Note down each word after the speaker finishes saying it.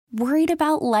Worried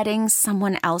about letting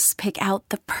someone else pick out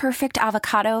the perfect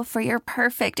avocado for your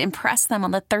perfect impress them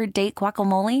on the third date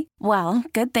guacamole? Well,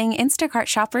 good thing Instacart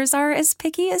shoppers are as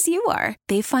picky as you are.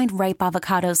 They find ripe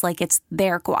avocados like it's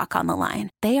their guac on the line.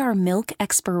 They are milk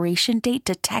expiration date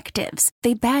detectives.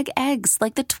 They bag eggs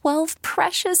like the 12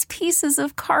 precious pieces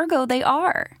of cargo they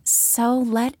are. So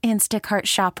let Instacart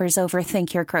shoppers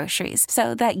overthink your groceries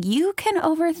so that you can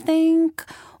overthink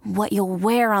what you'll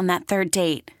wear on that third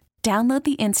date. Download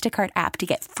the Instacart app to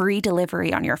get free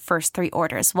delivery on your first 3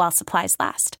 orders while supplies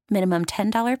last. Minimum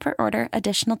 $10 per order.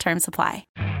 Additional terms apply.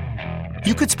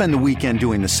 You could spend the weekend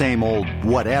doing the same old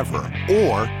whatever,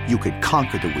 or you could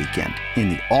conquer the weekend in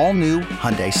the all-new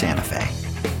Hyundai Santa Fe.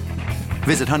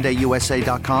 Visit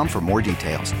HyundaiUSA.com for more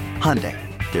details. Hyundai,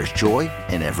 there's joy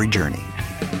in every journey.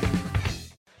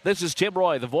 This is Tim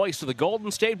Roy, the voice of the Golden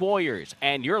State Warriors,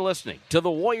 and you're listening to the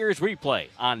Warriors Replay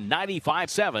on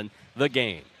 95.7 The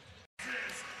Game.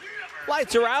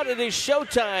 Lights are out. It is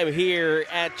showtime here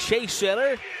at Chase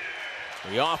Center.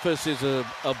 The office is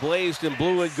ablaze in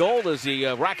blue and gold as the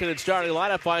rocketed starting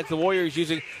lineup finds the Warriors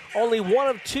using only one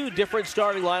of 2 different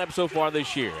starting lineups so far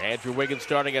this year. Andrew Wiggins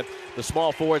starting at the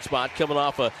small forward spot, coming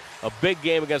off a big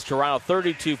game against Toronto,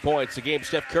 32 points. The game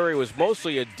Steph Curry was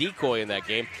mostly a decoy in that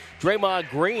game. Draymond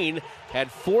Green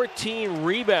had 14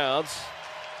 rebounds.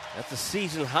 That's a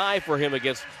season high for him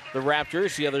against the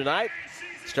Raptors the other night.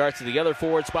 Starts at the other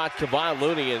forward spot, Kevon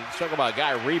Looney, and talk about a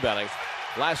guy rebounding.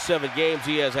 Last 7 games,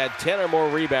 he has had 10 or more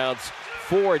rebounds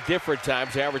 4 different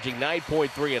times, averaging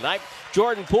 9.3 a night.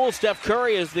 Jordan Poole, Steph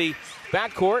Curry is the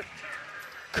backcourt.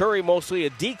 Curry mostly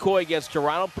a decoy against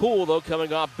Toronto. Poole, though,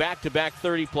 coming off back-to-back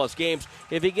 30-plus games.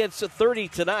 If he gets to 30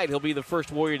 tonight, he'll be the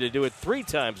first Warrior to do it 3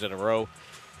 times in a row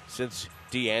since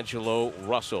D'Angelo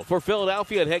Russell. For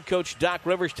Philadelphia, head coach Doc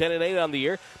Rivers, 10-8 on the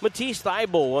year. Matisse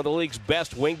Thybulle, one of the league's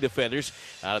best wing defenders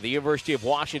out of the University of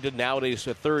Washington, nowadays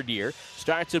a 3rd year.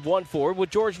 Starts at 1 forward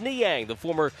with George Niang, the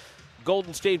former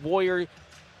Golden State Warrior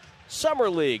Summer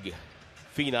League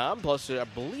phenom. Plus, I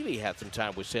believe he had some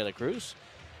time with Santa Cruz.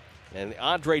 And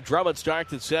Andre Drummond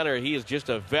starts at center. He is just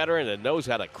a veteran and knows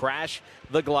how to crash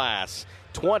the glass.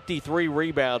 23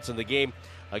 rebounds in the game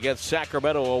against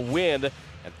Sacramento, a win.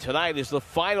 And tonight is the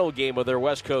final game of their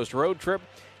West Coast road trip.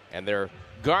 And their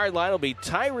guard line will be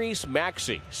Tyrese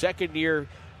Maxey, 2nd-year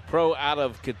pro out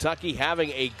of Kentucky, having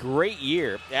a great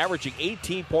year, averaging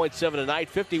 18.7 a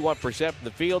night, 51% from the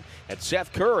field. And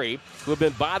Seth Curry, who had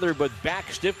been bothered with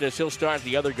back stiffness, he'll start at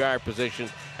the other guard position,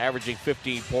 averaging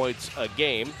 15 points a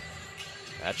game.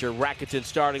 That's your Rakuten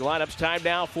starting lineups. Time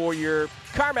now for your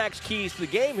CarMax keys to the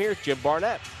game. Here's Jim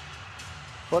Barnett.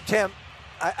 Well, Tim,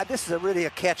 this is really a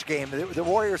catch game. The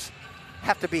Warriors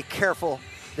have to be careful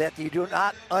that you do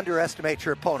not underestimate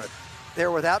your opponent.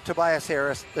 They're without Tobias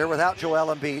Harris. They're without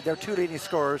Joel Embiid. They're 2 leading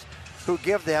scorers who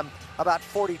give them about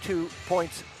 42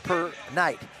 points per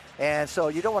night. And so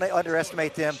you don't want to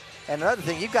underestimate them. And another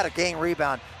thing, you've got to gain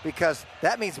rebound because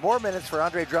that means more minutes for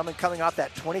Andre Drummond coming off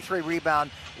that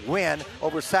 23-rebound win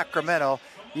over Sacramento.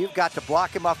 You've got to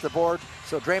block him off the board.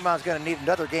 So Draymond's going to need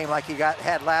another game like he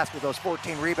had last with those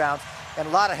 14 rebounds. And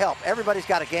a lot of help. Everybody's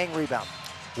got a gang rebound.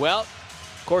 Well,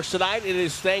 of course, tonight it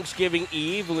is Thanksgiving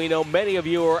Eve. We know many of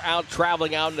you are out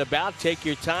traveling out and about. Take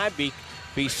your time. Be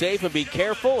safe and be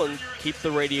careful and keep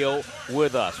the radio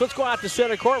with us. Let's go out to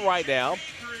center court right now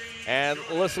and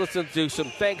let's listen to some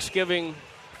Thanksgiving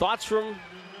thoughts from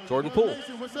Jordan Poole.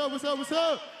 What's up, what's up, what's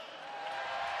up?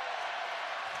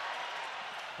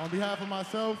 On behalf of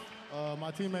myself,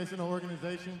 my teammates in the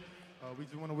organization, we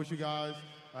just want to wish you guys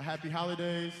happy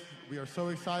holidays. We are so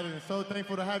excited and so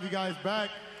thankful to have you guys back.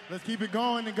 Let's keep it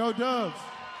going and go Dubs.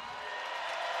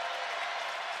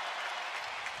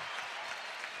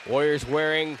 Warriors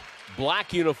wearing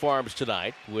black uniforms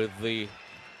tonight with the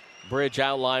bridge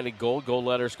outlined in gold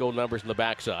letters, gold numbers on the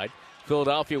backside.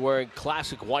 Philadelphia wearing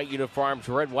classic white uniforms,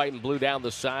 red, white, and blue down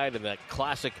the side, and that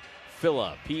classic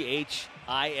Phila,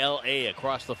 P-H-I-L-A,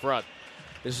 across the front.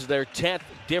 This is their 10th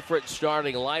different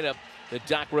starting lineup that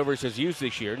Doc Rivers has used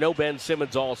this year. No Ben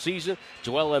Simmons all season.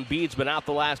 Joel Embiid's been out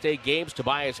the last 8 games.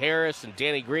 Tobias Harris and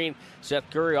Danny Green, Seth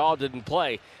Curry all didn't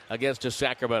play against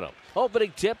Sacramento.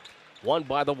 Opening tip, won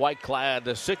by the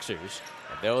white-clad Sixers.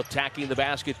 And they're attacking the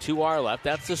basket to our left.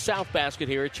 That's the south basket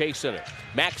here at Chase Center.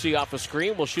 Maxey off a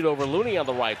screen will shoot over Looney on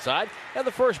the right side. And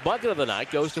the first bucket of the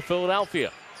night goes to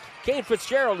Philadelphia. Kane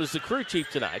Fitzgerald is the crew chief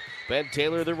tonight. Ben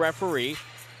Taylor the referee.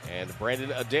 And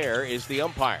Brandon Adair is the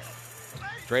umpire.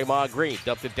 Draymond Green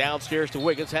dumped it downstairs to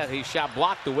Wiggins. Had his shot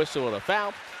blocked, the whistle and a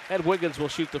foul. And Wiggins will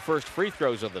shoot the first free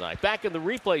throws of the night. Back in the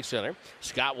replay center,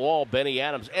 Scott Wall, Benny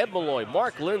Adams, Ed Malloy,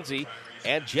 Mark Lindsay,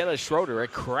 and Jenna Schroeder. A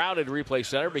crowded replay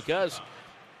center because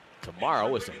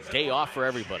tomorrow is a day off for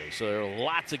everybody, so there are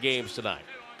lots of games tonight.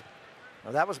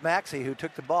 Well, that was Maxey who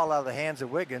took the ball out of the hands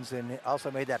of Wiggins and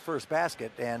also made that first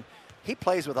basket. And he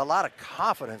plays with a lot of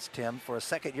confidence, Tim, for a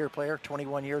second-year player,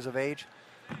 21 years of age.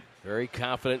 Very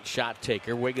confident shot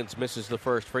taker. Wiggins misses the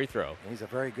first free throw. He's a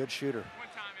very good shooter.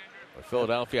 For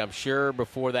Philadelphia, I'm sure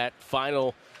before that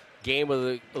final game of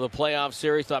the playoff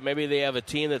series, thought maybe they have a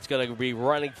team that's going to be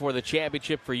running for the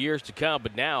championship for years to come.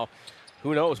 But now,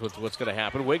 who knows what's going to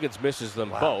happen. Wiggins misses them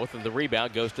both, and the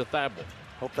rebound goes to Thibault.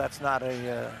 Hope that's not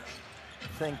a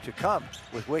thing to come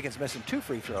with Wiggins missing 2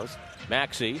 free throws.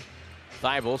 Maxey,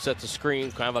 Thibault sets a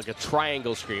screen, kind of like a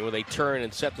triangle screen, where they turn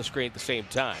and set the screen at the same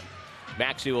time.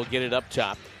 Maxey will get it up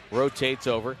top, rotates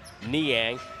over,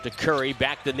 Niang to Curry,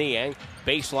 back to Niang.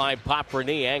 Baseline pop for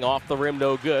Niang, off the rim,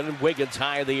 no good, and Wiggins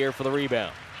high in the air for the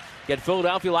rebound. Yet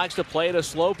Philadelphia likes to play at a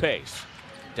slow pace.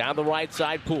 Down the right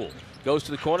side, Poole. Goes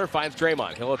to the corner, finds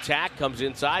Draymond. He'll attack, comes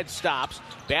inside, stops.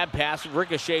 Bad pass,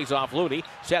 ricochets off Looney.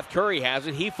 Seth Curry has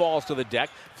it. He falls to the deck,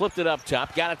 flipped it up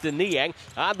top, got it to Niang.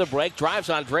 On the break,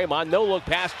 drives on Draymond. No-look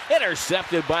pass,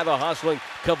 intercepted by the hustling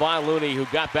Kevon Looney, who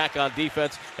got back on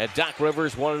defense, and Doc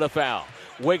Rivers wanted a foul.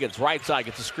 Wiggins, right side,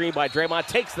 gets a screen by Draymond,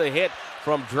 takes the hit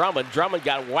from Drummond. Drummond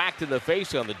got whacked in the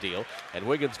face on the deal, and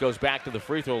Wiggins goes back to the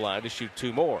free throw line to shoot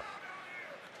 2 more.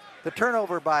 The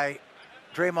turnover by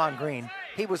Draymond Green,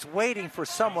 he was waiting for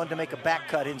someone to make a back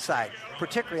cut inside,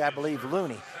 particularly, I believe,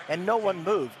 Looney, and no one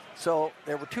moved. So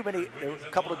there were a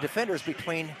couple of defenders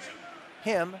between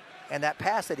him and that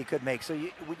pass that he could make. So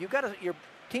you got your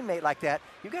teammate like that,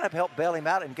 you got to help bail him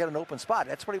out and get an open spot.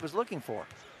 That's what he was looking for.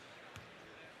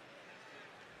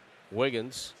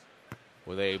 Wiggins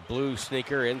with a blue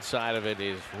sneaker. Inside of it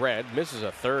is red. Misses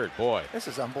a third. Boy, this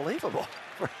is unbelievable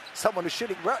for someone who's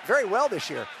shooting very well this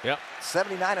year. Yep.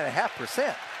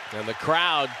 79.5%. And the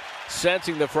crowd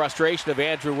sensing the frustration of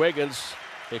Andrew Wiggins.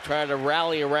 They try to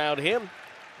rally around him.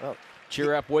 Well,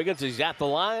 cheer up Wiggins. He's at the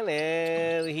line,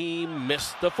 and he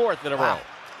missed the 4th in a row.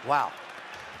 Wow.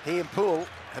 He and Poole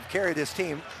have carried this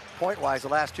team point-wise the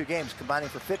last 2 games, combining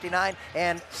for 59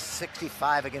 and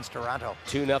 65 against Toronto.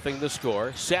 2-0 the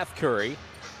score. Seth Curry,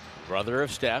 brother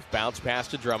of Steph, bounce pass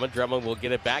to Drummond. Drummond will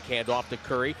get it back, hand off to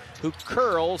Curry, who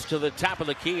curls to the top of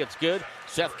the key. It's good.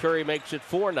 Seth Curry makes it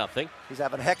 4-0. He's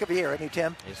having a heck of a year, isn't he,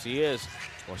 Tim? Yes, he is.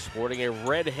 We're sporting a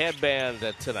red headband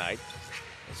tonight.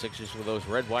 The Sixers with those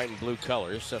red, white, and blue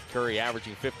colors. Seth Curry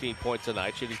averaging 15 points a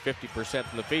night, shooting 50%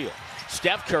 from the field.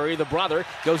 Steph Curry, the brother,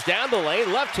 goes down the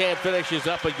lane. Left hand finishes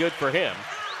up and good for him.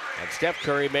 And Steph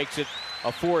Curry makes it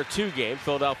a 4-2 game.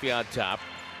 Philadelphia on top.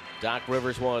 Doc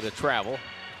Rivers wanted to travel.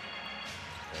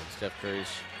 And Steph Curry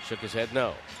shook his head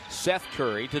no. Seth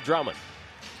Curry to Drummond.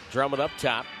 Drummond up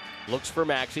top. Looks for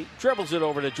Maxey. Dribbles it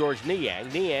over to George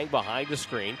Niang. Niang behind the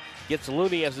screen. Gets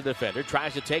Looney as a defender.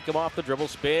 Tries to take him off the dribble.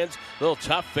 Spins. Little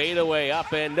tough fadeaway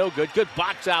up and no good. Good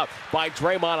box out by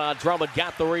Draymond on Drummond.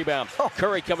 Got the rebound.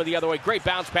 Curry coming the other way. Great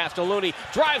bounce pass to Looney.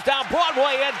 Drives down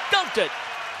Broadway and dunked it.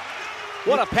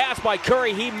 What a pass by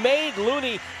Curry. He made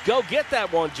Looney go get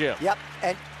that one, Jim. Yep.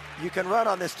 And you can run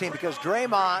on this team because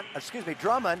Drummond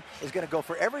is going to go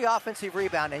for every offensive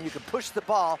rebound, and you can push the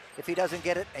ball if he doesn't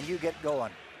get it and you get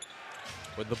going.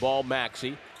 With the ball,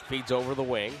 Maxey feeds over the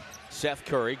wing. Seth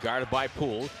Curry, guarded by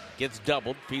Poole, gets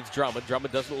doubled, feeds Drummond.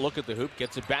 Drummond doesn't look at the hoop,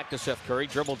 gets it back to Seth Curry.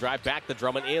 Dribble drive back to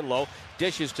Drummond in low.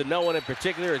 Dishes to no one in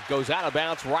particular. It goes out of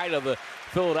bounds right of the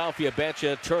Philadelphia bench.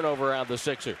 A turnover on the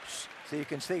Sixers. So you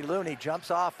can see Looney jumps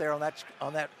off there on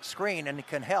that screen, and it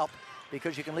can help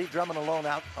because you can leave Drummond alone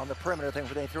out on the perimeter thing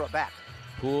where they throw it back.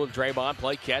 Poole and Draymond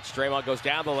play catch. Draymond goes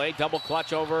down the lane, double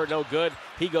clutch over, no good.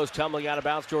 He goes tumbling out of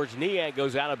bounds. George Niang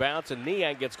goes out of bounds, and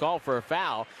Niang gets called for a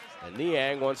foul. And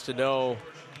Niang wants to know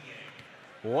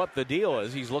what the deal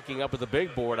is. He's looking up at the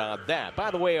big board on that.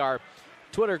 By the way, our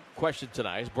Twitter question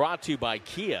tonight is brought to you by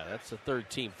Kia. That's the 3rd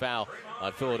team foul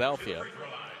on Philadelphia.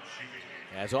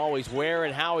 As always, where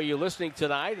and how are you listening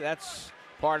tonight? That's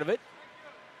part of it.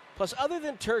 Plus, other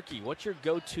than turkey, what's your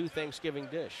go-to Thanksgiving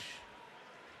dish?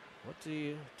 What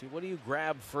do you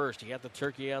grab first? You got the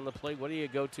turkey on the plate. What do you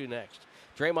go to next?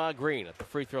 Draymond Green at the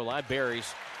free throw line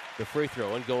buries the free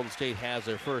throw, and Golden State has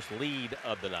their first lead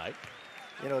of the night.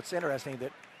 You know, it's interesting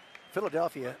that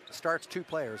Philadelphia starts 2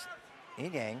 players.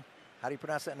 Niang, how do you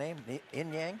pronounce that name?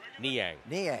 Niang?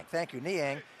 Niang, thank you.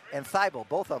 Niang and Thibault,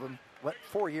 both of them went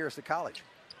 4 years to college.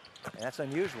 And that's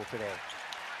unusual today.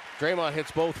 Draymond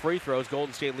hits both free throws.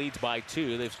 Golden State leads by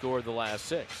 2. They've scored the last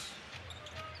 6.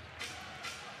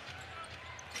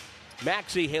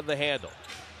 Maxey hit the handle.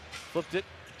 Flipped it.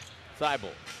 Thibault.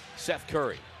 Seth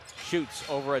Curry shoots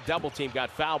over a double team.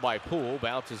 Got fouled by Poole.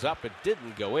 Bounces up. It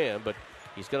didn't go in, but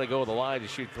he's going to go to the line to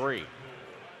shoot 3.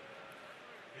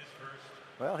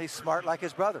 Well, he's smart like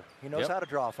his brother. He knows how to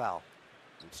draw a foul.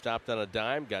 Stopped on a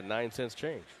dime, got 9 cents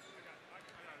change.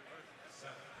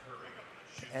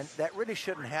 And that really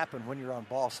shouldn't happen when you're on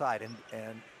ball side.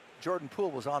 And Jordan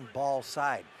Poole was on ball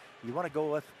side. You want to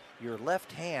go with your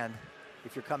left hand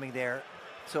if you're coming there,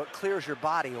 so it clears your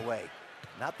body away,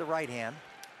 not the right hand.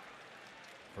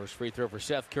 First free throw for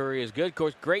Seth Curry is good. Of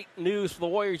course, great news for the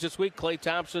Warriors this week. Klay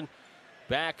Thompson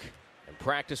back and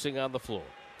practicing on the floor.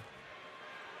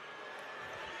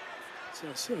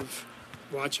 Of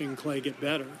watching Klay get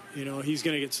better. You know, he's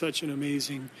going to get such an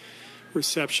amazing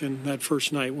reception that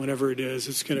first night, whenever it is.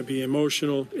 It's going to be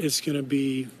emotional. It's going to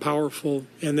be powerful.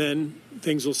 And then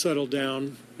things will settle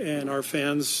down, and our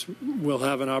fans will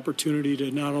have an opportunity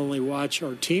to not only watch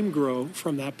our team grow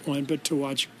from that point, but to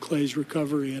watch Klay's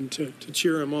recovery and to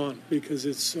cheer him on, because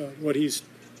it's what he's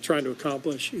trying to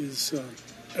accomplish is,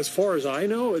 as far as I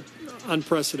know,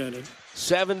 unprecedented.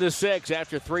 7-6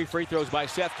 after 3 free throws by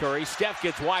Seth Curry. Steph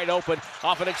gets wide open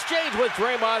off an exchange with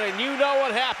Draymond, and you know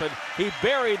what happened. He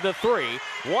buried the 3.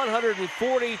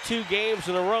 142 games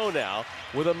in a row now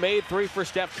with a made 3 for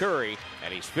Steph Curry,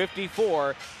 and he's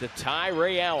 54 to tie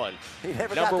Ray Allen,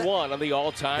 number 1 on the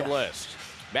all-time list.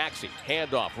 Maxey,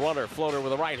 handoff, runner, floater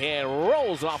with the right hand,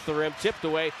 rolls off the rim, tipped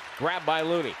away, grabbed by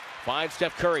Looney. Finds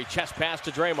Steph Curry, chest pass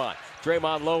to Draymond.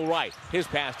 Draymond low right, his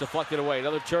pass deflected away,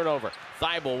 another turnover.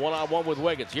 Thibault one-on-one with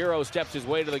Wiggins. Euro steps his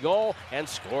way to the goal and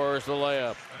scores the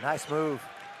layup. Nice move.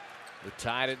 We're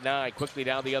tied at 9. Quickly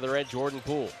down the other end, Jordan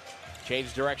Poole.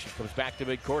 Changes direction, comes back to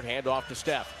midcourt, handoff to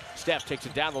Steph. Steph takes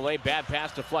it down the lane, bad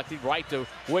pass deflected right to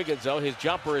Wiggins, though. His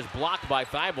jumper is blocked by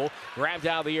Thibault, grabbed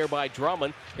out of the air by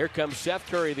Drummond. Here comes Seth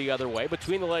Curry the other way,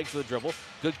 between the legs of the dribble.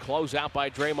 Good closeout by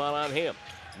Draymond on him.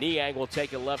 Niang will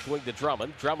take it left wing to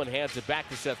Drummond. Drummond hands it back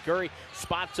to Seth Curry.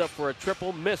 Spots up for a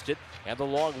triple, missed it. And the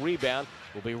long rebound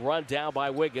will be run down by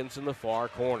Wiggins in the far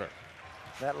corner.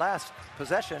 That last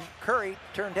possession, Curry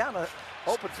turned down an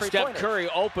open three-pointer. Steph Curry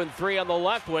open 3 on the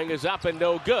left wing is up and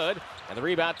no good. And the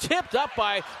rebound tipped up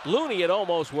by Looney. It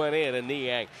almost went in, and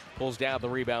Niang pulls down the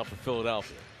rebound for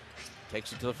Philadelphia.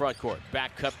 Takes it to the front court.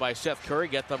 Back cut by Seth Curry.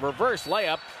 Get the reverse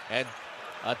layup. And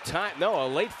a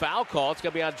late foul call. It's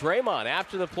going to be on Draymond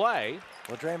after the play.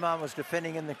 Well, Draymond was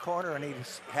defending in the corner, and he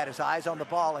had his eyes on the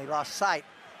ball, and he lost sight.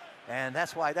 And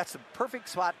that's why that's the perfect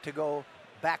spot to go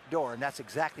back door, and that's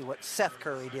exactly what Seth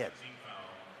Curry did.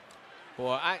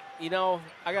 Well, I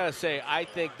got to say, I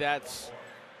think that's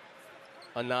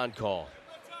a non-call.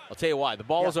 I'll tell you why. The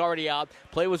ball was already out.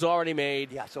 Play was already made.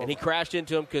 And he crashed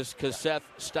into him because Seth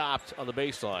stopped on the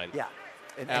baseline. Yeah.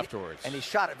 Afterwards. And he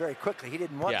shot it very quickly. He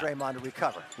didn't want Draymond to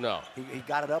recover. No. He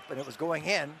got it up, and it was going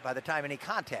in by the time any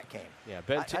contact came. Yeah,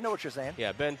 I know what you're saying.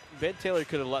 Yeah, Ben Taylor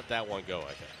could have let that one go,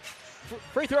 I think.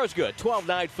 Free throw's good.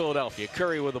 12-9 Philadelphia.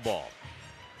 Curry with the ball.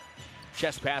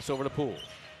 Chest pass over to Poole.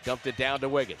 Dumped it down to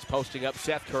Wiggins. Posting up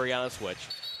Seth Curry on a switch.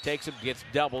 Takes him, gets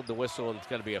doubled. The whistle, and it's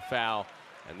going to be a foul.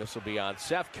 And this will be on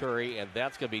Seth Curry, and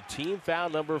that's going to be team foul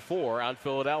number 4 on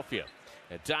Philadelphia.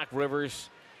 And Doc Rivers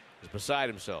is beside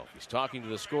himself. He's talking to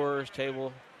the scorer's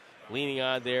table, leaning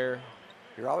on there.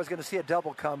 You're always going to see a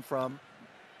double come from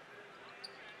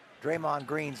Draymond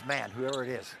Green's man, whoever it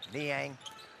is, Niang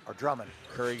or Drummond.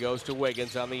 Curry goes to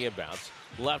Wiggins on the inbounds.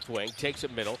 Left wing, takes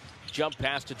it middle. Jump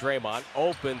pass to Draymond.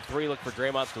 Open 3, look for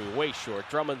Draymond. It's going to be way short.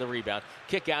 Drummond the rebound.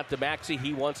 Kick out to Maxey.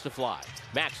 He wants to fly.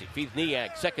 Maxey feeds Niang.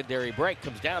 Secondary break.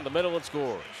 Comes down the middle and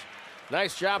scores.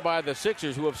 Nice job by the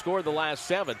Sixers, who have scored the last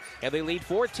 7, and they lead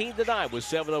 14-9 with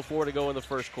 7:04 to go in the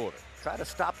first quarter. Try to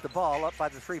stop the ball up by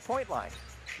the three-point line.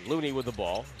 Looney with the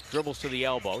ball, dribbles to the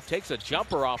elbow, takes a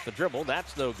jumper off the dribble.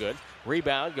 That's no good.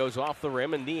 Rebound goes off the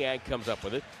rim, and Niang comes up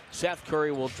with it. Seth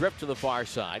Curry will drift to the far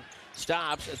side.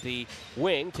 Stops at the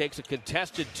wing, takes a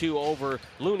contested 2 over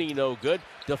Looney, no good.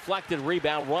 Deflected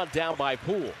rebound, run down by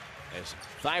Poole. As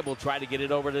Thibault tried to get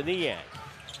it over to Niang.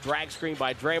 Drag screen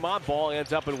by Draymond. Ball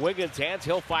ends up in Wiggins' hands.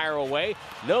 He'll fire away.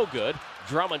 No good.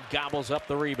 Drummond gobbles up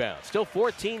the rebound. Still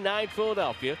 14-9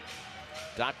 Philadelphia.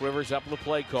 Doc Rivers up in the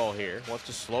play call here. Wants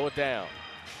to slow it down.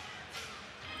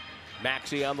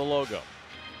 Maxey on the logo.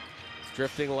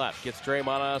 Drifting left. Gets Draymond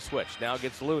on a switch. Now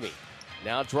gets Looney.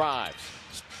 Now drives.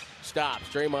 Stops.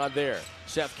 Draymond there.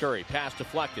 Seth Curry. Pass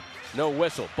deflected. No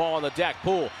whistle. Ball on the deck.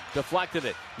 Poole deflected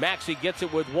it. Maxey gets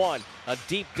it with 1. A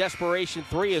deep desperation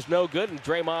 3 is no good, and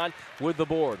Draymond with the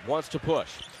board. Wants to push.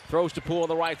 Throws to Poole on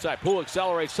the right side. Poole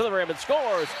accelerates to the rim and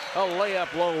scores. A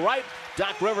layup low right.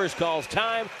 Doc Rivers calls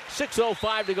time.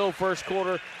 6:05 to go first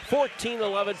quarter.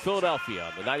 14-11 Philadelphia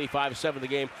on the 95.7 The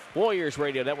Game Warriors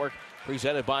Radio Network,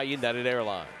 presented by United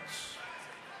Airlines.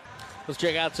 Let's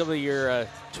check out some of your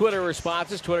Twitter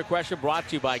responses. Twitter question brought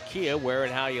to you by Kia. Where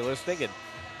and how you listening, and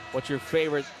what's your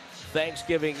favorite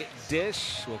Thanksgiving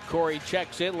dish. Well, Corey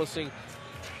checks in, listening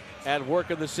at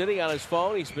work in the city on his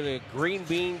phone. He's been a green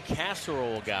bean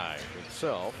casserole guy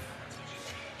himself.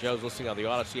 Joe's listening on the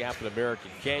Odyssey app in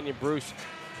American Canyon. Bruce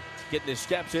getting his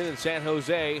steps in San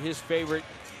Jose. His favorite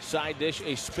side dish,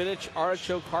 a spinach,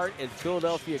 artichoke heart, and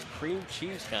Philadelphia cream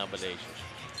cheese combination.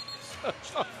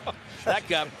 that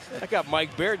got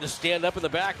Mike Baird to stand up in the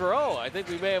back row. I think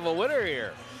we may have a winner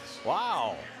here.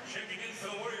 Wow.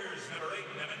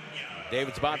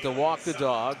 David's about to walk the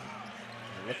dog.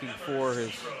 Looking for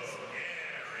his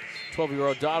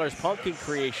 12-year-old daughter's pumpkin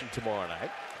creation tomorrow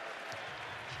night.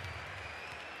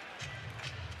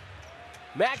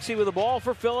 Maxey with the ball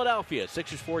for Philadelphia.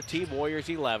 Sixers 14, Warriors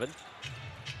 11.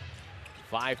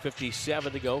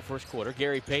 5:57 to go, first quarter.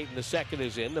 Gary Payton the second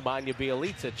is in. Nemanja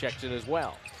Bjelica checks in as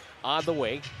well. On the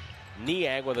way,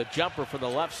 Niang with a jumper from the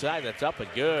left side. That's up and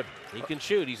good. He can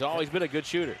shoot. He's always been a good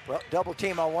shooter. Well, double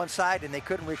team on one side, and they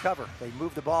couldn't recover. They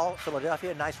moved the ball.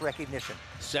 Philadelphia, nice recognition.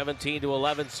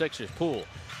 17-11 Sixers. Poole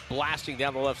blasting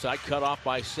down the left side, cut off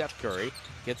by Seth Curry.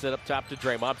 Gets it up top to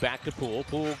Draymond, back to Poole.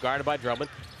 Poole guarded by Drummond.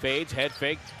 Fades, head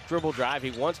fake, dribble drive.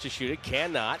 He wants to shoot it,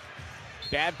 cannot.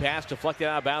 Bad pass deflected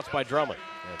out of bounds by Drummond.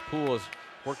 And Poole has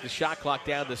worked the shot clock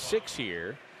down to 6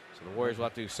 here. So the Warriors will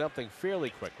have to do something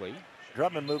fairly quickly.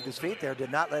 Drummond moved his feet there,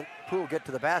 did not let Poole get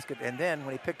to the basket. And then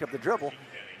when he picked up the dribble,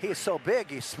 he is so big,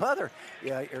 he's smothered.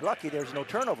 Yeah, you're lucky there's no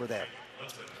turnover there.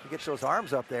 He gets those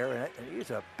arms up there, and he's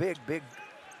a big, big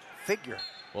figure.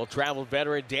 Well, traveled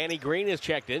veteran Danny Green has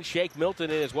checked in. Shake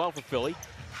Milton in as well for Philly.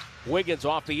 Wiggins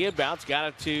off the inbounds, got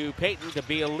it to Payton, to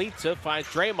Bjelica, finds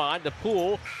Draymond, to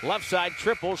Poole, left side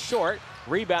triple, short,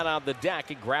 rebound on the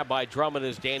deck, and grabbed by Drummond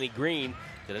as Danny Green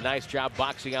did a nice job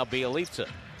boxing out Bjelica.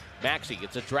 Maxey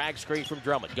gets a drag screen from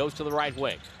Drummond, goes to the right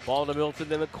wing, ball to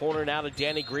Milton in the corner, now to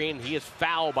Danny Green. He is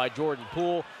fouled by Jordan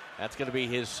Poole. That's going to be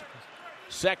his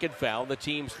second foul, the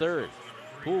team's third.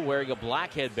 Poole wearing a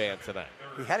black headband tonight.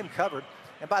 He had him covered,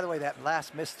 and by the way, that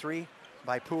last missed three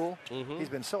by Poole. He's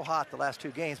been so hot the last 2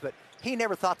 games, but he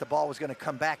never thought the ball was going to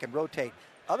come back and rotate.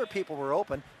 Other people were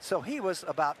open, so he was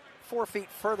about 4 feet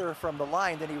further from the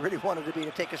line than he really wanted to be to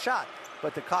take a shot,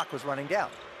 but the clock was running down.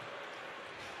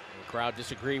 The crowd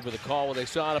disagreed with the call when they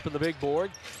saw it up in the big board.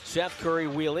 Seth Curry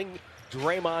wheeling,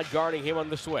 Draymond guarding him on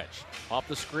the switch. Off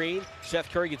the screen,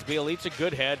 Seth Curry gets Bjelica,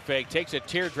 good head fake, takes a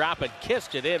teardrop and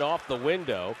kissed it in off the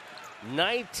window.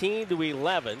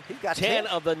 19-11, 10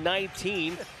 of the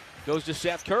 19 goes to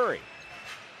Seth Curry.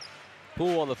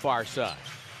 Poole on the far side.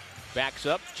 Backs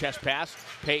up, chest pass,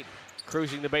 Payton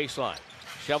cruising the baseline.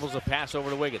 Shovels a pass over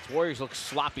to Wiggins. Warriors look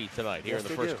sloppy tonight here in the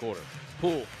first quarter.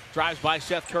 Poole drives by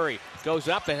Seth Curry, goes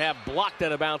up and have blocked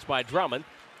out of bounds by Drummond.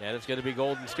 And it's going to be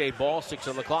Golden State ball, 6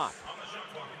 on the clock.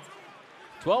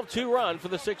 12-2 run for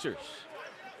the Sixers.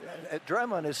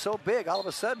 Drummond is so big, all of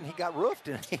a sudden he got roofed,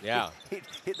 and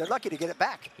they're lucky to get it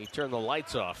back. He turned the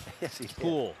lights off. Yes, he did.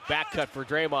 Poole, back cut for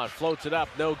Draymond, floats it up,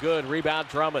 no good. Rebound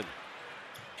Drummond.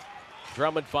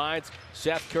 Drummond finds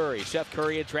Seth Curry. Seth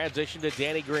Curry in transition to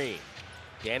Danny Green.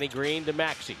 Danny Green to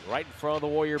Maxey, right in front of the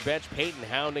Warrior bench. Payton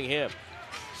hounding him.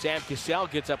 Sam Cassell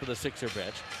gets up in the Sixer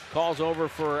bench, calls over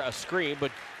for a screen,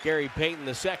 but Gary Payton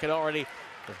II already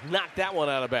knocked that one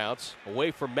out of bounds,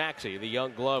 away from Maxey, the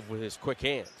young glove with his quick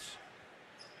hands.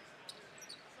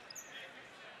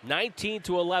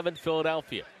 19-11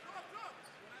 Philadelphia.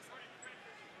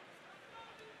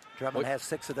 Drummond has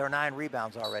 6 of their 9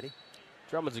 rebounds already.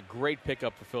 Drummond's a great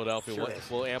pickup for Philadelphia. Sure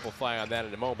We'll amplify on that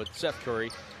in a moment. Seth Curry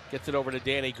gets it over to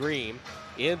Danny Green.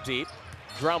 In deep.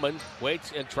 Drummond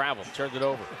waits and travels. Turns it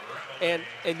over. And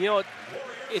you know what?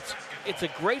 It's a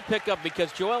great pickup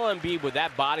because Joel Embiid, with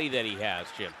that body that he has,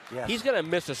 Jim, he's going to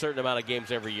miss a certain amount of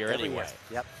games every year anyway.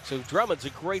 Yep. So Drummond's a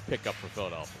great pickup for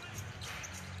Philadelphia.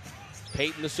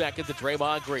 Payton II to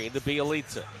Draymond Green to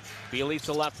Bjelica.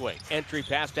 Bjelica left wing. Entry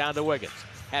pass down to Wiggins.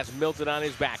 Has Milton on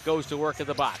his back. Goes to work at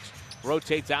the box.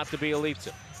 Rotates out to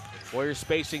Bjelica. Warriors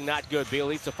spacing not good.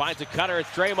 Bjelica finds a cutter. It's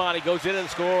Draymond. He goes in and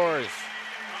scores.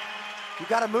 You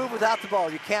got to move without the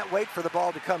ball. You can't wait for the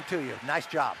ball to come to you. Nice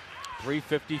job.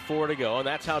 3:54 to go, and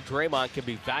that's how Draymond can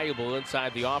be valuable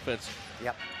inside the offense.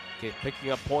 Yep.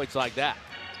 Picking up points like that.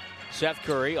 Seth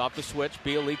Curry off the switch.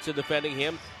 Bjelica defending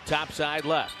him. Top side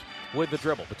left with the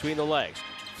dribble between the legs.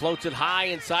 Floats it high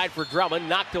inside for Drummond.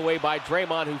 Knocked away by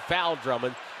Draymond, who fouled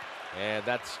Drummond. And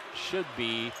that should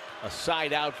be a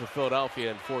side out for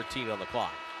Philadelphia and 14 on the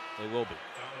clock. They will be.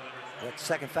 That's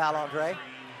second foul on Dre?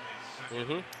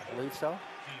 I believe so.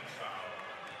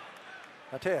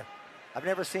 I'll tell you, I've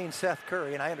never seen Seth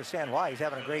Curry, and I understand why. He's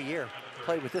having a great year.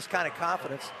 Played with this kind of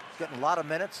confidence. He's getting a lot of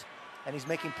minutes, and he's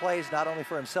making plays not only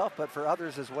for himself, but for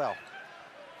others as well.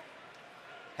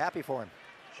 Happy for him.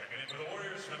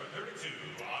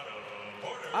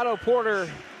 Otto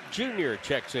Porter Jr.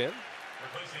 checks in.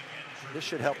 This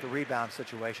should help the rebound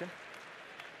situation.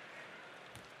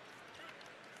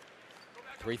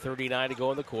 3:39 to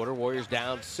go in the quarter. Warriors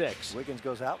down 6. Wiggins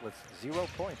goes out with 0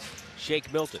 points.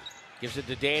 Shake Milton gives it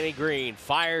to Danny Green.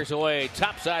 Fires away.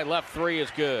 Top side left 3 is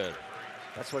good.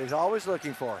 That's what he's always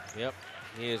looking for. Yep.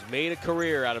 He has made a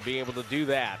career out of being able to do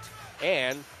that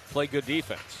and play good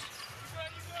defense.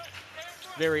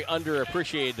 Very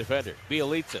underappreciated defender.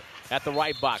 Bielitsa at the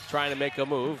right box trying to make a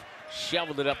move.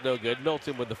 Shoveled it up no good.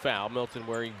 Milton with the foul. Milton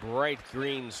wearing bright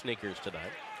green sneakers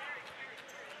tonight.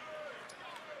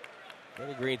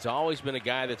 Danny Green's always been a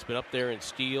guy that's been up there in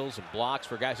steals and blocks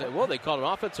for guys. Well, they called an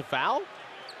offensive foul?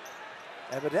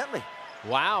 Evidently.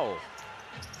 Wow.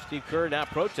 Steve Kerr not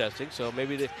protesting, so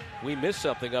maybe we missed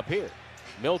something up here.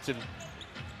 Milton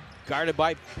guarded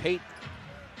by Payton.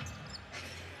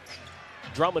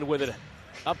 Drummond with it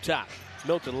up top.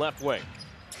 Milton left wing.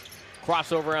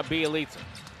 Crossover on Bielitsa.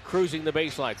 Cruising the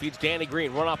baseline. Feeds Danny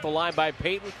Green. Run off the line by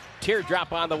Payton.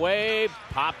 Teardrop on the way.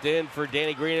 Popped in for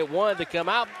Danny Green. It wanted to come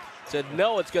out. Said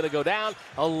no, it's going to go down.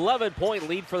 11-point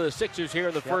lead for the Sixers here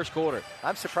in the first quarter.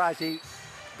 I'm surprised he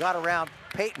got around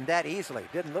Payton that easily.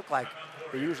 Didn't look like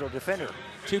the usual defender.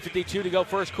 2:52 to go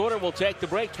first quarter. We'll take the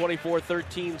break.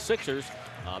 24-13 Sixers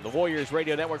on the Warriors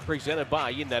Radio Network presented by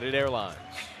United Airlines.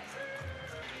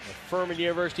 The Furman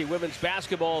University women's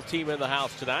basketball team in the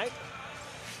house tonight.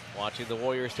 Watching the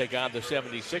Warriors take on the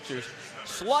 76ers.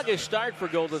 Sluggish start for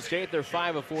Golden State. They're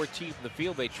 5 of 14 from the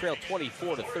field. They trail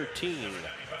 24-13.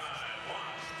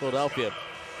 Philadelphia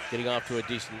getting off to a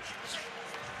decent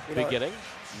beginning.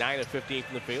 9 of 15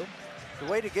 from the field. The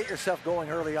way to get yourself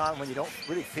going early on when you don't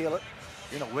really feel it,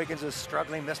 Wiggins is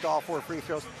struggling, missed all 4 free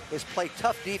throws, is play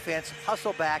tough defense,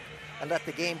 hustle back, and let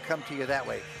the game come to you that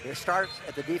way. It starts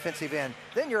at the defensive end,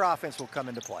 then your offense will come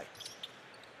into play.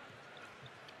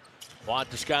 Juan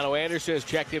Toscano-Anderson has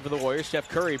checked in for the Warriors. Steph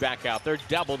Curry back out there.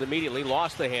 Doubled immediately.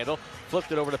 Lost the handle.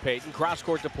 Flipped it over to Payton. Cross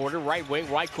court to Porter. Right wing,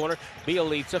 right corner.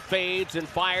 Bielitsa fades and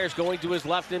fires, going to his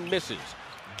left and misses.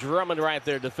 Drummond right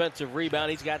there. Defensive rebound.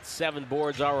 He's got 7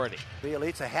 boards already.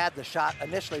 Bielitsa had the shot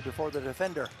initially before the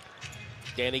defender.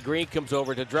 Danny Green comes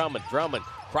over to Drummond. Drummond,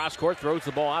 cross court, throws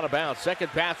the ball out of bounds. Second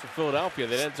pass for Philadelphia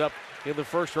that ends up in the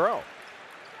first row.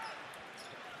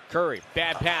 Curry,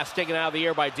 bad pass taken out of the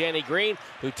air by Danny Green,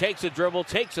 who takes a dribble,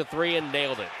 takes a 3, and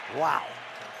nailed it. Wow.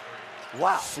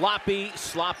 Wow. Sloppy.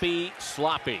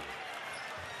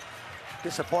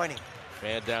 Disappointing.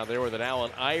 Man down there with an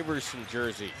Allen Iverson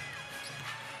jersey.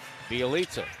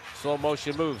 Bielitsa, slow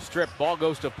motion move, strip, ball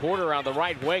goes to Porter on the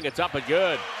right wing. It's up and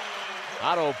good.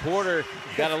 Otto Porter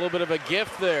got a little bit of a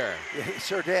gift there. Yeah, he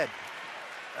sure did.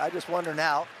 I just wonder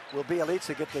now, will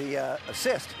Bielitsa get the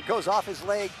assist? It goes off his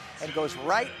leg and goes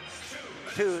right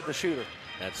to the shooter.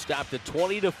 That stopped a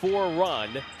 20-4 run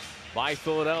by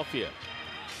Philadelphia.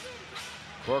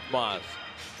 Korkmaz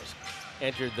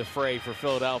entered the fray for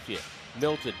Philadelphia.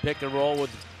 Milton pick and roll with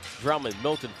Drummond.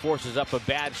 Milton forces up a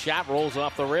bad shot, rolls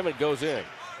off the rim, and goes in.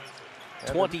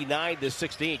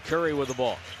 29-16. Curry with the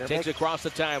ball. Takes it across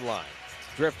the timeline.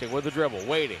 Drifting with the dribble,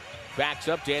 waiting. Backs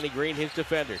up, Danny Green, his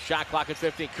defender. Shot clock at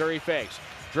 15. Curry fakes.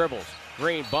 Dribbles.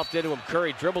 Green bumped into him.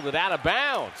 Curry dribbled it out of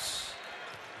bounds.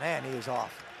 Man, he is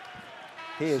off.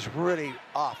 He is really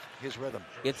off his rhythm.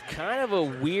 It's kind of a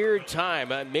weird time.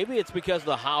 Maybe it's because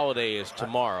the holiday is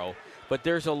tomorrow, but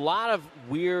there's a lot of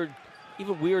weird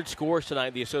scores tonight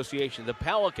in the association. The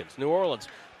Pelicans, New Orleans,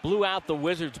 blew out the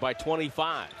Wizards by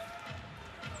 25.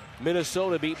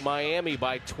 Minnesota beat Miami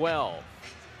by 12.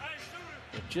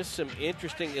 Just some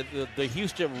interesting. The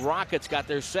Houston Rockets got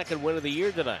their second win of the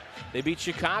year tonight. They beat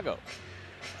Chicago.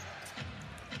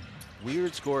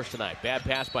 Weird scores tonight. Bad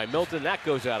pass by Milton. That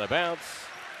goes out of bounds.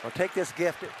 Well, take this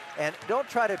gift and don't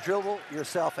try to dribble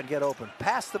yourself and get open.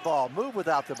 Pass the ball. Move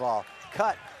without the ball.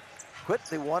 Cut. Quit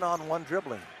the one-on-one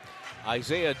dribbling.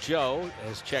 Isaiah Joe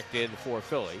has checked in for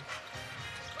Philly.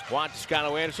 Juan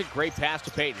Toscano-Anderson, great pass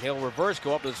to Payton. He'll reverse,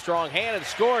 go up with a strong hand, and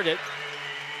scored it.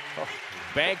 Oh.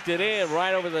 Banked it in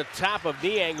right over the top of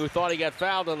Niang, who thought he got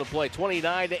fouled on the play.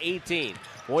 29-18.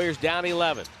 Warriors down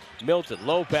 11. Milton,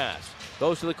 low pass.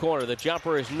 Goes to the corner. The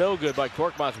jumper is no good by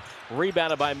Korkmaz.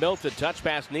 Rebounded by Milton. Touch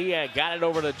pass Niang. Got it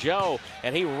over to Joe.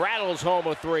 And he rattles home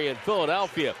a 3 in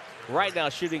Philadelphia. Right now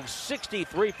shooting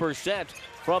 63%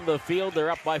 from the field.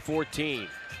 They're up by 14.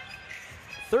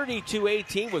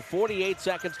 32-18 with 48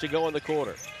 seconds to go in the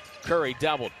quarter. Curry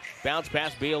doubled. Bounce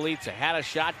pass Bielitsa. Had a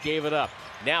shot, gave it up.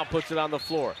 Now puts it on the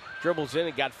floor. Dribbles in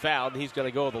and got fouled. And he's going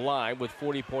to go to the line with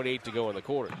 40.8 to go in the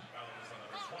quarter.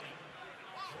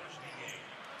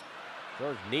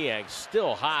 George Niang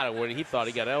still hot when he thought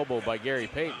he got elbowed by Gary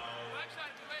Payton.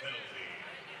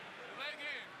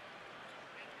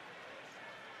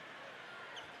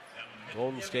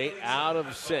 Golden State out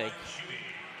of sync.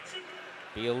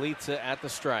 Bielitsa at the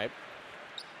stripe.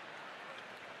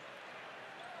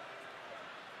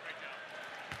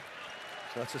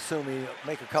 So let's assume we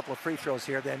make a couple of free throws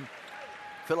here. Then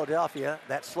Philadelphia,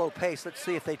 that slow pace, let's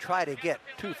see if they try to get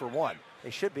 2 for 1. They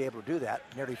should be able to do that.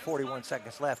 Nearly 41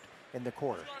 seconds left in the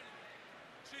quarter.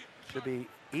 Should be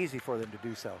easy for them to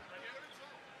do so.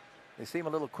 They seem a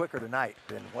little quicker tonight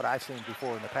than what I've seen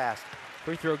before in the past.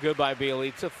 Free throw good by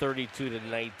Bielitsa.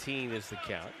 32-19 is the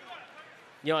count.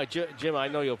 You know, Jim, I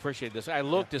know you'll appreciate this. I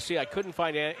looked to see, I couldn't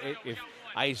find if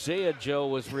Isaiah Joe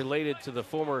was related to the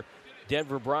former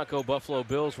Denver Bronco Buffalo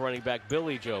Bills running back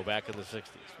Billy Joe back in the 60s,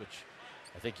 which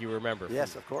I think you remember.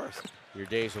 Yes, of course. Your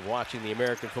days of watching the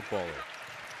American Football League.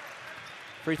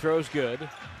 Free throw's good.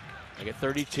 They get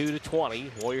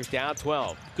 32-20. Warriors down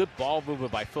 12. Good ball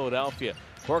movement by Philadelphia.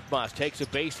 Korkmaz takes a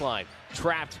baseline.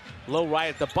 Trapped low right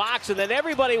at the box, and then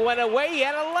everybody went away. He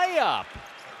had a layup.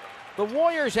 The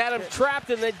Warriors had him trapped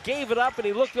and then gave it up, and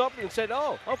he looked up and said,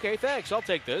 oh, okay, thanks, I'll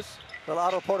take this. Well,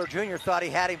 Otto Porter Jr. thought he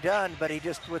had him done, but he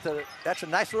just, that's a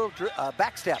nice little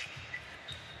back step.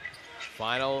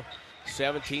 Final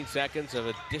 17 seconds of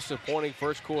a disappointing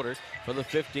first quarter for the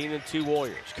 15-2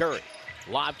 Warriors. Curry,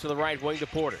 lob to the right wing to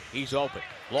Porter. He's open,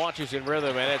 launches in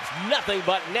rhythm, and it's nothing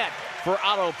but net for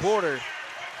Otto Porter.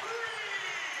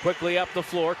 Quickly up the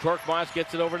floor, Korkmaz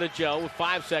gets it over to Joe with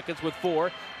 5 seconds with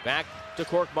 4. Back to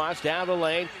Korkmaz, down the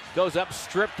lane, goes up,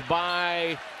 stripped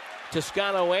by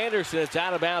Toscano-Anderson. It's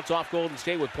out of bounds off Golden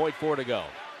State with 0.4 to go.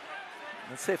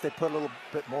 Let's see if they put a little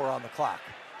bit more on the clock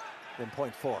than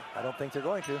 0.4. I don't think they're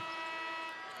going to.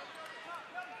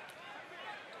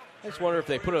 I just wonder if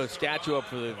they put a statue up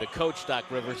for the coach, Doc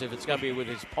Rivers, if it's going to be with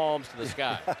his palms to the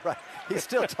sky. Right. He's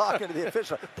still talking to the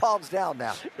official. Palms down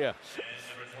now. Yeah.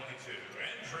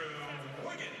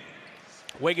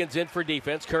 Wiggins in for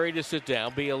defense. Curry to sit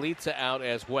down. Bielitsa out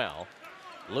as well.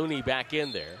 Looney back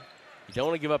in there. You don't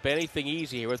want to give up anything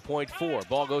easy here with 0.4.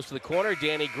 Ball goes to the corner.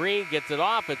 Danny Green gets it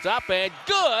off. It's up and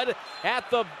good at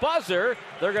the buzzer.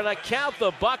 They're going to count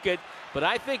the bucket, but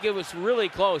I think it was really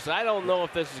close. I don't know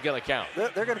if this is going to count.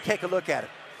 They're going to take a look at it.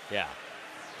 Yeah.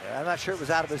 I'm not sure it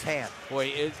was out of his hand. Boy,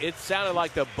 it sounded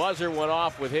like the buzzer went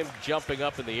off with him jumping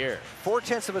up in the air.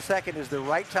 0.4 of a second is the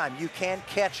right time. You can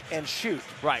catch and shoot.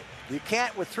 Right. You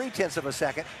can't with 0.3 of a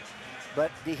second, but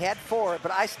he had 4.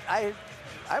 But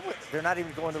they're not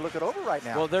even going to look it over right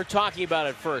now. Well, they're talking about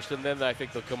it first, and then I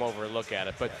think they'll come over and look at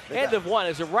it. But end of one,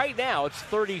 as of right now, it's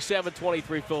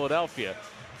 37-23 Philadelphia.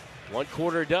 1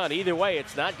 quarter done. Either way,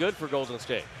 it's not good for Golden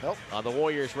State. Nope. On the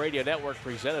Warriors Radio Network,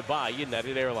 presented by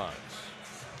United Airlines.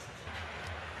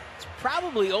 It's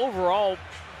probably overall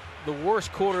the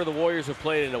worst quarter the Warriors have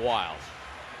played in a while.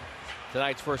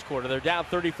 Tonight's first quarter. They're down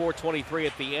 34-23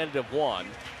 at the end of one.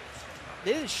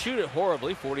 They didn't shoot it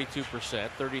horribly, 42%,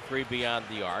 33 beyond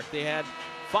the arc. They had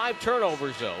 5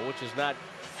 turnovers, though, which is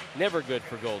never good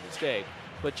for Golden State.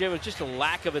 But, Jim, it's just a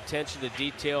lack of attention to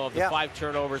detail of the 5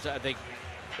 turnovers. I think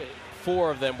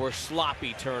 4 of them were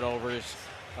sloppy turnovers.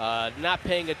 Not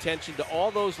paying attention to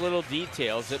all those little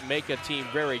details that make a team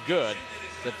very good.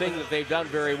 The thing that they've done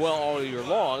very well all year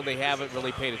long, they haven't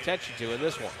really paid attention to in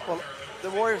this one. Well, the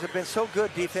Warriors have been so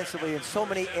good defensively in so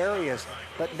many areas,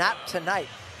 but not tonight.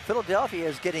 Philadelphia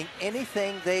is getting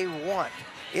anything they want,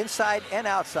 inside and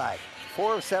outside.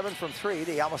 4 of 7 from 3.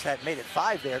 They almost had made it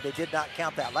 5 there. They did not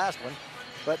count that last one.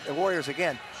 But the Warriors,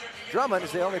 again, Drummond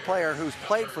is the only player who's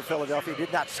played for Philadelphia,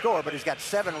 did not score, but he's got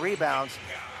 7 rebounds.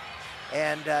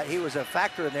 And he was a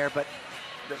factor in there, but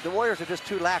the Warriors are just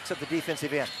too lax at the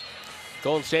defensive end.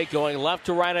 Golden State going left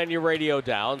to right on your radio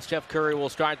dial, and Steph Curry will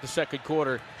start the second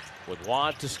quarter with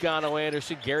Juan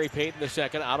Toscano-Anderson, Gary Payton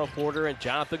II, Otto Porter, and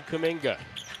Jonathan Kuminga.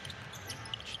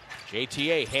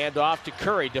 JTA handoff to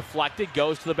Curry, deflected,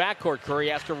 goes to the backcourt. Curry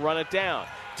has to run it down.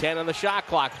 10 on the shot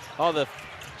clock. Oh, the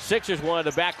Sixers wanted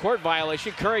a backcourt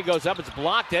violation. Curry goes up, it's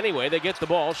blocked anyway. They get the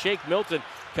ball. Shake Milton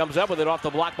comes up with it off the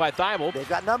block by Thibault. They've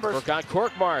got numbers. Work on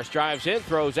Korkmaz, drives in,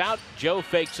 throws out. Joe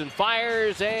fakes and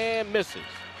fires and misses.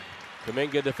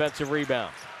 Kuminga defensive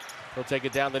rebound. He'll take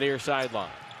it down the near sideline.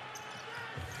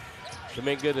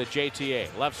 Kuminga to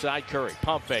JTA. Left side, Curry.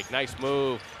 Pump fake. Nice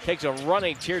move. Takes a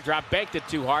running teardrop. Banked it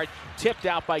too hard. Tipped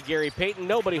out by Gary Payton.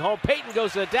 Nobody home. Payton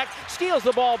goes to the deck. Steals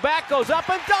the ball back. Goes up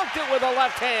and dunked it with a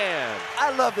left hand.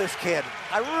 I love this kid.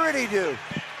 I really do,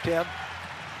 Tim.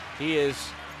 He is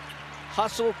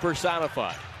hustle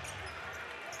personified.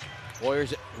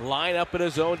 Warriors line up in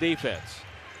a zone defense.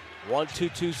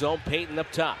 1-2-2 zone. Payton up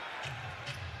top.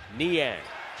 Niang.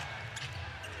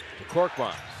 To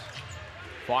Korkmaz.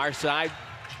 Far side,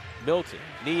 Milton.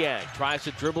 Niang tries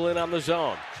to dribble in on the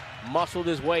zone. muscled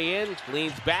his way in,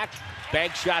 leans back,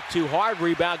 bank shot too hard,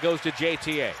 rebound goes to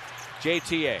JTA.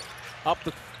 JTA up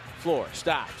the floor,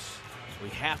 stops. We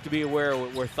have to be aware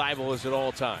where Thibault is at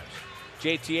all times.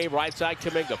 JTA right side,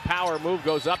 Kuminga, power move,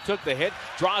 goes up, took the hit,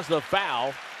 draws the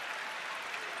foul.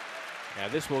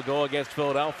 And this will go against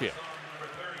Philadelphia.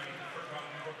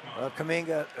 Well,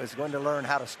 Kuminga is going to learn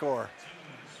how to score,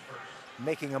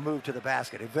 making a move to the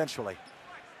basket eventually.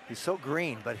 He's so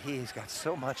green, but he's got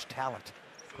so much talent.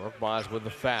 Korkmaz with the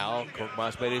foul.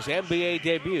 Korkmaz made his NBA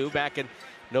debut back in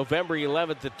November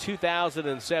 11th of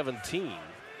 2017.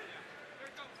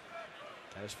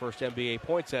 Had his first NBA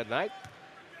points that night.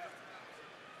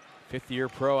 Fifth-year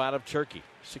pro out of Turkey.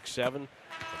 6'7",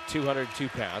 202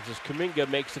 pounds. As Kuminga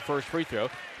makes the first free throw,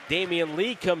 Damian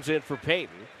Lee comes in for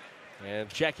Peyton. And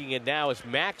checking in now is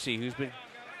Maxey, who's been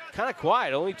kind of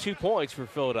quiet. Only 2 points for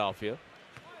Philadelphia.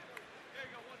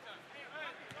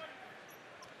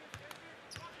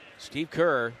 Steve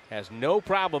Kerr has no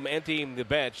problem emptying the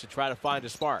bench to try to find a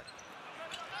spark.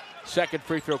 Second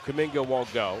free throw, Kuminga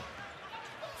won't go.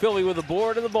 Philly with the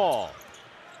board and the ball.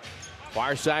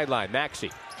 Far sideline,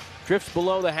 Maxey drifts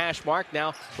below the hash mark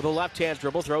now with a left-hand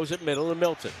dribble, throws it middle to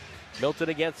Milton. Milton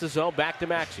against the zone, back to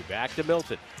Maxey, back to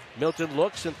Milton. Milton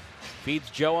looks and feeds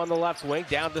Joe on the left wing,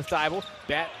 down to Thibault.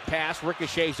 Bat pass,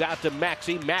 ricochets out to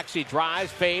Maxey. Maxey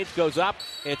drives, fades, goes up.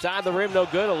 It's on the rim, no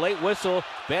good. A late whistle.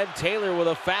 Ben Taylor with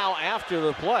a foul after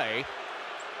the play.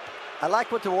 I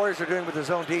like what the Warriors are doing with the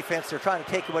zone defense. They're trying to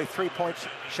take away three-point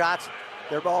shots.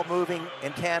 They're all moving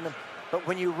in tandem. But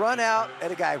when you run out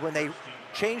at a guy, when they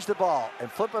change the ball and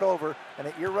flip it over,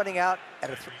 and you're running out at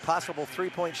a possible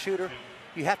three-point shooter,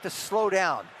 you have to slow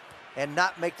down and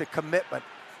not make the commitment.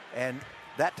 And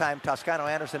that time,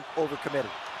 Toscano-Anderson overcommitted.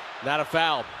 Not a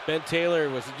foul. Ben Taylor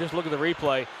was, just look at the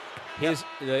replay.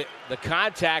 The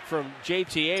contact from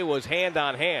JTA was hand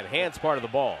on hand. Hand's part of the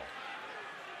ball.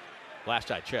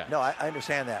 Last I checked. No, I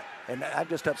understand that. And I'm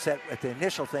just upset at the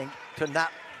initial thing to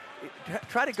not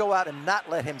try to go out and not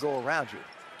let him go around you.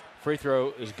 Free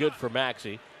throw is good for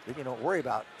Maxey. Then you don't worry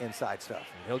about inside stuff.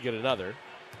 And he'll get another.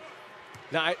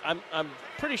 Now, I'm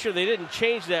pretty sure they didn't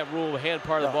change that rule of hand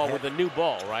part of the ball with the new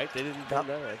ball, right? They didn't do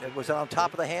that. It was on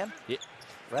top of the hand? Yeah.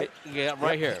 Right? Yeah,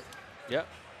 right here. Yep.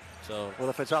 So. Well,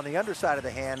 if it's on the underside of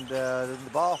the hand, then the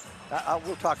ball,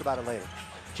 we'll talk about it later.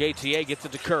 JTA gets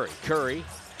it to Curry. Curry,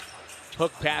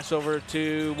 hook pass over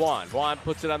to Juan. Juan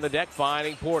puts it on the deck,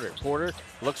 finding Porter. Porter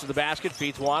looks at the basket,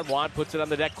 feeds Juan. Juan puts it on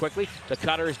the deck quickly. The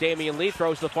cutter is Damian Lee,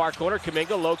 throws to the far corner.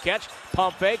 Kuminga, low catch,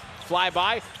 pump fake, fly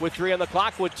by with 3 on the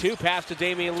clock, with 2, pass to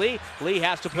Damian Lee. Lee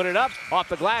has to put it up, off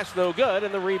the glass, no good,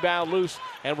 and the rebound loose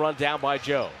and run down by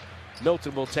Joe.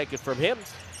 Milton will take it from him.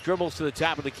 Dribbles to the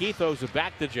top of the key, throws it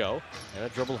back to Joe. And a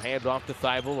dribble handoff to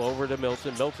Thibault over to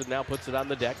Milton. Milton now puts it on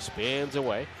the deck, spins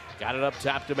away. Got it up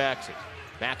top to Maxey.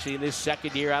 Maxey in his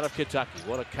second year out of Kentucky.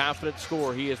 What a confident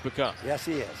scorer he has become. Yes,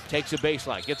 he is. Takes a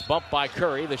baseline, gets bumped by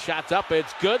Curry. The shot's up,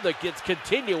 it's good. It's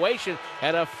continuation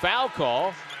and a foul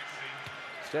call.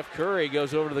 Steph Curry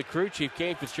goes over to the crew chief,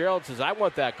 Kane Fitzgerald, and says, I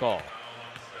want that call.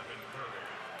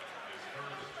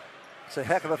 It's a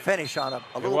heck of a finish on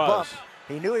a little bump.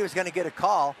 He knew he was going to get a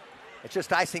call. It's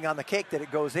just icing on the cake that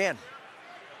it goes in.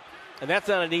 And that's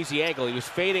not an easy angle. He was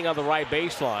fading on the right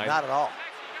baseline. Not at all.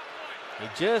 He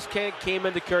just came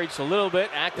into Curry just a little bit,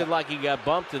 acted like he got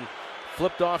bumped and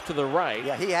flipped off to the right.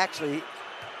 Yeah, he actually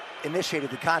initiated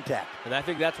the contact. And I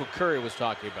think that's what Curry was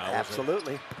talking about.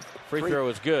 Absolutely. Free throw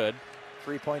was good.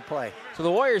 3-point play. So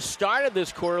the Warriors started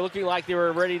this quarter looking like they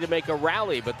were ready to make a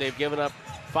rally, but they've given up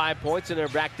 5 points and they're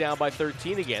back down by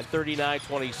 13 again,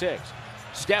 39-26.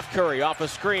 Steph Curry off a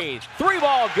screen.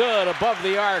 3-ball good above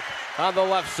the arc on the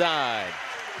left side.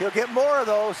 He'll get more of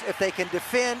those if they can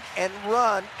defend and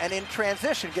run and in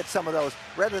transition get some of those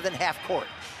rather than half court.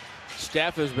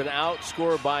 Steph has been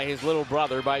outscored by his little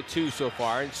brother by 2 so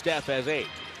far, and Steph has 8.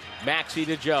 Maxey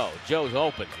to Joe. Joe's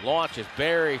open, launches,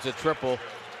 buries a triple,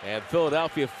 and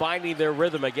Philadelphia finding their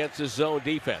rhythm against his zone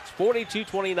defense.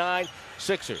 42-29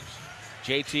 Sixers.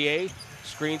 JTA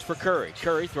screens for Curry.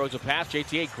 Curry throws a pass.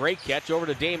 JTA, great catch over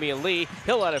to Damian Lee.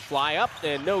 He'll let it fly up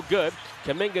and no good.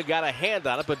 Kuminga got a hand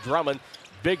on it, but Drummond,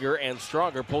 bigger and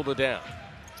stronger, pulled it down.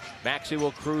 Maxey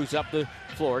will cruise up the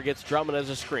floor, gets Drummond as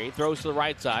a screen, throws to the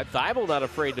right side. Thibault not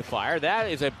afraid to fire.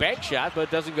 That is a bank shot, but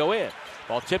it doesn't go in.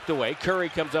 Ball tipped away. Curry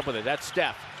comes up with it. That's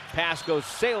Steph. Pass goes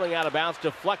sailing out of bounds,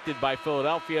 deflected by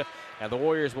Philadelphia, and the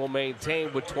Warriors will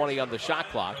maintain with 20 on the shot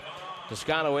clock.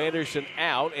 Toscano-Anderson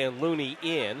out and Looney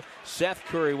in. Seth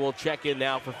Curry will check in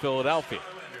now for Philadelphia.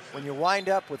 When you wind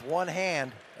up with one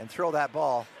hand and throw that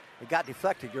ball, it got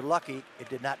deflected. You're lucky it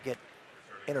did not get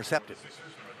intercepted.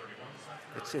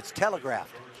 It's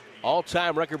telegraphed.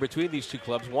 All-time record between these two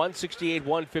clubs,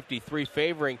 168-153,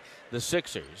 favoring the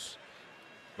Sixers.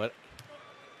 But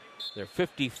they're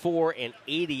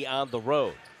 54-80 on the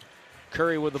road.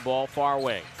 Curry with the ball, far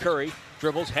away. Curry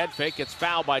dribbles, head fake, gets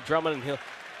fouled by Drummond, and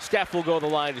Steph will go to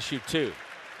the line to shoot two.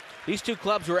 These two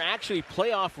clubs were actually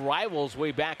playoff rivals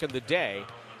way back in the day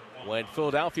when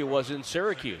Philadelphia was in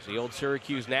Syracuse. The old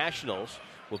Syracuse Nationals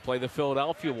would play the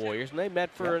Philadelphia Warriors, and they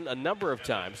met for a number of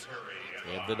times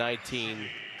in the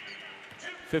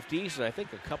 1950s, and I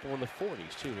think a couple in the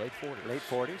 40s, too, late 40s. Late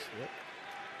 40s, yep.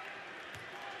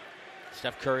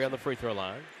 Steph Curry on the free throw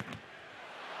line.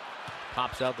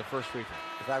 Pops out the first free throw.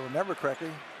 If I remember correctly,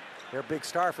 their big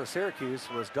star for Syracuse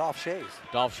was Dolph Schayes.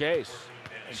 Dolph Schayes.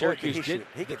 Syracuse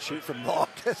he could shoot from long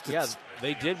distance. Yeah,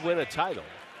 they did win a title,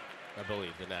 I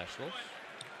believe, the Nationals.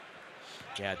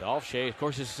 Yeah, Dolph Schayes. Of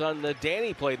course, his son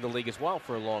Danny played in the league as well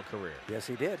for a long career. Yes,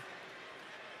 he did.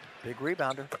 Big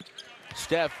rebounder.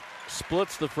 Steph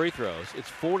splits the free throws. It's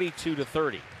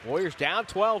 42-30. Warriors down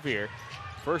 12 here.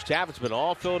 First half, it's been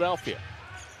all Philadelphia.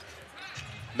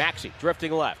 Maxey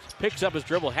drifting left. Picks up his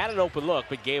dribble. Had an open look,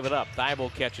 but gave it up.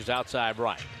 Thibault catches outside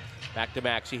right. Back to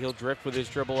Maxey. He'll drift with his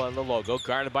dribble on the logo.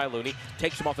 Guarded by Looney.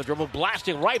 Takes him off the dribble.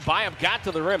 Blasting right by him. Got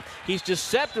to the rim. He's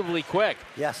deceptively quick.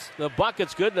 Yes. The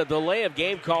bucket's good. And the delay of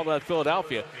game called on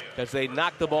Philadelphia because they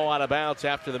knocked the ball out of bounds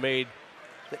after the made.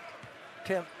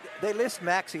 Tim, they list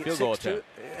Maxey at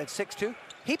 6'2".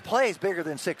 He plays bigger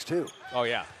than 6'2". Oh,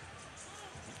 yeah.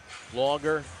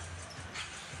 Longer.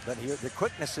 But the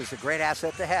quickness is a great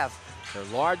asset to have. Their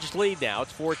largest lead now.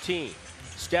 It's 14.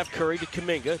 Steph Curry to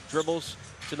Kuminga. Dribbles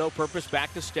to no purpose.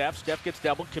 Back to Steph. Steph gets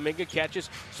doubled. Kuminga catches.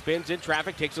 Spins in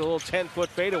traffic. Takes a little 10-foot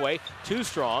fadeaway. Too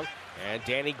strong. And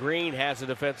Danny Green has a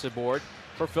defensive board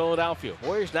for Philadelphia.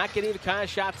 Warriors not getting the kind of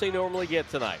shots they normally get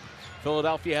tonight.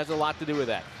 Philadelphia has a lot to do with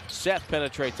that. Seth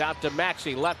penetrates out to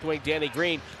Maxey. Left wing Danny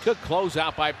Green. Good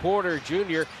closeout by Porter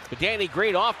Jr. But Danny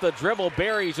Green off the dribble.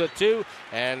 Buries a two.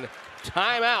 And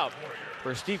timeout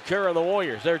for Steve Kerr and the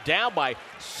Warriors. They're down by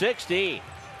 16.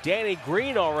 Danny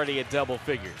Green already at double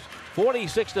figures.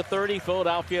 46-30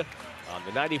 Philadelphia on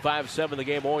the 95.7 The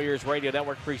Game Warriors Radio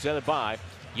Network, presented by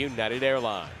United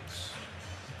Airlines.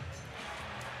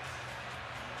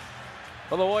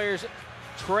 Well, the Warriors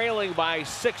trailing by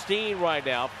 16 right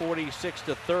now,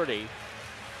 46-30.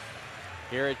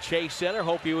 Here at Chase Center.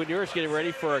 Hope you and yours getting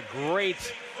ready for a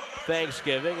great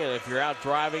Thanksgiving. And if you're out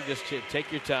driving, just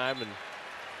take your time and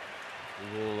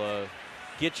we'll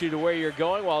get you to where you're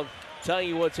going while telling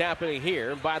you what's happening here.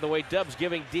 And by the way, Dub's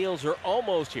Giving deals are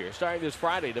almost here. Starting this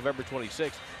Friday, November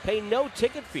 26th. Pay no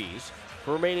ticket fees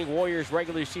for remaining Warriors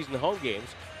regular season home games.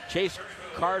 Chase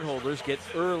cardholders get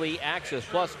early access.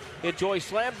 Plus, enjoy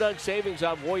slam dunk savings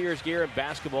on Warriors gear and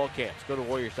basketball camps. Go to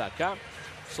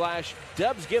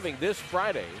Warriors.com/Dub's Giving this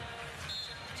Friday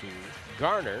to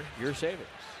garner your savings.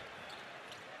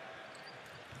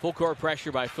 Full court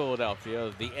pressure by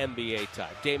Philadelphia, the NBA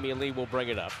type. Damian Lee will bring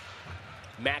it up.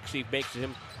 Maxey makes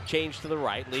him change to the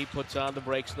right. Lee puts on the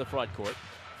brakes in the front court.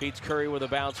 Feeds Curry with a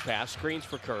bounce pass. Screens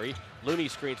for Curry. Looney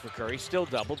screens for Curry. Still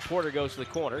doubled. Porter goes to the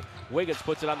corner. Wiggins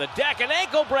puts it on the deck. An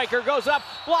ankle breaker goes up.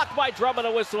 Blocked by Drummond.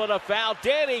 A whistle and a foul.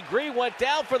 Danny Green went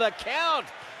down for the count.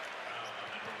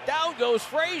 Down goes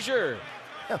Frazier.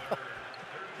 Oh,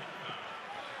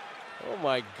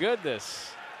 my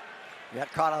goodness.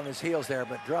 Got caught on his heels there,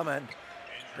 but Drummond,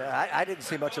 I didn't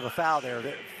see much of a foul there.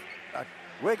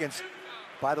 Wiggins,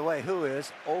 by the way, who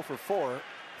is 0 for 4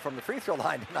 from the free throw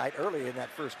line tonight early in that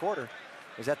first quarter,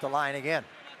 is at the line again.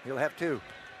 He'll have 2.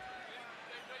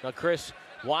 Now, Chris,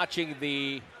 watching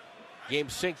the game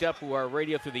synced up to our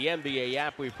radio through the NBA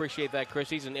app, we appreciate that, Chris.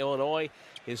 He's in Illinois.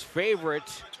 His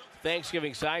favorite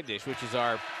Thanksgiving side dish, which is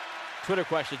our Twitter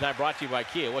question time brought to you by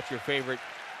Kia. What's your favorite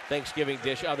Thanksgiving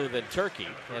dish other than turkey,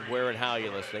 and where and how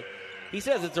you're listening? He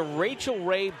says it's a Rachel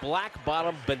Ray Black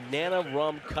Bottom Banana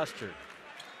Rum Custard.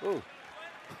 Ooh.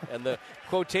 And the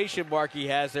quotation mark he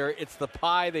has there, it's the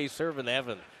pie they serve in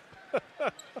heaven.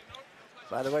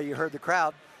 By the way, you heard the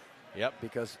crowd. Yep.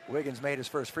 Because Wiggins made his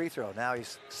first free throw. Now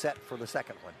he's set for the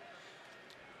second one.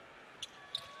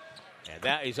 And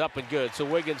that is up and good. So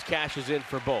Wiggins cashes in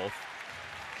for both.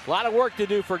 A lot of work to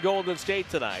do for Golden State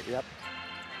tonight. Yep.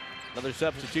 Another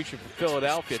substitution for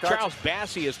Philadelphia. Charles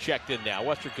Bassey has checked in now.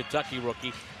 Western Kentucky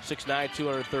rookie, 6'9",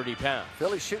 230 pounds.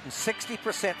 Philly's shooting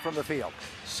 60% from the field.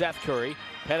 Seth Curry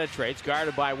penetrates,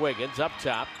 guarded by Wiggins. Up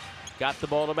top, got the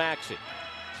ball to Maxey.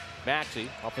 Maxey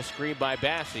off a screen by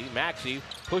Bassey. Maxey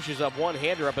pushes up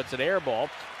one-hander up. It's an air ball.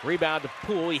 Rebound to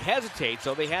Poole. He hesitates,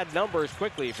 so they had numbers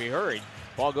quickly if he hurried.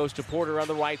 Ball goes to Porter on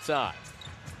the right side.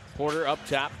 Porter up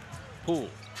top. Poole.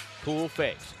 Poole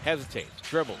fakes, hesitates,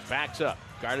 dribbles, backs up.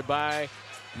 Guarded by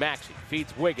Maxey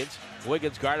feeds Wiggins.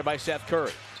 Wiggins guarded by Seth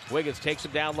Curry. Wiggins takes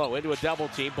him down low into a double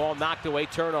team. Ball knocked away,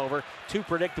 turnover. Too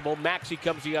predictable. Maxey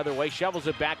comes the other way, shovels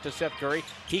it back to Seth Curry.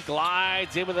 He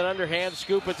glides in with an underhand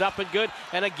scoop. It's up and good.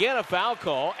 And again, a foul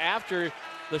call after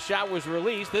the shot was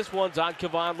released. This one's on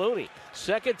Kevon Looney.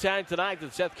 Second time tonight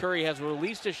that Seth Curry has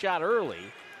released a shot early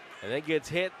and then gets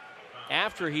hit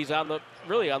after he's on the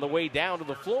way down to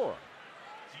the floor.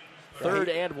 Third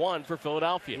and 1 for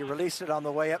Philadelphia. He released it on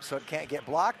the way up so it can't get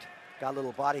blocked. Got a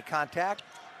little body contact.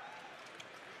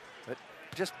 But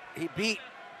he beat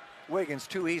Wiggins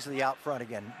too easily out front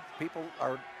again. People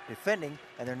are defending,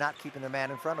 and they're not keeping their man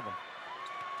in front of them.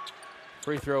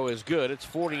 Free throw is good. It's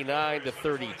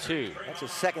 49-32. That's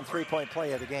his second three-point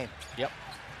play of the game. Yep.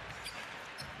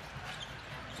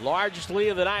 Largest lead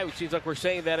of the night. It seems like we're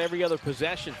saying that every other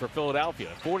possession for Philadelphia.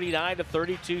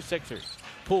 49-32 Sixers.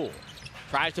 Poole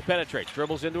tries to penetrate,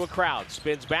 dribbles into a crowd,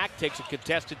 spins back, takes a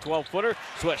contested 12-footer,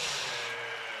 swish.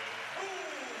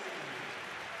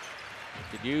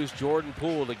 Could use Jordan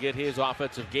Poole to get his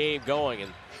offensive game going,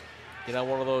 and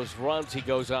one of those runs he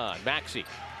goes on. Maxey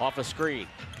off a screen.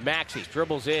 Maxey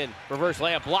dribbles in, reverse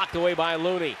layup blocked away by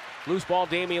Looney. Loose ball,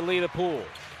 Damian Lee to Poole.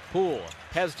 Poole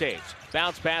hesitates,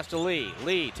 bounce pass to Lee.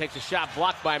 Lee takes a shot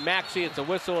blocked by Maxey. It's a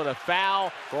whistle and a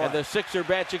foul, and the Sixer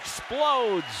bench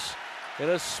explodes in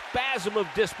a spasm of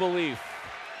disbelief.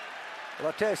 Well,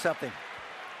 I'll tell you something.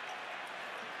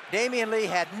 Damian Lee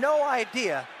had no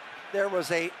idea there was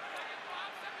a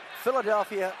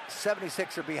Philadelphia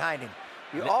 76er behind him.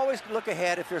 You always look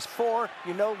ahead. If there's four,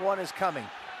 you know one is coming.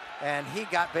 And he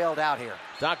got bailed out here.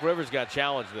 Doc Rivers got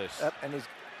challenged this. And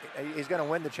he's going to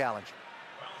win the challenge.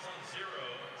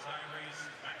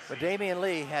 But Damian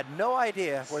Lee had no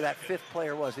idea where that fifth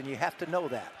player was, and you have to know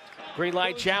that. Green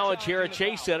light challenge here at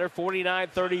Chase Center,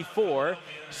 49-34.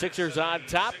 Sixers on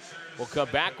top. We'll come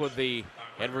back with the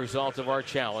end result of our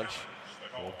challenge.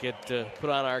 We'll get put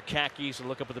on our khakis and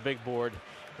look up at the big board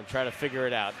and try to figure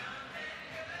it out.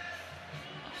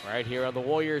 Right here on the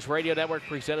Warriors Radio Network,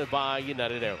 presented by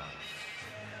United Airlines.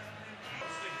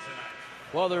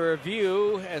 Well, the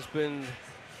review has been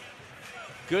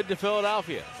good to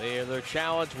Philadelphia. Their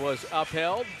challenge was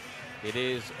upheld. It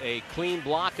is a clean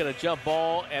block and a jump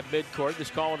ball at midcourt. This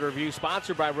call and review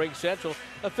sponsored by Ring Central,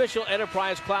 official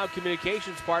enterprise cloud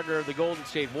communications partner of the Golden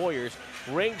State Warriors.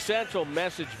 Ring Central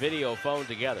message, video, phone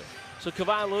together. So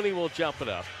Kevon Looney will jump it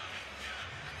up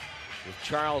with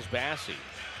Charles Bassey.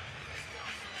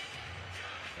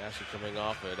 Bassey coming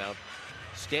off an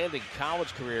outstanding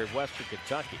college career at Western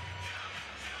Kentucky.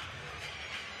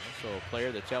 Also a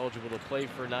player that's eligible to play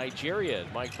for Nigeria,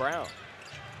 Mike Brown.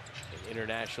 In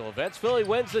international events, Philly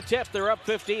wins the tip. They're up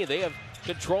 15. They have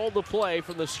controlled the play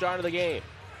from the start of the game.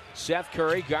 Seth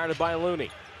Curry guarded by Looney.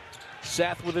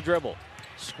 Seth with a dribble.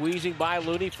 Squeezing by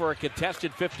Looney for a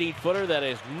contested 15-footer that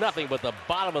is nothing but the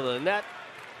bottom of the net.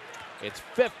 It's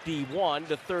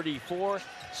 51-34.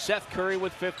 Seth Curry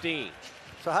with 15.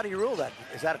 So how do you rule that?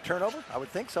 Is that a turnover? I would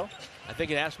think so. I think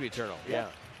it has to be a turnover, yeah.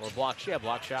 Or a block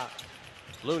shot.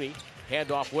 Looney,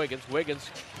 handoff Wiggins.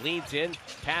 Wiggins leans in,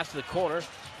 pass to the corner.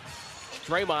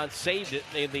 Draymond saved it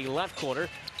in the left corner.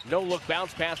 No-look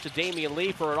bounce pass to Damian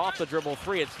Lee for an off-the-dribble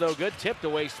three. It's no good. Tipped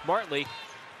away smartly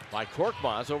by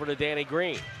Korkmaz over to Danny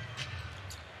Green.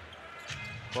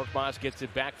 Korkmaz gets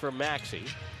it back from Maxey.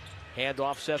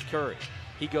 Handoff Seth Curry.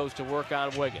 He goes to work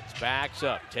on Wiggins. Backs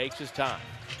up, takes his time.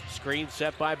 Screen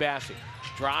set by Bassey.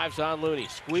 Drives on Looney.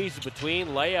 Squeezes between.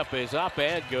 Layup is up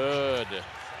and good.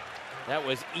 That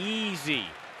was easy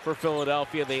for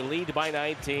Philadelphia. They lead by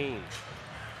 19.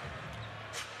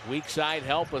 Weak side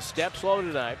help, a step slow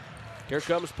tonight. Here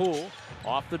comes Poole.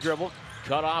 Off the dribble.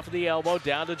 Cut off the elbow.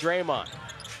 Down to Draymond.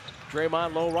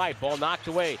 Draymond low right. Ball knocked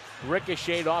away.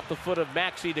 Ricocheted off the foot of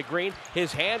Maxey to Green.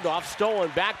 His handoff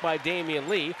stolen back by Damian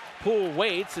Lee. Poole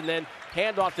waits and then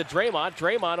handoff to Draymond.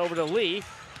 Draymond over to Lee.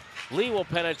 Lee will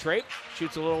penetrate.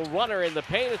 Shoots a little runner in the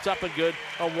paint. It's up and good.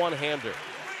 A one-hander.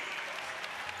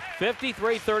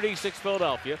 53-36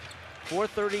 Philadelphia.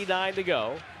 4:39 to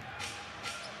go.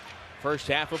 First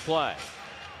half of play.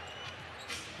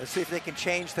 Let's see if they can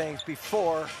change things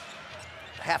before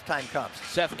halftime comes.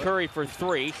 Seth Curry for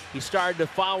three. He started to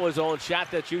follow his own shot.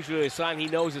 That's usually a sign he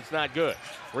knows it's not good.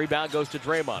 Rebound goes to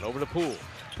Draymond. Over to Poole.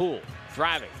 Poole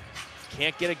driving.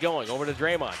 Can't get it going. Over to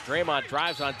Draymond. Draymond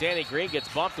drives on Danny Green. Gets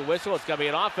bumped the whistle. It's going to be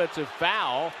an offensive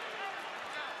foul.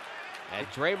 And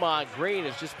Draymond Green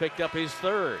has just picked up his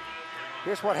third.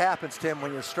 Here's what happens, Tim,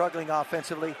 when you're struggling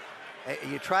offensively.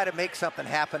 You try to make something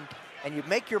happen, and you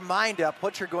make your mind up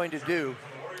what you're going to do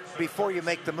before you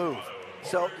make the move.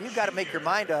 So you've got to make your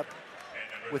mind up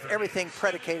with everything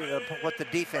predicated on what the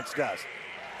defense does.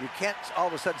 You can't all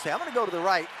of a sudden say, I'm going to go to the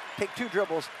right, take 2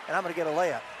 dribbles, and I'm going to get a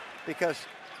layup, because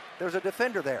there's a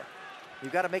defender there.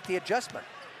 You've got to make the adjustment.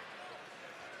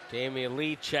 Damian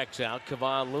Lee checks out.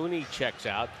 Kevon Looney checks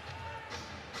out.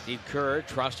 Steve Kerr,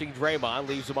 trusting Draymond,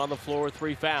 leaves him on the floor with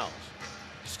 3 fouls.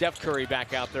 Steph Curry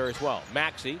back out there as well.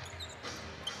 Maxey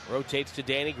rotates to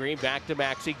Danny Green, back to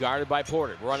Maxey, guarded by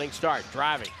Porter. Running start,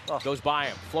 driving, goes by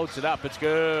him, floats it up, it's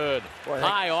good.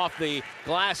 High off the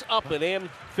glass, up and in,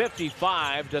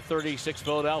 55-36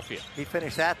 Philadelphia. He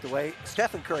finished that the way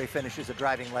Stephen Curry finishes a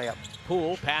driving layup.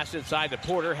 Poole passed inside to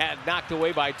Porter, had knocked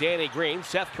away by Danny Green.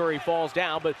 Seth Curry falls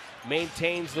down, but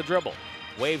maintains the dribble.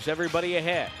 Waves everybody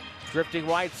ahead. Drifting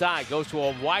right side, goes to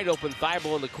a wide open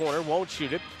Thibault in the corner, won't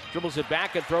shoot it. Dribbles it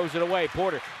back and throws it away.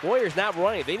 Porter, Warriors not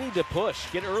running. They need to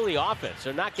push, get early offense.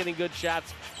 They're not getting good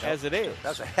shots as it is.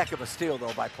 That's a heck of a steal,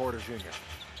 though, by Porter Jr.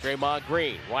 Draymond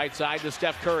Green, right side to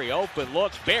Steph Curry. Open,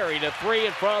 looks, buried, a 3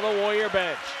 in front of the Warrior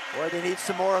bench. Boy, they need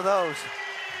some more of those.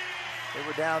 They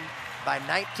were down by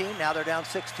 19, now they're down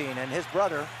 16. And his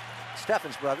brother,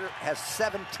 Stephen's brother, has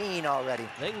 17 already.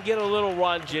 They can get a little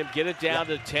run, Jim. Get it down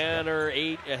to 10 or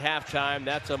 8 at halftime.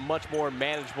 That's a much more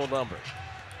manageable number.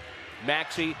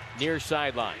 Maxey near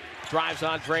sideline. Drives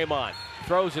on Draymond.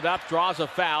 Throws it up, draws a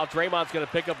foul. Draymond's going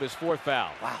to pick up his 4th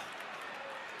foul. Wow.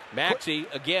 Maxey,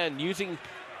 again,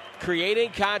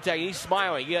 creating contact. He's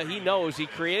smiling. Yeah, he knows he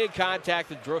created contact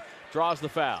and draws the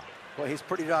foul. Well, he's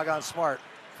pretty doggone smart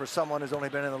for someone who's only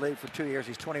been in the league for 2 years.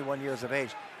 He's 21 years of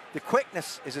age. The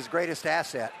quickness is his greatest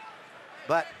asset.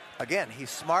 But, again, he's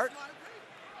smart,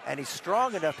 and he's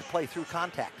strong enough to play through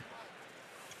contact.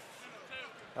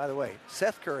 By the way,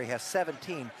 Seth Curry has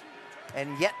 17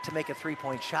 and yet to make a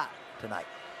 3-point shot tonight.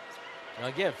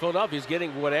 Again, Philadelphia's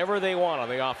getting whatever they want on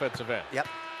the offensive end. Yep,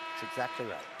 that's exactly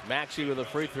right. Maxey with a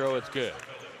free throw, it's good.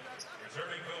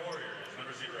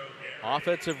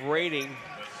 Offensive rating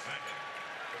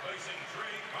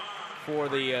for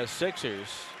the Sixers,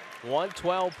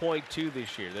 112.2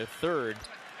 this year. They're 3rd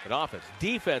in offense.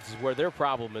 Defense is where their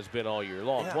problem has been all year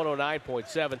long.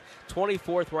 109.7,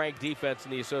 24th ranked defense in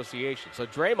the association. So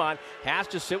Draymond has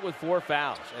to sit with 4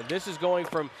 fouls. And this is going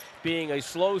from being a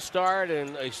slow start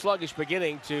and a sluggish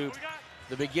beginning to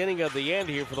the beginning of the end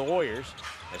here for the Warriors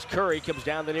as Curry comes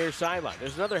down the near sideline.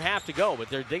 There's another half to go, but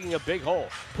they're digging a big hole.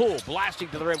 Poole blasting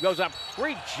to the rim, goes up,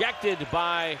 rejected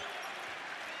by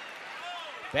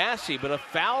Bassey, but a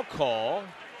foul call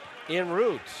en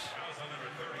route.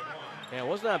 Yeah, it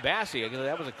was not Bassey.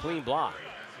 That was a clean block.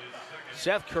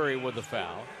 Seth Curry with the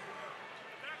foul.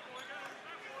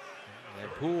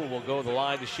 And Poole will go to the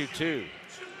line to shoot 2.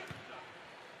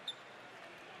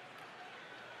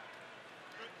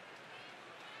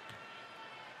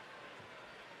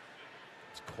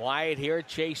 It's quiet here at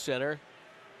Chase Center.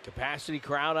 Capacity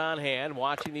crowd on hand,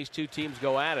 watching these two teams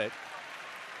go at it.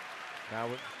 Now,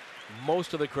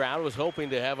 most of the crowd was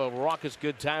hoping to have a raucous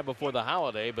good time before the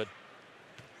holiday, but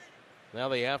now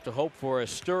they have to hope for a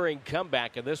stirring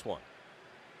comeback in this one.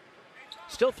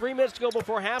 Still 3 minutes to go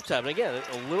before halftime. And again,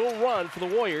 a little run for the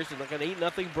Warriors, and like an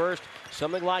 8-0 burst,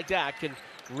 something like that can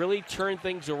really turn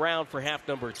things around for half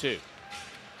number 2.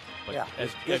 But yeah,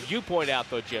 as you point out,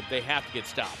 though, Jim, they have to get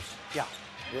stops. Yeah,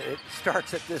 it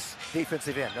starts at this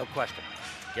defensive end, no question.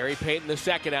 Gary Payton the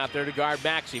second out there to guard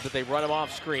Maxey, but they run him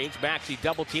off screens. Maxey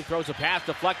double team, throws a pass,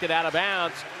 deflected out of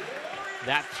bounds.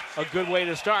 That's a good way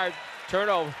to start.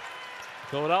 Turnover.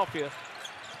 Philadelphia.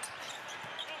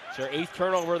 It's their 8th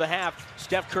turnover of the half.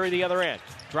 Steph Curry the other end.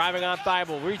 Driving on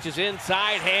Thibault. Reaches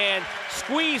inside hand.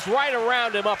 Squeezed right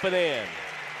around him up and in.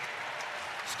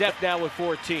 Steph now with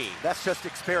 14. That's just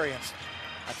experience.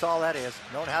 That's all that is.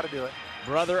 Knowing how to do it.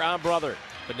 Brother on brother.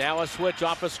 But now a switch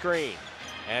off a screen.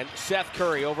 And Seth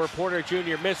Curry over Porter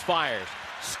Jr. misfires.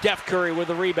 Steph Curry with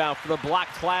the rebound for the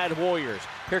block-clad Warriors.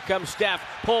 Here comes Steph,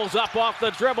 pulls up off the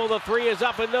dribble. The 3 is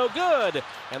up and no good.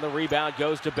 And the rebound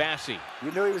goes to Bassey.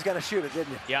 You knew he was going to shoot it,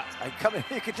 didn't you? Yeah.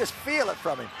 You could just feel it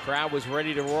from him. Crowd was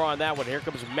ready to roar on that one. Here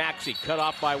comes Maxey, cut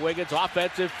off by Wiggins.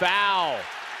 Offensive foul.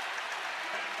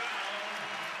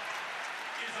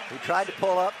 He tried to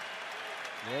pull up,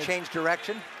 change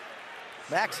direction.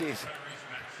 Maxey's,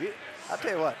 I'll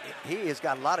tell you what, he has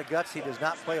got a lot of guts. He does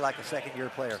not play like a second-year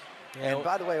player. Yeah, and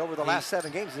by the way, over the last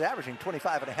 7 games, he's averaging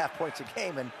 25.5 points a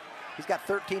game, and he's got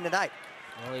 13 tonight.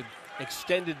 Well, he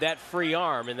extended that free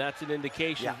arm, and that's an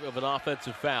indication of an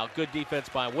offensive foul. Good defense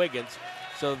by Wiggins.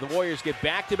 So the Warriors get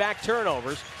back-to-back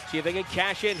turnovers. See if they can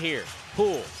cash in here.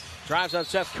 Poole drives on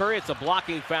Seth Curry. It's a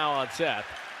blocking foul on Seth.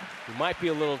 He might be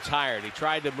a little tired. He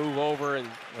tried to move over, and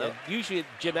usually,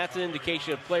 Jim, that's an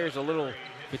indication of players a little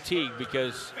fatigued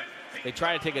because they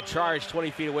try to take a charge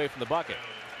 20 feet away from the bucket.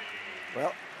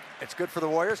 Well, it's good for the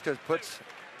Warriors because it puts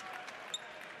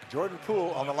Jordan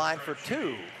Poole on the line for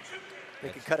 2. They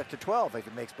could cut it to 12 if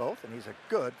he makes both, and he's a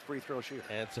good free throw shooter.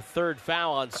 And it's a third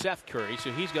foul on Seth Curry,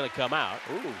 so he's going to come out.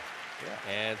 Ooh,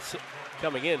 yeah. And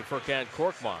coming in for Ken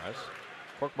Korkmaz.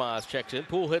 Korkmaz checks in.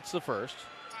 Poole hits the first.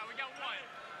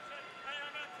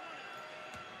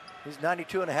 He's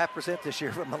 92.5% this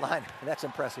year from the line, and that's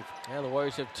impressive. And the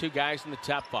Warriors have 2 guys in the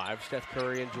top 5, Steph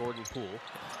Curry and Jordan Poole.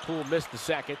 Poole missed the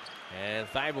second, and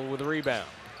Thibault with the rebound.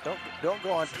 Don't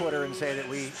go on Twitter and say that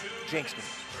we jinxed him.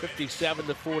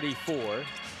 57-44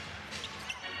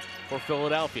 for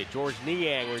Philadelphia. George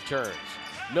Niang returns.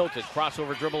 Milton,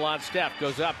 crossover dribble on Steph,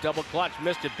 goes up, double clutch,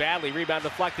 missed it badly, rebound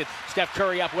deflected. Steph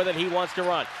Curry up with it, he wants to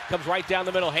run. Comes right down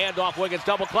the middle, handoff, Wiggins,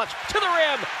 double clutch, to the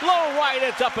rim, low right,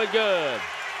 it's up and good.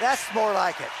 That's more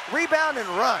like it. Rebound and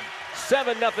run.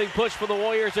 7-0 push for the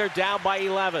Warriors, they're down by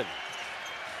 11.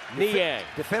 Niang.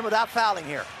 Defend without fouling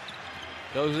here.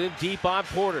 Goes in deep on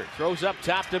Porter, throws up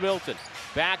top to Milton.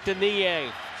 Back to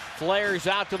Niang, flares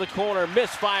out to the corner,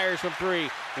 misfires from 3.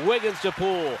 Wiggins to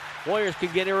Poole. Warriors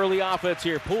can get early offense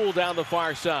here. Poole down the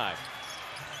far side.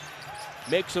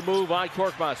 Makes a move on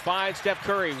Korkmaz. Finds Steph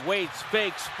Curry. Waits,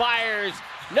 fakes, fires.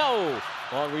 No!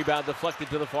 Long rebound deflected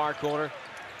to the far corner.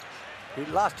 He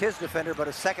lost his defender, but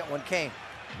a second one came.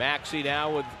 Maxey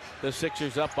now with the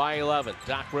Sixers up by 11.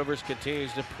 Doc Rivers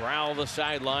continues to prowl the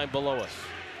sideline below us.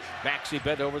 Maxey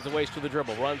bent over the waist to the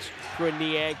dribble. Runs through a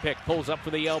Niang pick. Pulls up for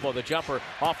the elbow. The jumper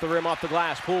off the rim, off the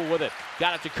glass. Poole with it.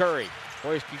 Got it to Curry.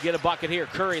 Warriors can get a bucket here.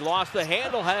 Curry lost the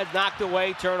handle, had knocked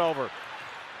away, turnover.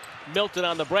 Milton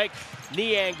on the break.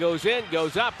 Niang goes in,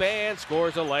 goes up, and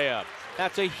scores a layup.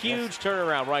 That's a huge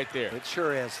turnaround right there. It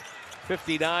sure is.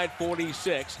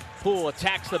 59-46. Poole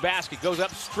attacks the basket, goes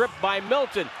up, stripped by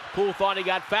Milton. Poole thought he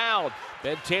got fouled.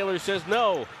 Ben Taylor says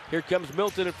no. Here comes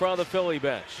Milton in front of the Philly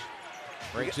bench.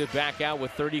 Brings it back out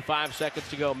with 35 seconds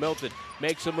to go. Milton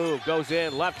makes a move, goes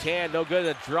in, left hand, no good,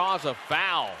 and draws a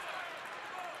foul.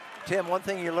 Tim, one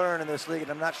thing you learn in this league,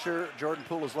 and I'm not sure Jordan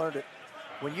Poole has learned it,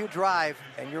 when you drive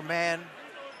and your man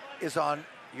is on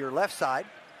your left side,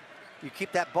 you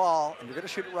keep that ball, and you're going to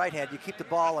shoot it right hand, you keep the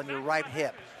ball on your right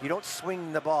hip. You don't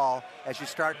swing the ball as you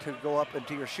start to go up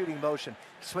into your shooting motion.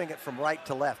 Swing it from right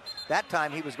to left. That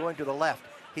time he was going to the left.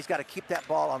 He's got to keep that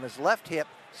ball on his left hip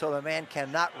so the man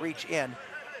cannot reach in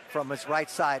from his right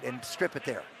side and strip it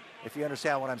there, if you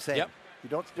understand what I'm saying. Yep.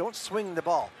 You don't swing the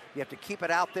ball. You have to keep it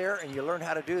out there, and you learn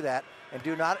how to do that, and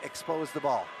do not expose the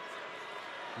ball.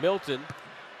 Milton.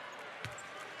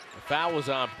 The foul was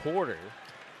on Porter.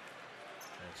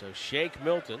 And so Shake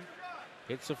Milton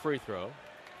hits the free throw.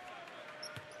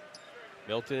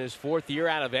 Milton is 4th year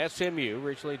out of SMU,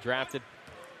 originally drafted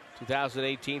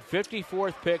 2018,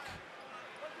 54th pick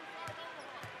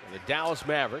in the Dallas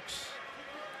Mavericks.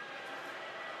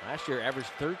 Last year averaged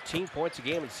 13 points a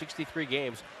game in 63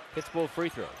 games, hits both free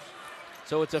throws.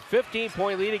 So it's a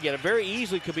 15-point lead again. It very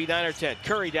easily could be 9 or 10.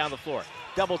 Curry down the floor.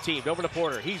 Double teamed over to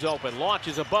Porter. He's open.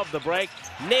 Launches above the break.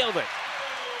 Nailed it.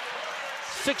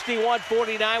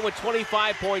 61-49 with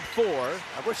 25.4.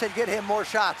 I wish they'd get him more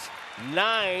shots.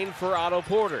 9 for Otto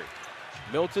Porter.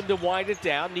 Milton to wind it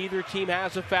down. Neither team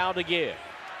has a foul to give.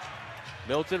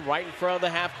 Milton right in front of the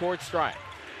half-court stripe.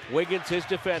 Wiggins his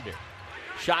defender.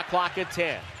 Shot clock at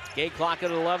 10. Game clock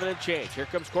at 11 and change. Here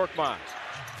comes Korkmaz.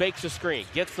 Fakes a screen.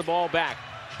 Gets the ball back.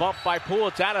 Bumped by Poole.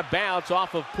 It's out of bounds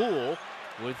off of Poole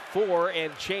with 4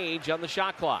 and change on the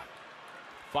shot clock.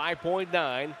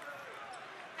 5.9.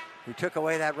 He took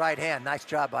away that right hand. Nice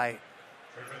job by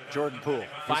Jordan Poole.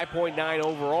 5.9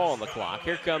 overall on the clock.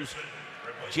 Here comes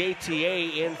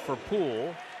JTA in for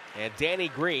Poole. And Danny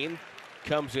Green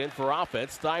comes in for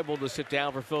offense. Thibault to sit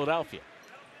down for Philadelphia.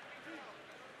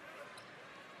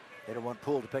 They don't want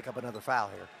Poole to pick up another foul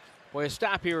here. Boy, a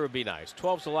stop here would be nice.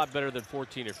 12's a lot better than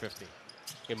 14 or 15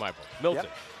 in my book. Milton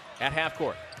at half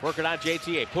court. Working on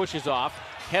JTA. Pushes off.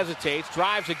 Hesitates.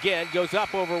 Drives again. Goes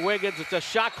up over Wiggins. It's a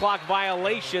shot clock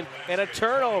violation and a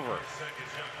turnover.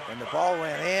 And the ball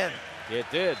went in. It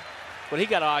did. But he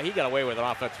got away with an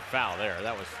offensive foul there.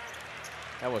 That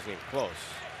wasn't even close.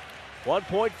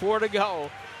 1.4 to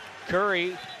go.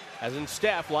 Curry, as in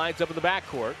Steph, lines up in the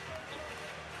backcourt.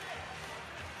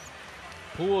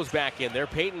 Poole's back in there.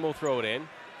 Payton will throw it in.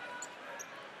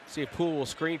 See if Poole will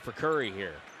screen for Curry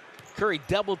here. Curry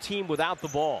double teamed without the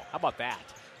ball. How about that?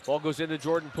 Ball goes into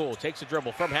Jordan Poole. Takes a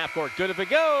dribble from half court. Good if it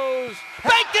goes.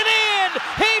 Banked it in!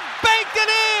 He banked it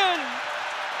in!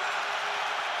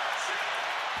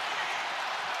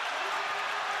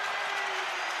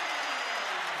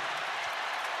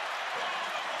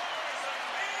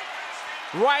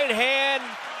 Right hand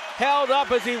held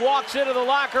up as he walks into the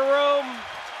locker room.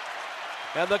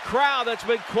 And the crowd that's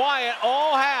been quiet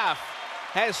all half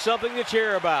has something to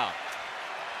cheer about.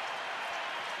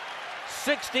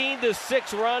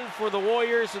 16-6 run for the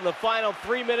Warriors in the final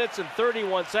 3 minutes and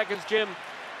 31 seconds, Jim.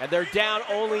 And they're down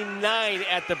only 9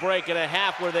 at the break in a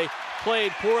half where they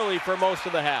played poorly for most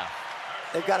of the half.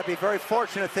 They've got to be very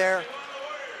fortunate there,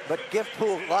 but give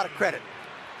Poole a lot of credit.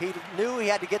 He knew he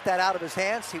had to get that out of his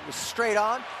hands. He was straight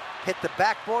on, hit the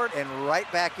backboard, and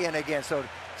right back in again. So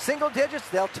single digits,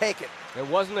 they'll take it. It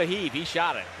wasn't a heave. He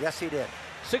shot it. Yes, he did.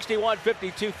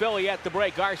 61-52 Philly at the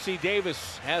break. R.C.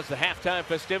 Davis has the halftime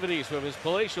festivities from his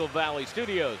Palatial Valley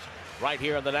studios right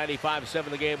here on the 95.7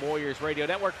 The Game Warriors Radio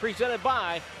Network, presented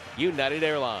by United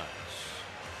Airlines.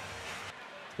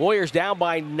 Warriors down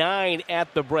by 9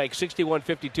 at the break,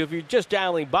 61-52. If you're just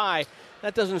dialing by,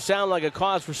 that doesn't sound like a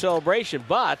cause for celebration,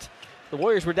 but the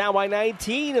Warriors were down by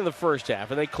 19 in the first half,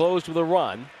 and they closed with a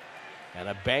run. And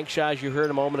a bank shot, as you heard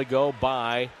a moment ago,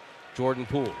 by Jordan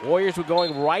Poole. Warriors were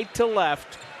going right to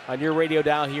left on your radio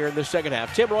dial here in the second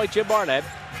half. Tim Roy, Jim Barnett,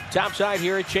 topside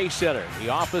here at Chase Center. The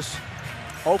office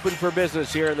open for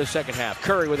business here in the second half.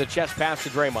 Curry with a chest pass to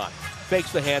Draymond.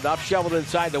 Fakes the handoff, shoveled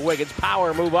inside to Wiggins.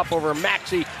 Power move up over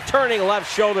Maxey, turning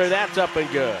left shoulder. That's up and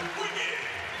good.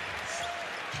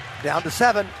 Down to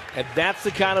 7. And that's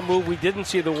the kind of move we didn't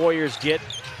see the Warriors get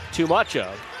too much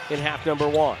of in half number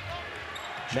 1.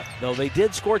 Though they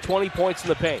did score 20 points in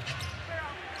the paint.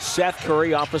 Seth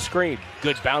Curry off a screen.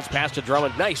 Good bounce pass to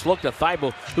Drummond. Nice look to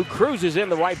Thibault, who cruises in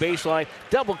the right baseline.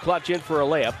 Double clutch in for a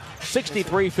layup.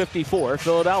 63-54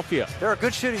 Philadelphia. They're a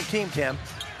good shooting team, Tim.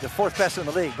 The 4th best in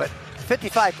the league, but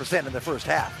 55% in the first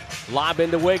half. Lob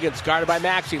into Wiggins, guarded by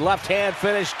Maxey. Left hand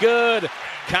finish, good.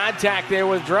 Contact there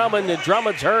with Drummond, and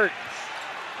Drummond's hurt.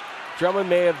 Drummond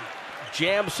may have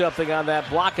jammed something on that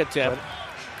block attempt.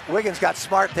 But Wiggins got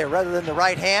smart there. Rather than the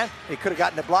right hand, he could have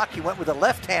gotten the block. He went with the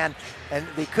left hand, and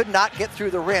he could not get through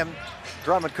the rim.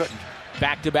 Drummond couldn't.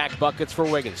 Back-to-back buckets for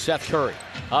Wiggins. Seth Curry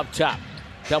up top.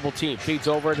 Double team. Feeds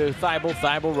over to Thibault.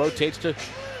 Thibault rotates to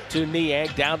Niang.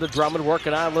 Down to Drummond.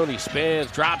 Working on Looney.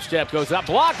 Spins. Drop step. Goes up.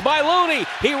 Blocked by Looney.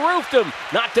 He roofed him.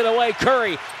 Knocked it away.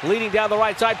 Curry leading down the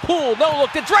right side. Poole. No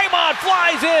look to Draymond.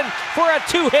 Flies in for a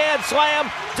two-hand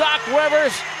slam. Doc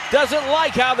Rivers doesn't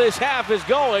like how this half is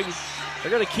going.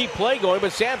 They're going to keep play going,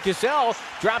 but Sam Cassell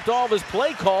dropped all of his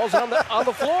play calls on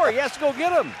the floor. He has to go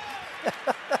get them.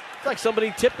 It's like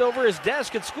somebody tipped over his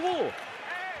desk at school.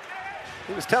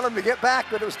 He was telling him to get back,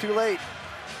 but it was too late.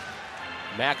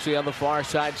 Maxey on the far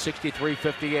side,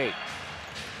 63-58.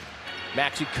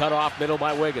 Maxey cut off middle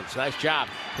by Wiggins. Nice job.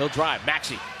 He'll drive.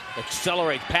 Maxey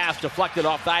accelerates, pass deflected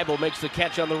off Thibault, makes the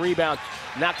catch on the rebound.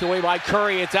 Knocked away by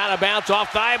Curry. It's out of bounds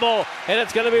off Thibault, and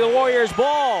it's going to be the Warriors'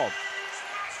 ball.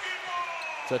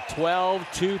 It's a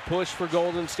 12-2 push for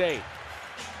Golden State.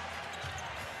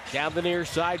 Down the near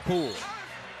side, Poole.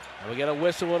 And we get a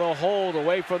whistle and a hold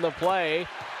away from the play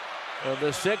of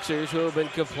the Sixers, who have been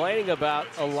complaining about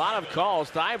a lot of calls.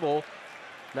 Thibault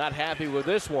not happy with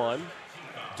this one.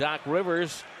 Doc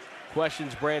Rivers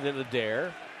questions Brandon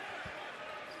Adair.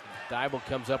 Thibault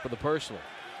comes up with a personal.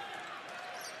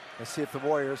 Let's see if the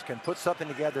Warriors can put something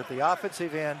together at the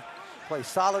offensive end, play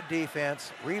solid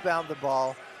defense, rebound the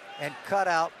ball, and cut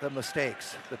out the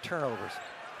mistakes, the turnovers.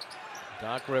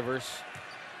 Doc Rivers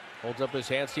holds up his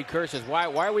hands. He curses. Why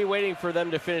are we waiting for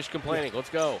them to finish complaining? Let's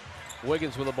go.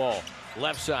 Wiggins with the ball.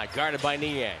 Left side, guarded by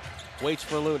Niang. Waits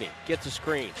for Looney. Gets a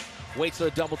screen. Waits for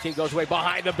the double team. Goes away.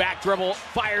 Behind the back dribble.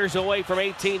 Fires away from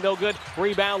 18. No good.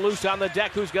 Rebound loose on the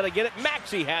deck. Who's going to get it?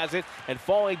 Maxey has it. And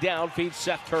falling down feeds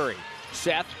Seth Curry.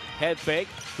 Seth, head fake.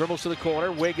 Dribbles to the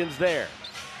corner. Wiggins there.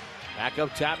 Back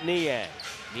up top, Niang.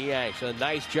 Niang, so a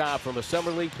nice job from a Summer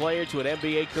League player to an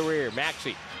NBA career.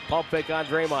 Maxey, pump fake on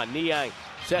Draymond. Niang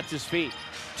sets his feet.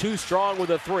 Too strong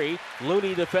with a 3.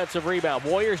 Looney defensive rebound.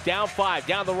 Warriors down 5.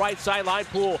 Down the right sideline.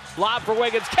 Poole. Lob for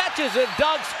Wiggins. Catches and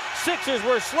dunks. Sixers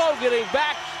were slow getting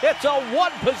back. It's a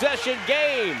one-possession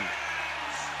game.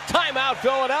 Timeout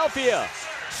Philadelphia.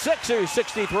 Sixers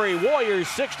 63. Warriors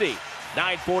 60.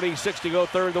 9:46 to go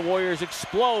third. The Warriors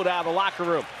explode out of the locker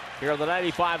room. Here on the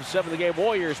 95.7 The Game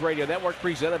Warriors Radio Network,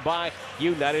 presented by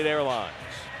United Airlines.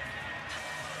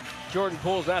 Jordan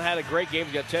Poole's not had a great game.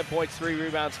 He's got 10 points, 3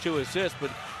 rebounds, 2 assists,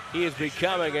 but he is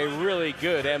becoming a really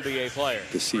good NBA player.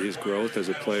 To see his growth as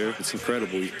a player, it's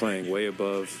incredible. He's playing way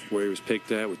above where he was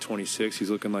picked at with 26.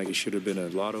 He's looking like he should have been a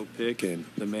lotto pick, and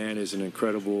the man is an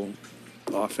incredible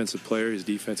offensive player. His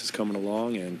defense is coming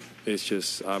along, and it's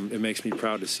just it makes me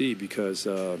proud to see because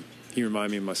he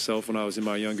reminded me of myself when I was in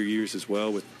my younger years as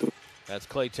well. That's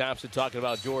Klay Thompson talking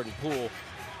about Jordan Poole.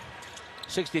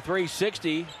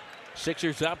 63-60.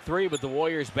 Sixers up 3, but the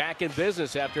Warriors back in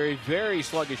business after a very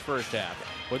sluggish first half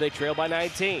where they trail by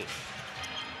 19.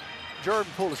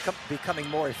 Jordan Poole is becoming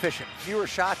more efficient. Fewer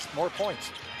shots, more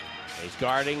points. He's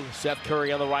guarding Seth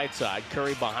Curry on the right side.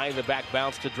 Curry behind the back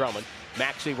bounce to Drummond.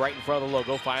 Maxey right in front of the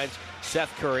logo finds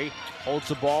Seth Curry. Holds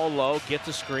the ball low, gets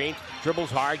a screen,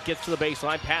 dribbles hard, gets to the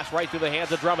baseline, pass right through the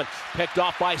hands of Drummond. Picked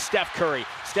off by Steph Curry.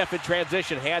 Steph in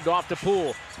transition, hand off to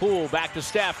Poole. Poole back to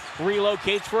Steph,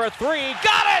 relocates for a three.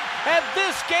 Got it! And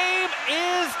this game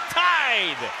is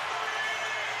tied.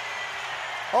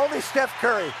 Only Steph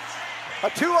Curry. A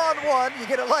 2-on-1, you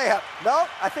get a layup. No,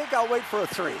 I think I'll wait for a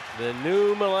three. The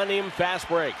new Millennium fast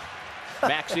break.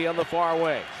 Maxey on the far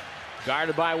wing.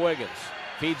 Guarded by Wiggins.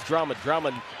 Feeds Drummond.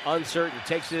 Drummond uncertain.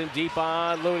 Takes it in deep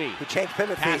on Looney. He changed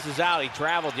pivot feet. Passes out. He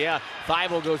traveled. Yeah.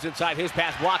 Thibault goes inside. His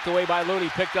pass blocked away by Looney.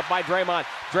 Picked up by Draymond.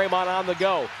 Draymond on the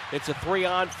go. It's a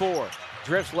 3-on-4.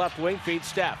 Drifts left wing. Feeds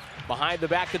Steph. Behind the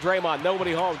back to Draymond.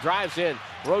 Nobody home. Drives in.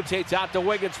 Rotates out to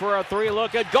Wiggins for a three.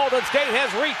 Look at Golden State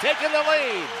has retaken the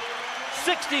lead.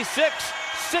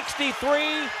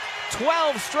 66-63.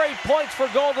 12 straight points for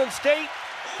Golden State.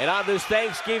 And on this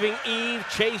Thanksgiving Eve,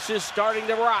 Chase is starting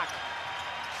to rock.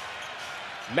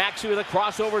 Maxey with a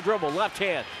crossover dribble, left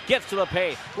hand, gets to the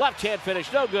paint, left hand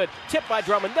finish, no good. Tipped by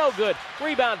Drummond, no good.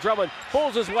 Rebound Drummond,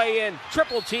 pulls his way in,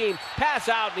 triple team, pass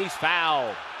out, and he's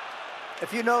fouled.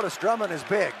 If you notice, Drummond is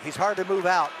big. He's hard to move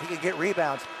out. He can get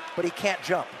rebounds, but he can't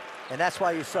jump. And that's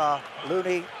why you saw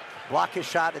Looney block his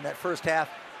shot in that first half.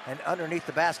 And underneath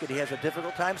the basket, he has a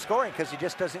difficult time scoring because he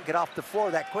just doesn't get off the floor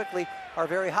that quickly or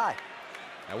very high.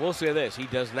 I will say this, he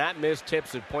does not miss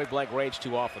tips at point-blank range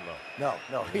too often, though.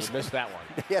 No. He missed that one.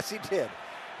 Yes, he did.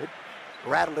 It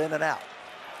rattled in and out.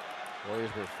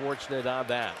 Warriors were fortunate on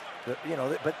that. But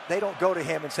they don't go to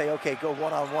him and say, okay, go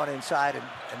one-on-one inside and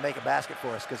make a basket for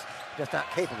us because he's just not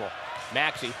capable.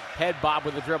 Maxey, head bob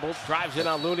with the dribble, drives in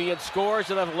on Looney and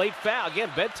scores, and a late foul. Again,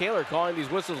 Ben Taylor calling these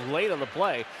whistles late on the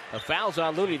play. The foul's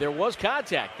on Looney. There was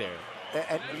contact there.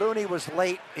 And Looney was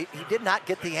late. He did not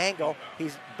get the angle.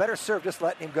 He's better served just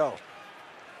letting him go.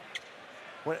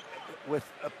 With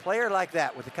a player like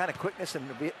that, with the kind of quickness and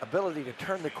the ability to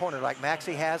turn the corner like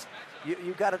Maxey has,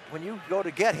 you got to, when you go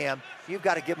to get him, you've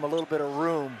got to give him a little bit of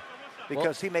room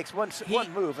because he makes one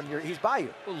move and he's by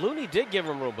you. Well, Looney did give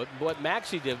him room, but what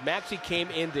Maxey did, Maxey came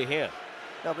into him.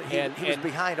 No, but he was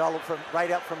behind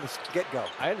right up from the get-go.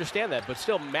 I understand that, but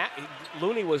still,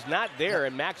 Looney was not there,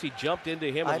 and Maxey jumped into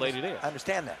him and laid it in. I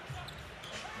understand that.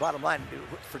 Bottom line,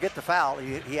 forget the foul.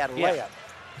 He had a layup.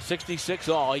 66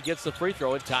 all. He gets the free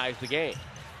throw and ties the game.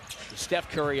 Steph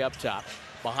Curry up top.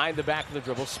 Behind the back of the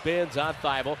dribble. Spins on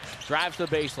Thibault. Drives to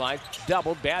the baseline.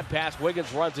 Doubled. Bad pass.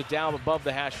 Wiggins runs it down above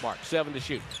the hash mark. 7 to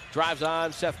shoot. Drives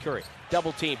on Seth Curry.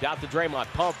 Double teamed out to Draymond.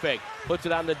 Pump fake. Puts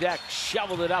it on the deck.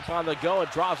 Shoveled it up on the go and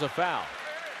draws a foul.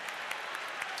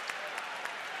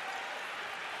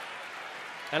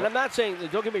 And I'm not saying,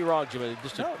 don't get me wrong, Jimmy,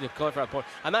 just to clarify the point.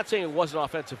 I'm not saying it was an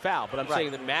offensive foul, but I'm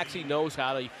saying that Maxey knows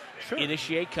how to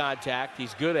initiate contact.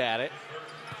 He's good at it.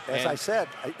 As I said,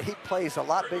 he plays a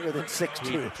lot bigger than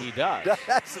 6'2". He does.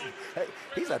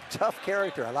 He's a tough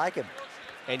character. I like him.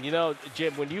 And,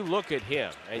 Jim, when you look at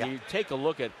him and you take a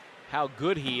look at how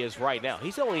good he is right now,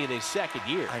 he's only in his second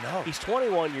year. I know. He's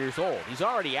 21 years old. He's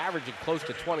already averaging close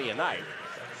to 20 a night.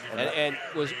 And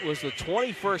was the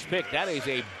 21st pick. That is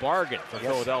a bargain for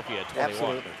Philadelphia at 21.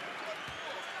 Absolutely.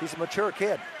 He's a mature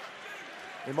kid.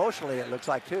 Emotionally, it looks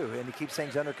like, too. And he keeps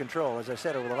things under control. As I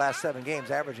said, over the last 7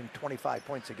 games, averaging 25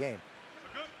 points a game.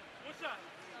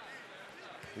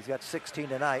 He's got 16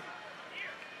 tonight.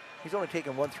 He's only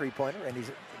taken 1 3-pointer, and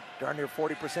he's darn near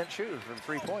 40% shooter from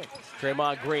 3-point.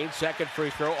 Draymond Green, second free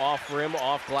throw, off rim,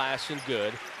 off glass, and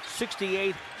good.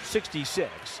 68-66.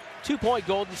 2-point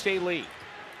Golden State lead.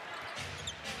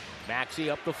 Maxey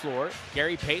up the floor.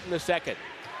 Gary Payton the second.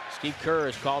 Steve Kerr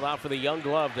is called out for the young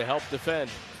glove to help defend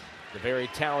the very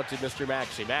talented Mr.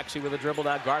 Maxey. Maxey with a dribble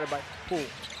now guarded by Poole.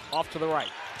 Off to the right.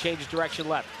 Changes direction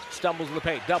left. Stumbles in the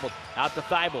paint. Doubled. Out to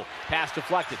Thibault. Pass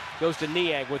deflected. Goes to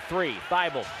Niang with 3.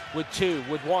 Thibault with 2.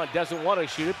 With 1. Doesn't want to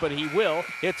shoot it, but he will.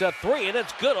 It's a 3, and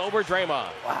it's good over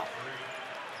Draymond. Wow.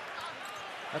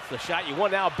 That's the shot you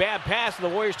want now. Bad pass, and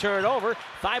the Warriors turn it over.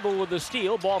 Thibault with the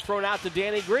steal. Ball thrown out to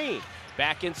Danny Green.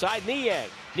 Back inside Niang.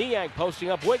 Niang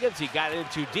posting up Wiggins. He got it in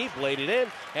too deep, laid it in,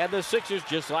 and the Sixers,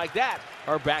 just like that,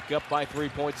 are back up by 3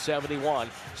 points,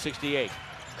 71-68.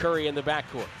 Curry in the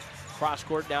backcourt. Cross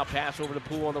court now, pass over to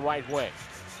Poole on the right wing.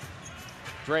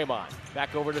 Draymond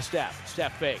back over to Steph.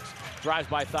 Steph fakes. Drives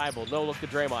by Thibault. No look to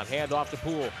Draymond. Hand off to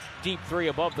Poole. Deep 3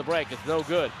 above the break. It's no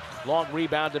good. Long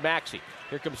rebound to Maxey.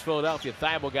 Here comes Philadelphia.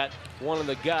 Thibault got one in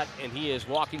the gut, and he is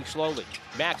walking slowly.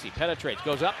 Maxey penetrates.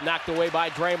 Goes up. Knocked away by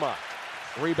Draymond.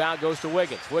 Rebound goes to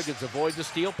Wiggins. Wiggins avoids the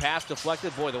steal. Pass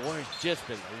deflected. Boy, the Warriors just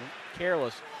been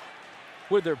careless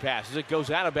with their passes. It goes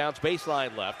out of bounds,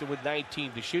 baseline left, and with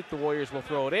 19 to shoot, the Warriors will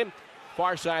throw it in.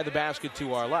 Far side of the basket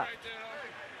to our left.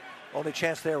 Only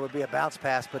chance there would be a bounce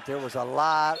pass, but there was a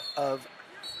lot of...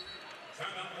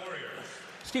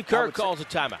 Steve Kerr calls a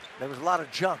timeout. There was a lot of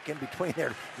junk in between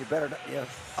there. You better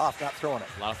not throwing it.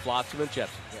 A lot of Flotsam and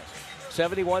Jepson. Yes.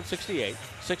 71-68.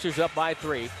 Sixers up by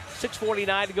 3.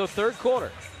 6:49 to go, third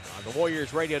quarter. On the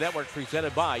Warriors Radio Network,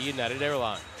 presented by United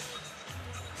Airlines.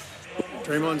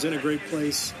 Draymond's in a great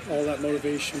place. All that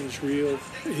motivation is real.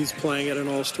 He's playing at an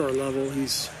all-star level.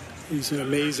 He's an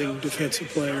amazing defensive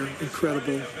player,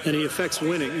 incredible, and he affects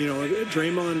winning.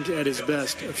 Draymond at his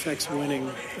best affects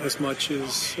winning as much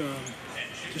as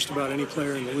just about any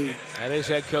player in the league. And his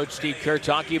head coach Steve Kerr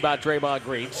talking about Draymond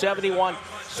Green.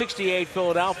 71-68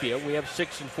 Philadelphia. We have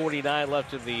 6:49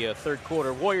 left in the third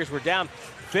quarter. Warriors were down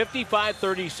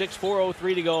 55-36,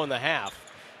 4:03 to go in the half,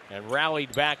 and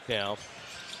rallied back now.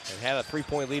 And had a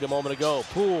three-point lead a moment ago.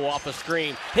 Poole off a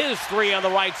screen. His three on the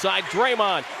right side.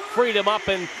 Draymond freed him up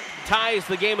and ties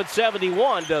the game at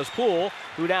 71, does Poole,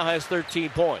 who now has 13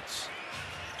 points.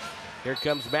 Here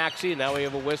comes Maxey. Now we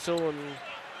have a whistle and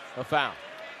a foul.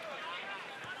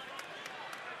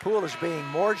 Poole is being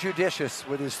more judicious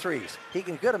with his threes. He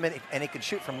can get them in, and he can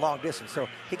shoot from long distance, so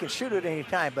he can shoot at any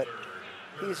time, but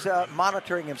he's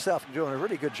monitoring himself and doing a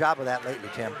really good job of that lately,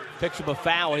 Tim. Picks up a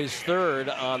foul, his third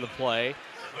on the play.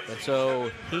 And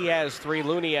so he has 3,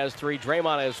 Looney has 3,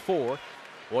 Draymond has 4.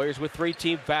 Warriors with 3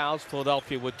 team fouls,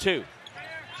 Philadelphia with 2.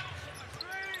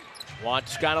 Juan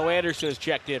Toscano-Anderson is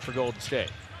checked in for Golden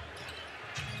State.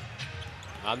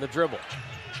 On the dribble,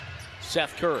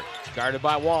 Seth Curry, guarded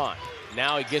by Juan.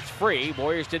 Now he gets free.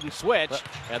 Warriors didn't switch,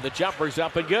 and the jumper's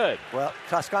up and good. Well,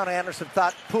 Toscano-Anderson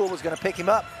thought Poole was going to pick him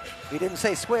up. He didn't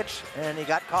say switch, and he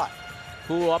got caught.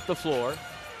 Poole up the floor,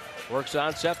 works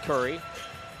on Seth Curry.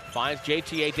 Finds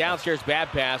JTA downstairs, bad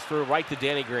pass, threw right to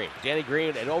Danny Green. Danny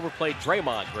Green had overplayed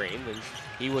Draymond Green, and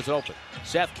he was open.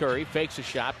 Seth Curry fakes a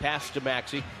shot, passes to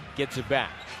Maxey, gets it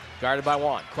back. Guarded by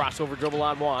Juan. Crossover dribble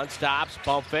on Juan, stops,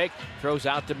 pump fake, throws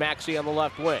out to Maxey on the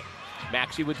left wing.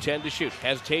 Maxey with 10 to shoot.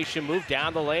 Hesitation move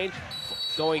down the lane,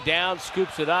 going down,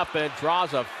 scoops it up, and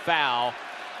draws a foul.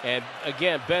 And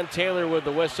again, Ben Taylor with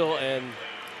the whistle, and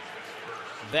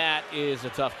that is a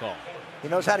tough call. He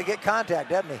knows how to get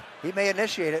contact, doesn't he? He may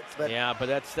initiate it, but yeah, but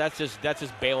that's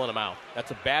just bailing him out.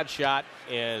 That's a bad shot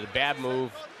and a bad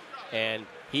move, and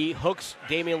he hooks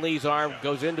Damian Lee's arm,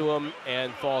 goes into him,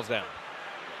 and falls down.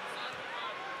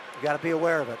 You got to be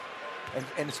aware of it, and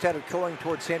instead of going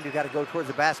towards him, you got to go towards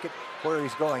the basket where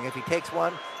he's going. If he takes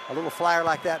one, a little flyer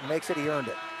like that, and makes it, he earned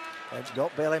it. And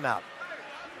don't bail him out.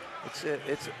 It's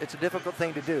a difficult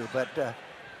thing to do, but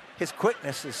his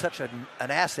quickness is such an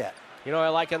asset. You know what I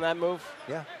like on that move?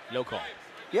 Yeah. No call.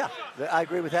 Yeah, I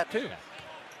agree with that too. Yeah.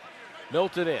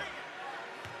 Milton in,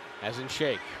 as in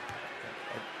shake.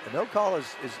 A no call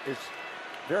is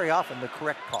very often the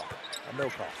correct call. A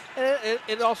no call. And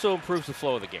it also improves the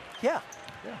flow of the game. Yeah.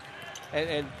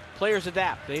 And players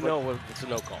adapt. They know when it's a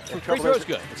no call. Free throw's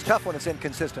good. It's tough when it's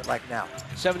inconsistent like now.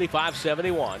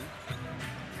 75-71.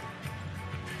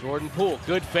 Jordan Poole,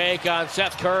 good fake on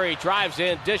Seth Curry, drives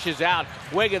in, dishes out.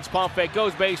 Wiggins pump fake,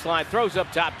 goes baseline, throws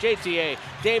up top. JTA,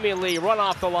 Damian Lee, run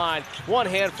off the line. One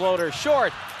hand floater,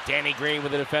 short. Danny Green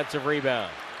with a defensive rebound.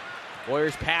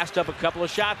 Warriors passed up a couple of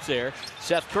shots there.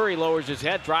 Seth Curry lowers his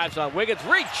head, drives on Wiggins,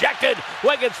 rejected.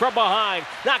 Wiggins from behind,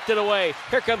 knocked it away.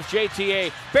 Here comes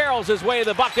JTA, barrels his way to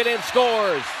the bucket and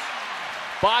scores.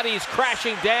 Bodies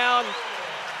crashing down.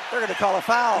 They're going to call a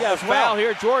foul. Yeah, foul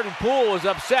here. Jordan Poole is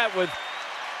upset with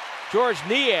George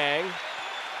Niang.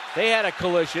 They had a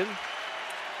collision.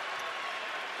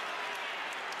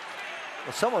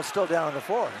 Well, someone's still down on the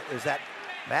floor. Is that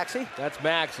Maxey? That's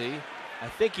Maxey. I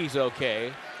think he's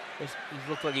okay. He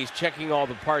looks like he's checking all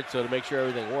the parts so to make sure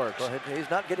everything works. Well, he's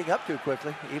not getting up too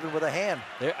quickly, even with a hand.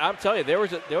 I'm telling you,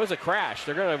 there was a crash.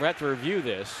 They're going to have to review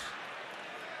this.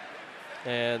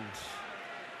 And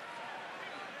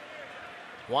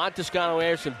Juan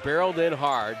Toscano-Anderson barreled in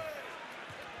hard.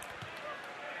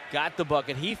 Got the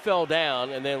bucket. He fell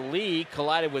down, and then Lee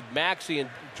collided with Maxey, and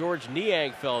George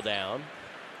Niang fell down.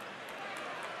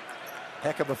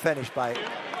 Heck of a finish by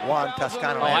Juan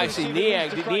Toscano-Anderson. Oh, I see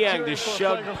Niang. Niang just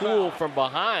shoved Poole from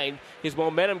behind. His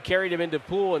momentum carried him into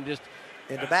Poole and just...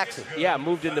 into Maxey. Yeah,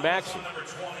 moved into Maxey.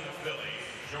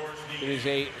 It is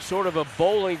a sort of a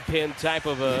bowling pin type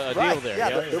of a right. deal there.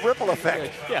 Yeah, the ripple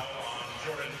effect. Yeah.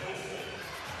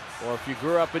 Or if you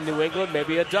grew up in New England,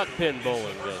 maybe a duck pin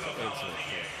bowling incident.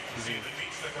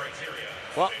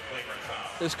 Well,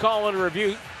 this call and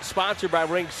review sponsored by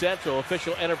Ring Central,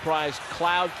 official enterprise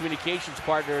cloud communications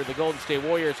partner of the Golden State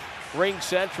Warriors. Ring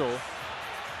Central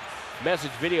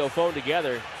message video phone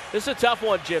together. This is a tough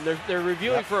one, Jim. They're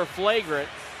reviewing for a flagrant.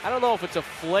 I don't know if it's a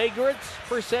flagrant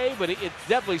per se, but it's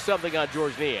definitely something on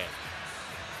George Niang.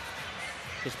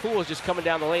 His Poole is just coming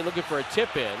down the lane looking for a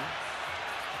tip in.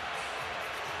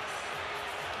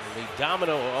 And the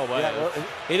domino,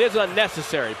 it is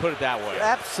unnecessary, put it that way.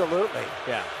 Absolutely.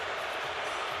 Yeah.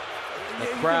 You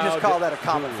can just call that a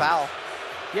common foul.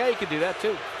 Yeah, you can do that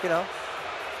too. You know.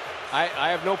 I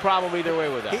have no problem either way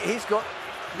with that.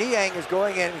 Niang is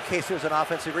going in case there's an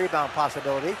offensive rebound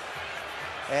possibility.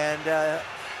 And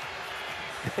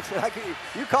it's like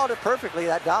you called it perfectly,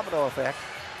 that domino effect.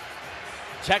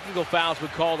 Technical fouls been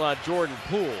called on Jordan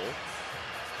Poole,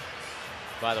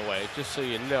 by the way, just so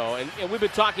you know. And we've been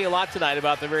talking a lot tonight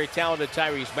about the very talented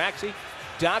Tyrese Maxey.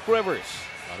 Doc Rivers,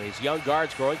 on these young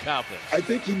guards growing confidence. I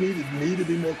think he needed me to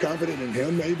be more confident in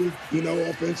him, maybe,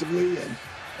 offensively,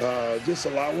 and just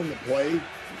allow him to play.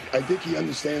 I think he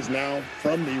understands now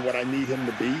from me what I need him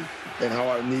to be and how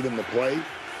I need him to play.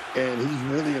 And he's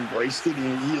really embraced it.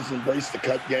 He has embraced the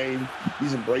cut game.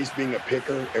 He's embraced being a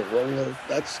picker and roller.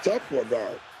 That's tough for a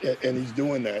guard, and he's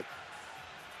doing that.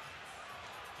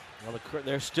 Well,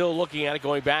 they're still looking at it,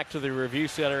 going back to the review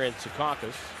center in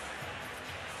Secaucus.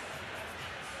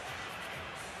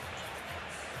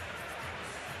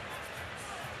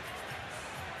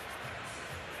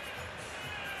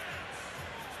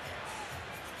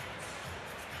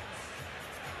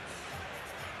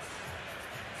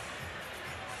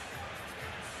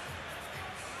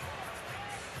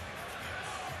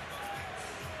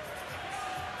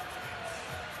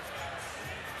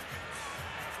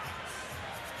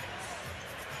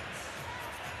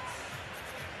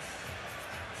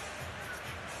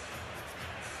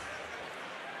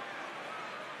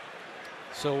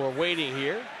 So we're waiting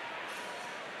here.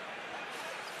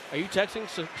 Are you texting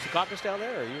Secaucus down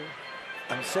there? Or are you?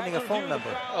 I'm sending a phone number.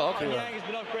 Oh, okay. Niang has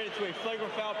been upgraded to a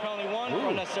flagrant foul, penalty 1 for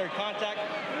unnecessary contact.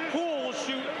 Poole will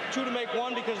shoot 2 to make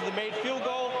 1 because of the made field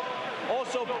goal.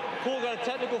 Also, Poole got a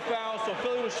technical foul, so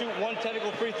Philly will shoot 1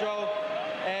 technical free throw,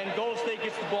 and Golden State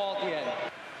gets the ball at the end.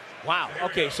 Wow.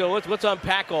 Okay, so let's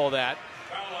unpack all that.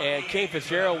 And Kane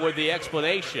Fitzgerald with the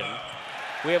explanation.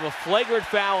 We have a flagrant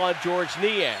foul on George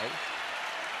Niang.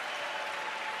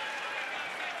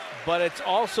 But it's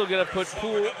also going to put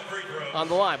Poole on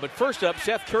the line. But first up,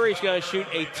 Seth Curry's going to shoot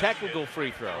a technical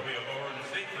free throw.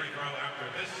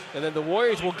 And then the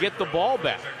Warriors will get the ball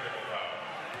back.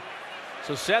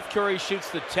 So Seth Curry shoots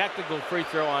the technical free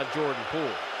throw on Jordan Poole.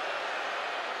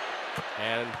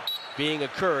 And being a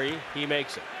Curry, he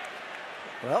makes it.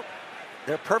 Well,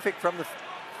 they're perfect from the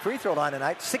free throw line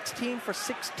tonight. 16 for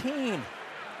 16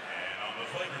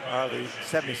 are the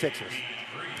 76ers.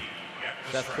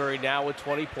 Seth Curry now with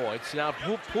 20 points. Now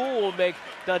Poole will make.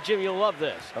 Now Jim, you'll love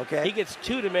this. Okay. He gets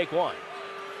 2 to make 1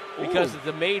 because it's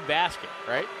the made basket,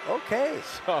 right? Okay.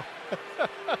 So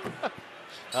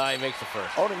he makes the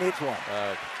first. Only needs 1.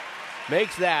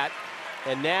 Makes that,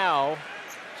 and now,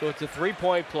 so it's a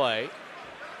 3-point play.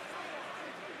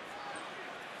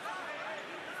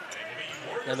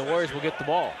 And the Warriors will get the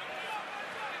ball.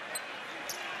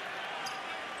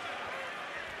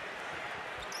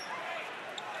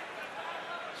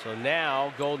 So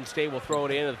now Golden State will throw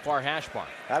it into the far hash mark.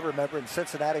 I remember in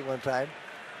Cincinnati one time,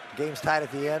 game's tied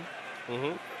at the end.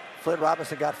 Mm-hmm. Flynn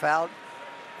Robinson got fouled.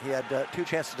 He had 2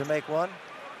 chances to make 1.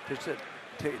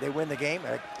 They win the game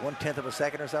at 1/10 of a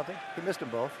second or something. He missed them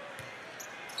both.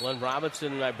 Glenn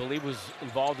Robinson, I believe, was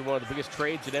involved in one of the biggest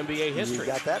trades in NBA history.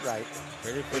 You got that right.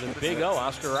 Traded for the Big O,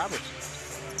 Oscar Robertson.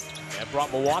 That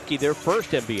brought Milwaukee their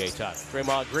first NBA title.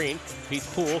 Draymond Green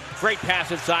beats Poole. Great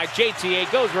pass inside.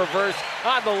 JTA goes reverse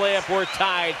on the layup. We're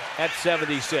tied at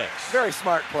 76. Very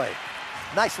smart play.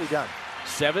 Nicely done.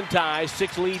 7 ties,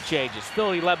 6 lead changes.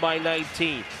 Philly led by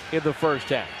 19 in the first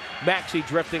half. Maxey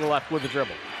drifting left with the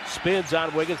dribble. Spins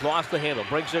on Wiggins, lost the handle.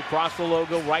 Brings it across the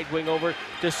logo, right wing over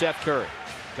to Seth Curry.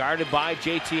 Guarded by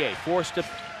JTA. Forced to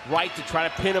right to try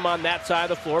to pin him on that side of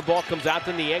the floor. Ball comes out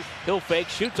to Niang. He'll fake,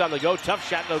 shoots on the go. Tough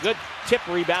shot, no good. Tip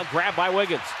rebound, grabbed by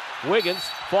Wiggins. Wiggins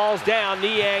falls down.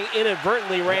 Niang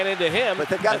inadvertently ran into him. But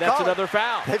they've got and that's another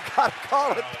foul. They've got to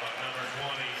call it.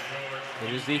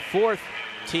 It is the 4th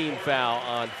team foul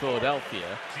on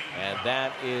Philadelphia, and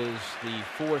that is the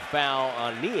 4th foul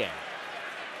on Niang.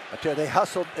 I tell you,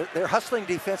 they're hustling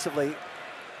defensively,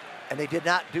 and they did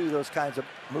not do those kinds of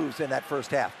moves in that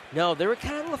first half. No, they were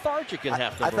kind of lethargic in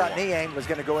half number 1. I thought Niang was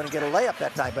going to go in and get a layup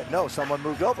that time, but no, someone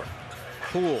moved over.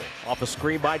 Poole off a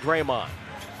screen by Draymond.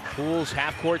 Poole's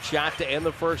half-court shot to end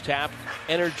the first half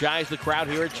energized the crowd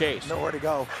here at Chase. Nowhere to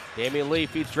go. Damian Lee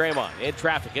feeds Draymond. In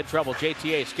traffic, in trouble.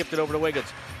 JTA skipped it over to Wiggins.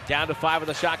 Down to 5 on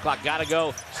the shot clock. Got to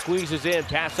go. Squeezes in.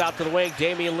 Pass out to the wing.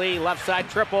 Damian Lee, left side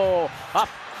triple. Up.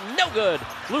 No good.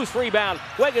 Loose rebound.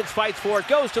 Wiggins fights for it.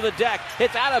 Goes to the deck.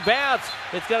 It's out of bounds.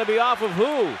 It's going to be off of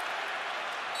who?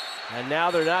 And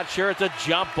now they're not sure. It's a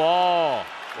jump ball.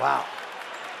 Wow.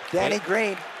 Danny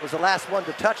Green was the last one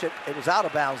to touch it. It was out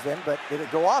of bounds then, but did it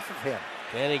go off of him?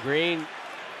 Danny Green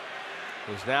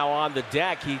is now on the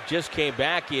deck. He just came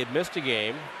back. He had missed a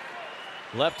game.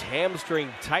 Left hamstring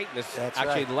tightness, That's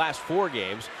actually right. the last 4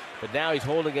 games. But now he's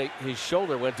holding his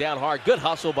shoulder, went down hard. Good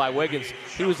hustle by Wiggins.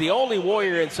 He was the only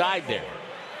Warrior inside there.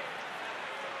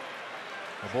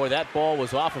 Oh boy, that ball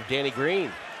was off of Danny Green.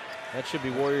 That should be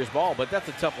Warriors ball, but that's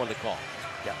a tough one to call.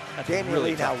 Yeah. That's Damian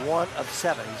really Lee tough. now 1 of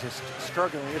 7. He's just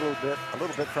struggling a little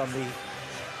bit from the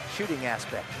shooting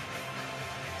aspect.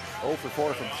 0 for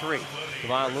 4 from 3.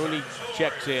 Kevon Looney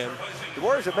checks in. The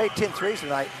Warriors have made 10 threes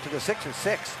tonight to the Sixers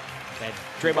 6. And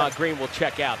Draymond Green will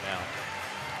check out now.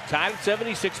 Tied at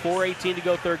 76, 4:18 to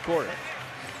go third quarter.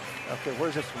 Okay,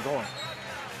 where's this one going?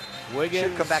 Wiggins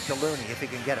Should come back to Looney if he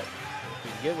can get it.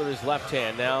 He can get with his left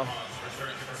hand now.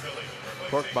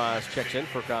 Korkmaz checks in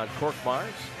for Korkmaz.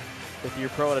 With your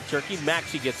pro and a turkey,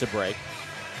 Maxey gets a break.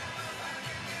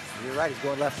 You're right, he's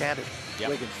going left-handed. Yep.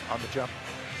 Wiggins on the jump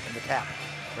and the tap.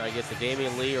 Try to get to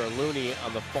Damian Lee or Looney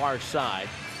on the far side.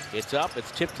 It's up, it's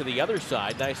tipped to the other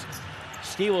side. Nice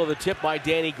steal of the tip by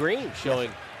Danny Green, showing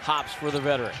hops for the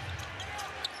veteran.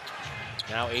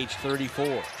 Now age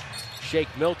 34. Shake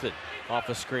Milton off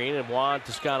a screen, and Juan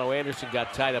Toscano-Anderson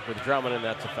got tied up with Drummond, and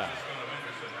that's a foul.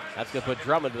 That's going to put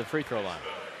Drummond to the free throw line.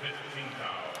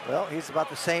 Well, he's about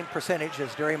the same percentage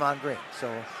as Draymond Green,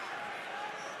 so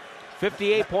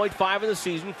 58.5 in the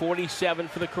season, 47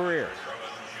 for the career.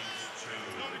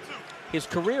 His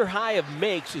career high of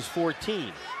makes is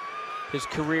 14. His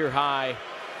career high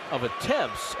of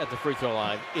attempts at the free throw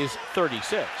line is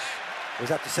 36. was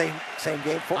that the same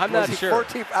game? I'm not sure.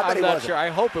 14? I'm not sure. I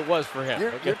hope it was for him.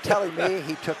 You're telling me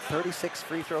he took 36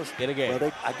 free throws in a game?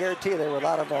 Well, I guarantee you there were a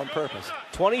lot of them on purpose.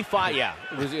 25. Yeah,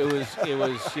 it was.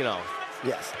 You know.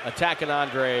 Yes. Attacking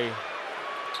Andre,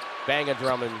 banging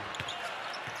Drummond.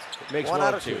 It makes 1 one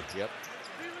out of 2. 2. Yep.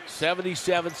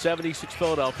 77-76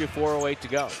 Philadelphia. 4:08 to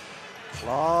go.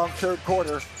 Long third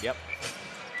quarter. Yep.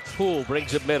 Poole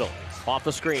brings it middle. Off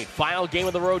the screen. Final game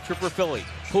of the road trip for Philly.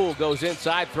 Poole goes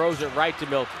inside, throws it right to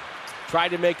Milton. Tried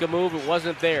to make a move, it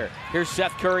wasn't there. Here's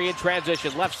Seth Curry in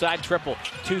transition. Left side triple.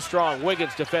 Too strong.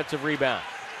 Wiggins defensive rebound.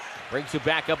 Brings it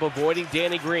back up, avoiding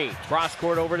Danny Green. Cross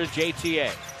court over to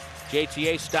JTA.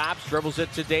 JTA stops, dribbles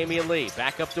it to Damian Lee.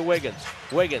 Back up to Wiggins.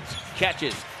 Wiggins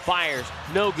catches, fires,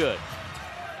 no good.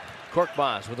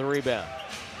 Korkmaz with a rebound.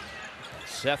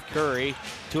 Seth Curry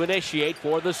to initiate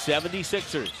for the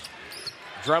 76ers.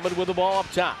 Drummond with the ball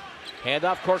up top.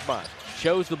 Handoff Korkmaz.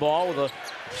 Shows the ball with a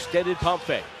extended pump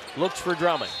fake. Looks for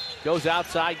Drummond. Goes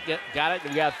outside, got it.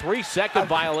 We got a 3-second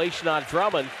violation on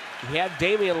Drummond. He had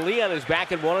Damian Lee on his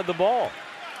back and wanted the ball.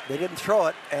 They didn't throw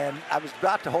it, and I was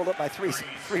about to hold up my three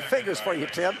fingers for you,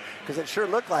 Tim, because it sure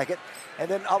looked like it. And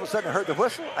then all of a sudden I heard the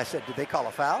whistle. I said, did they call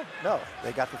a foul? No,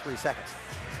 they got the 3 seconds.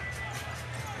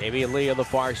 Damian Lee on the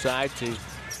far side to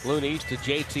Looney to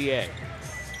JTA.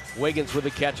 Wiggins with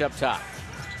the catch up top.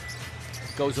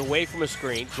 Goes away from a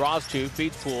screen, draws 2,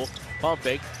 feeds Poole, pump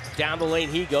fake. Down the lane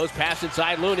he goes, pass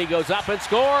inside, Looney goes up and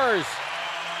scores.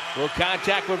 Little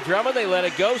contact from Drummond, they let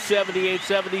it go,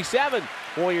 78-77.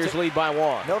 Warriors lead by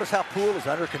 1. Notice how Poole is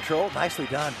under control, nicely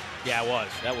done. Yeah, it was.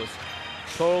 That was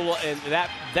total, and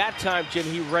that time, Jim,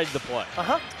 he read the play.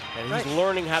 And he's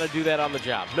learning how to do that on the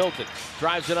job. Milton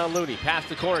drives it on Looney, past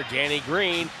the corner, Danny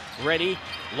Green, ready,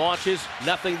 launches,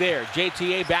 nothing there.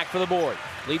 JTA back for the board,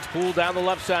 leads Poole down the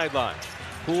left sideline.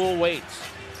 Poole waits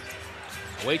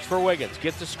for Wiggins,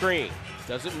 gets the screen,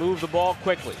 doesn't move the ball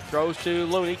quickly, throws to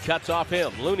Looney, cuts off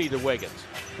him. Looney to Wiggins.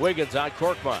 Wiggins on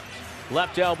Korkmaz.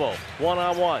 Left elbow,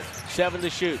 1-on-1, 7 to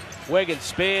shoot. Wiggins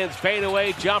spins,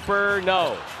 fadeaway, jumper,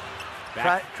 no.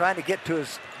 Trying to get to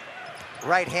his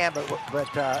right hand,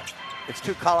 but it's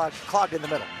too clogged in the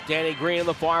middle. Danny Green in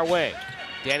the far wing.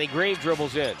 Danny Green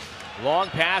dribbles in. Long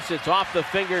pass, it's off the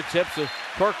fingertips of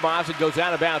Korkmaz. It goes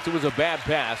out of bounds. It was a bad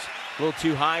pass. A little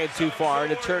too high and too far,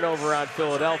 and a turnover on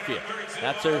Philadelphia.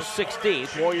 That's their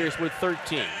 16th. Warriors with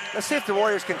 13. Let's see if the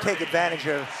Warriors can take advantage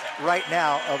of right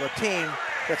now of a team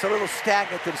that's a little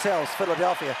stagnant themselves,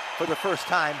 Philadelphia, for the first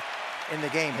time in the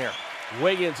game here.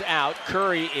 Wiggins out,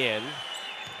 Curry in.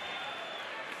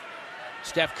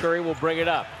 Steph Curry will bring it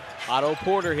up. Otto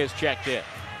Porter has checked in.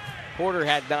 Porter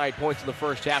had 9 points in the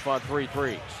first half on 3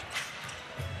 threes.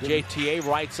 JTA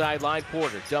right sideline,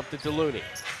 Porter dumped it to Looney.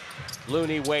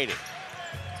 Looney waiting.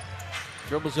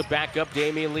 Dribbles it back up.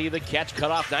 Damian Lee, the catch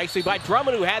cut off nicely by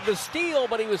Drummond, who had the steal,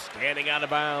 but he was standing out of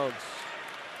bounds.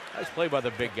 Nice play by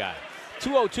the big guy.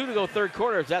 2:02 to go third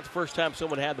quarter. That's the first time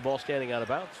someone had the ball standing out of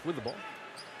bounds with the ball.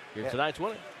 Here's tonight's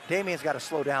winner. Damian's got to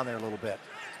slow down there a little bit.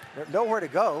 There's nowhere to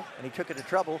go, and he took it to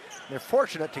trouble. They're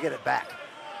fortunate to get it back.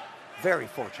 Very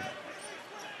fortunate.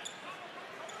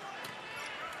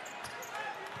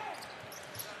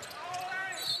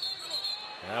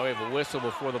 Now we have a whistle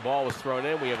before the ball was thrown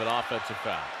in. We have an offensive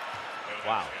foul.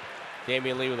 Wow.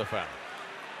 Damian Lee with a foul.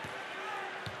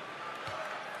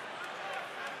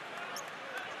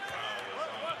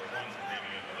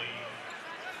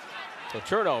 So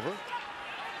turnover.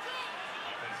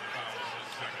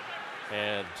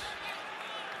 And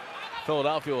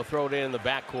Philadelphia will throw it in the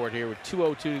backcourt here with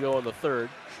 2:02 to go in the third.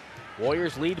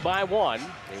 Warriors lead by 1.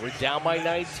 They were down by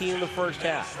 19 in the first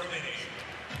half.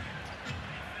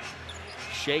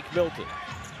 Shake Milton.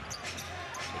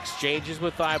 Exchanges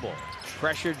with Thibault.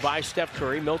 Pressured by Steph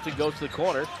Curry. Milton goes to the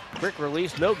corner. Quick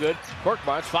release, no good.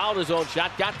 Korkmaz fouled his own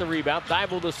shot, got the rebound.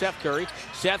 Thibault to Steph Curry.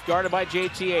 Seth guarded by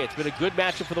JTA. It's been a good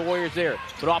matchup for the Warriors there.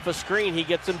 But off a screen, he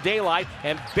gets some daylight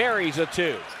and buries a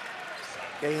 2.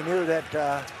 Yeah, he knew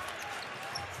that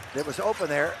it was open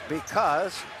there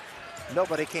because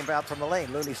nobody came out from the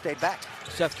lane. Looney stayed back.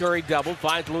 Seth Curry doubled,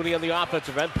 finds Looney on the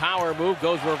offensive end. Power move,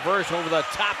 goes reverse over the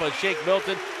top of Shake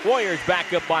Milton. Warriors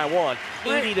back up by 1,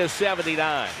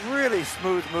 80-79. Really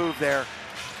smooth move there.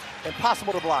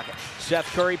 Impossible to block it. Seth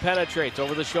Curry penetrates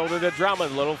over the shoulder to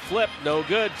Drummond. Little flip, no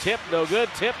good. Tip, no good.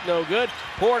 Tip, no good.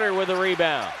 Porter with a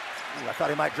rebound. Ooh, I thought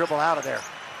he might dribble out of there.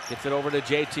 Gets it over to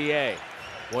JTA.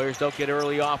 Warriors don't get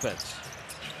early offense.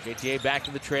 JTA back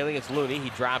to the trailing. It's Looney. He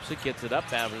drops it, gets it up,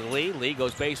 down to Lee. Lee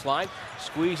goes baseline,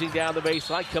 squeezing down the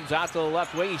baseline, comes out to the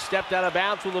left wing. He stepped out of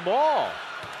bounds with the ball.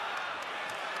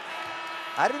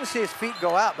 I didn't see his feet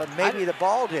go out, but maybe the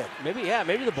ball did. Maybe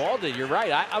the ball did. You're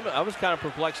right. I was kind of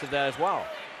perplexed at that as well.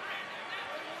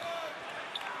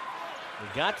 We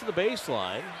got to the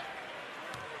baseline.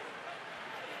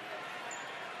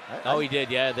 Oh, he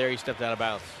did. Yeah, there he stepped out of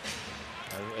bounds.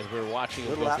 As we were watching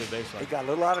him go to the baseline. He got a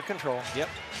little out of control. Yep.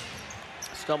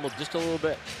 Stumbled just a little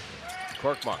bit.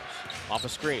 Korkmaz off a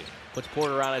screen. Puts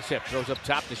Porter on his hip. Throws up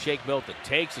top to Shake Milton.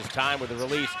 Takes his time with the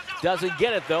release. Doesn't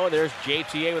get it, though. And there's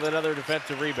JTA with another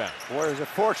defensive rebound. Warriors are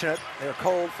fortunate. They're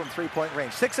cold from three-point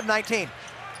range. 6 of 19.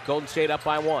 Golden State up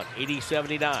by 1.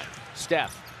 80-79.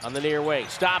 Steph on the near wing.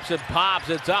 Stops and pops.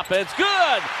 It's up. And it's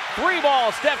good.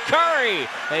 3-ball. Steph Curry.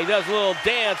 And he does a little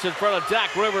dance in front of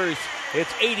Doc Rivers.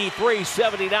 It's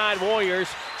 83-79 Warriors.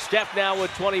 Steph now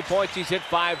with 20 points. He's hit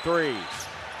 5 threes.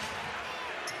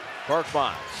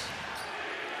 Korkmaz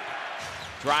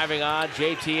driving on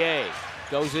JTA.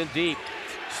 Goes in deep.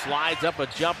 Slides up a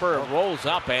jumper and rolls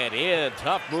up and in.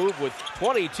 Tough move with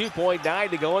 22.9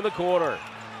 to go in the quarter.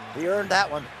 He earned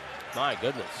that one. My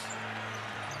goodness.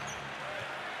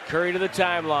 Curry to the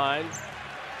timeline.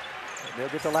 They'll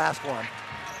get the last one.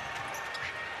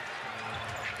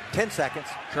 10 seconds.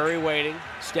 Curry waiting.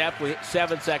 Steph with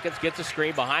 7 seconds. Gets a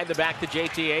screen behind the back to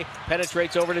JTA.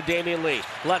 Penetrates over to Damian Lee.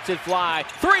 Lets it fly.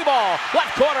 3-ball.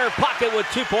 Left corner pocket with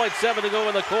 2.7 to go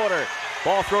in the quarter.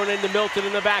 Ball thrown into Milton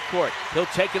in the backcourt. He'll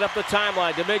take it up the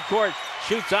timeline to midcourt.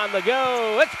 Shoots on the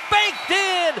go. It's banked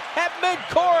in at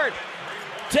midcourt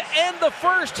to end the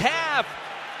first half.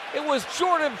 It was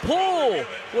Jordan Poole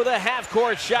with a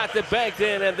half-court shot that banked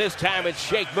in, and this time it's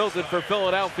Shake Milton for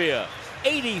Philadelphia.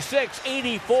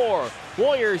 86-84.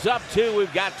 Warriors up 2.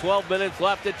 We've got 12 minutes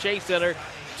left at Chase Center.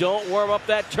 Don't warm up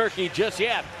that turkey just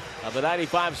yet. On the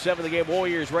 95.7 The Game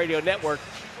Warriors Radio Network,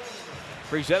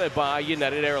 presented by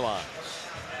United Airlines.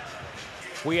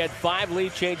 We had 5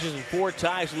 lead changes and 4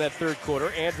 ties in that third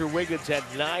quarter. Andrew Wiggins had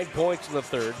 9 points in the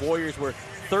third. Warriors were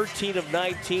 13 of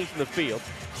 19 from the field,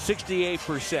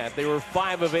 68%. They were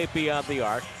 5 of 8 beyond the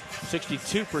arc,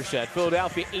 62%.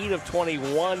 Philadelphia 8 of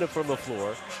 21 from the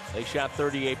floor. They shot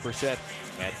 38%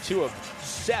 and 2 of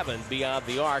 7 beyond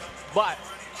the arc. But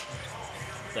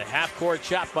the half-court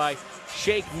shot by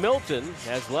Shake Milton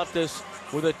has left us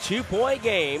with a 2-point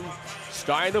game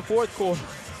starting the fourth quarter.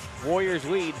 Warriors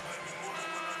lead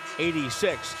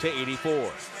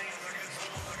 86-84.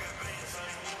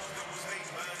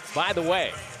 By the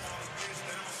way,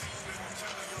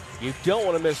 you don't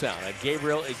want to miss out on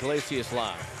Gabriel Iglesias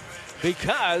Live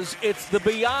because it's the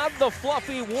Beyond the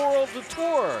Fluffy World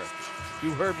Tour.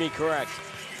 You heard me correct.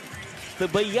 The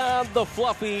Beyond the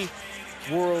Fluffy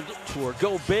World Tour.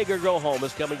 Go big or go home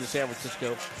is coming to San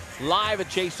Francisco. Live at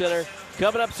Chase Center.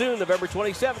 Coming up soon, November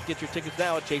 27th. Get your tickets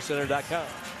now at chasecenter.com.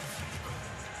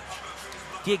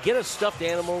 Do you get a stuffed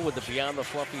animal with the Beyond the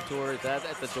Fluffy Tour? Is that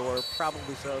at the door?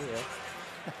 Probably so, yeah.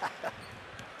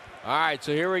 All right,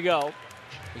 so here we go.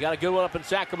 We got a good one up in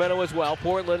Sacramento as well.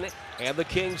 Portland and the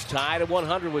Kings tied at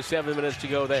 100 with 7 minutes to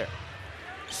go there.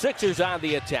 Sixers on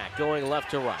the attack, going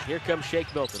left to right. Here comes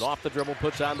Shake Milton. Off the dribble,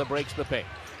 puts on the brakes in the paint.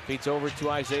 Feeds over to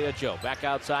Isaiah Joe. Back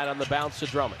outside on the bounce to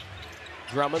Drummond.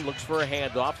 Drummond looks for a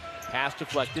handoff. Pass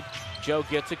deflected. Joe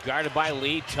gets it, guarded by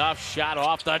Lee. Tough shot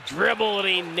off the dribble, and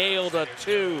he nailed a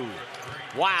 2.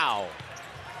 Wow.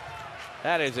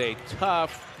 That is a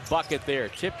tough bucket there.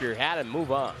 Tip your hat and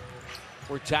move on.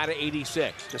 We're tied at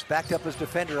 86. Just backed up his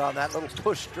defender on that little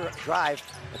push drive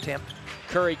attempt.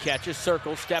 Curry catches,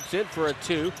 circles, steps in for a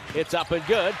 2. It's up and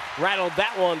good. Rattled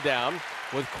that one down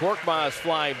with Korkmaz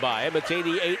flying by him. It's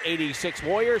 88-86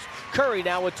 Warriors. Curry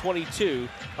now with 22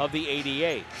 of the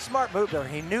 88. Smart move there.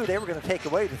 He knew they were going to take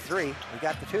away the 3. He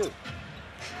got the 2.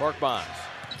 Korkmaz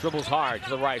dribbles hard to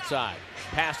the right side.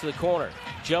 Pass to the corner.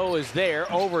 Joe is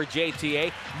there over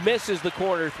JTA. Misses the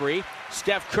corner 3.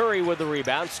 Steph Curry with the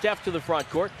rebound. Steph to the front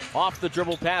court. Off the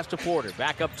dribble pass to Porter.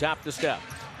 Back up top to Steph.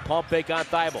 Pump fake on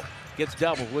Thibault. Gets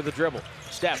doubled with the dribble.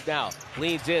 Steph now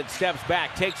leans in, steps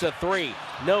back, takes a 3.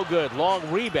 No good. Long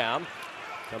rebound.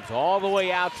 Comes all the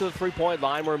way out to the three-point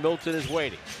line where Milton is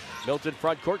waiting. Milton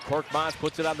front court. Korkmaz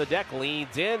puts it on the deck.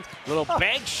 Leans in. Little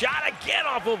bank shot again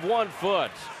off of 1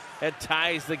 foot. And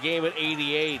ties the game at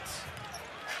 88.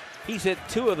 He's hit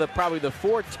 2 of probably the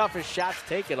 4 toughest shots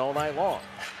taken all night long.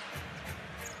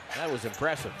 That was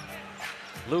impressive.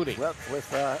 Looney. Well, with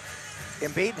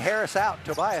Embiid and Harris out,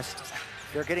 Tobias,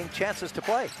 they're getting chances to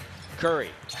play. Curry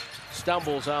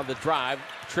stumbles on the drive,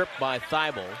 tripped by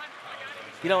Thibault.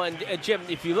 You know, and Jim,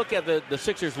 if you look at the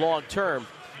Sixers long term,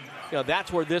 you know,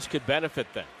 that's where this could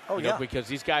benefit them. Oh, yeah. Because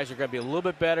these guys are going to be a little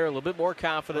bit better, a little bit more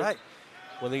confident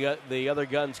when the other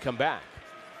guns come back.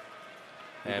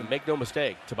 And make no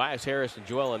mistake, Tobias Harris and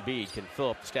Joel Embiid can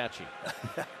fill up the stat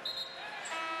sheet.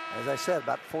 As I said,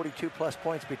 about 42-plus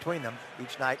points between them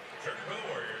each night.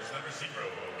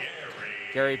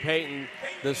 Gary Payton,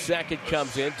 the second,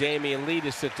 comes in. Damian Lee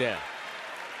to sit down.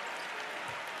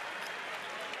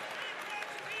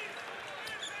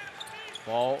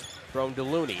 Ball thrown to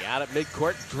Looney. Out at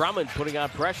midcourt, Drummond putting on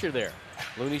pressure there.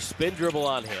 Looney spin dribble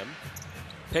on him.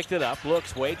 Picked it up,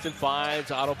 looks, waits, and finds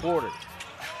Otto Porter.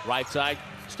 Right side,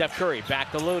 Steph Curry,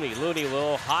 back to Looney. Looney, a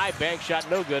little high bank shot,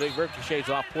 no good. It ricochets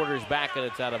off Porter's back, and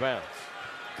it's out of bounds.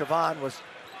 Kavan was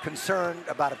concerned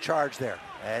about a charge there,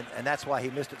 and that's why he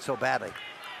missed it so badly.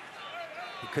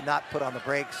 He could not put on the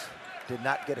brakes, did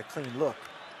not get a clean look.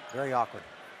 Very awkward.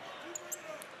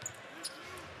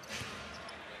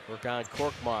 Work on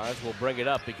Korkmaz. Will bring it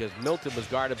up because Milton was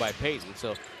guarded by Payton.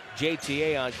 So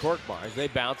JTA on Korkmaz. They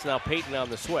bounce. Now Payton on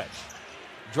the switch.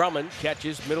 Drummond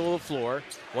catches middle of the floor.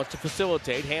 Wants to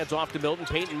facilitate. Hands off to Milton.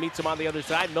 Payton meets him on the other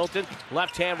side. Milton,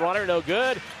 left-hand runner, no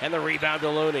good. And the rebound to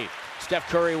Looney. Steph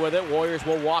Curry with it. Warriors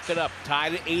will walk it up.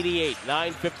 Tied at 88.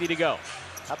 9:50 to go.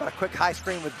 How about a quick high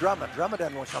screen with Drummond? Drummond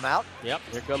doesn't want to come out. Yep,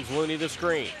 here comes Looney the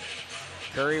screen.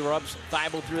 Curry rubs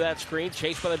Thibault through that screen.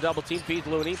 Chased by the double team, feeds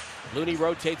Looney. Looney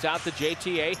rotates out to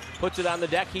JTA. Puts it on the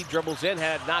deck. He dribbles in.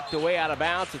 Had it knocked away out of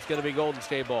bounds. It's going to be Golden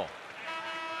State ball.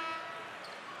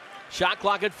 Shot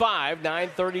clock at 5.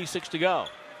 9:36 to go.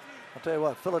 I'll tell you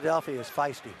what, Philadelphia is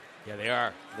feisty. Yeah, they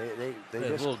are. They just a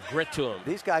little grit to them.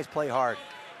 These guys play hard.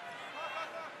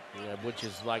 Yeah, which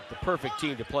is like the perfect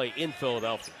team to play in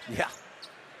Philadelphia. Yeah.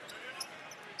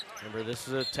 Remember, this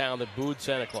is a town that booed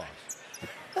Santa Claus.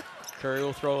 Curry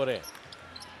will throw it in.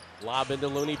 Lob into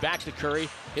Looney, back to Curry.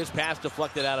 His pass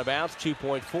deflected out of bounds.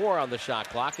 2.4 on the shot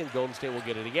clock, and Golden State will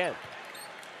get it again.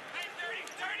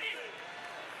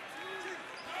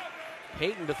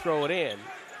 Payton to throw it in.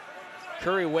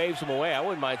 Curry waves him away. I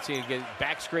wouldn't mind seeing a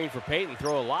back screen for Payton,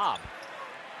 throw a lob.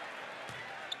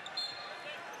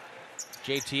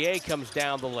 JTA comes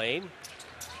down the lane.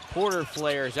 Porter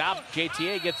flares out.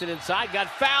 JTA gets it inside. Got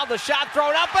fouled. The shot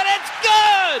thrown up, and it's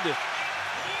good!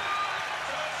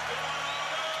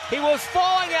 He was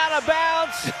falling out of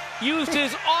bounds. Used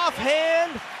his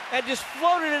offhand and just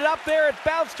floated it up there. It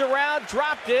bounced around,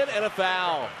 dropped in, and a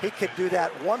foul. He could do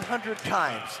that 100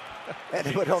 times, and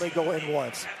it would only go in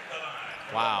once.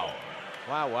 Wow.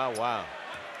 Wow, wow, wow.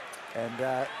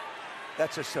 And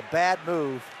that's just a bad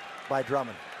move by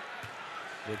Drummond.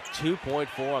 With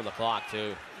 2.4 on the clock,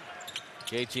 too.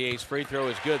 JTA's free throw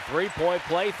is good. 3-point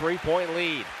play, 3-point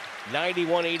lead.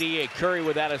 91-88. Curry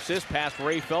with that assist past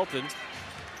Ray Felton.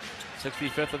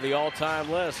 65th on the all-time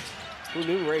list. Who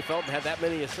knew Ray Felton had that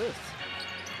many assists?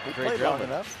 He played long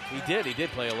enough. He did. He did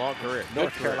play a long career.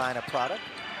 North Carolina product.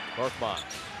 Korkmaz.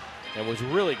 And was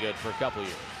really good for a couple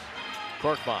years.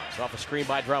 Korkmaz off a screen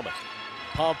by Drummond.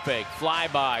 Pump fake, fly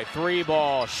by, 3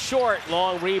 ball, short,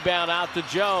 long rebound out to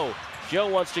Joe. Joe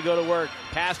wants to go to work.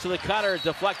 Pass to the cutter,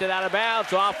 deflected out of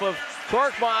bounds off of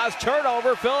Korkmaz.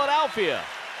 Turnover, Philadelphia.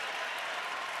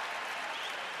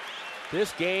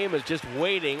 This game is just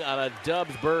waiting on a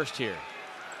Dubs burst here.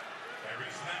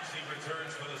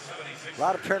 A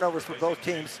lot of turnovers for both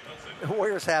teams. The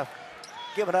Warriors have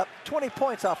given up 20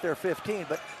 points off their 15,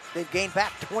 but they've gained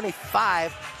back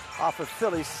 25 off of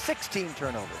Philly's 16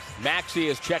 turnovers. Maxey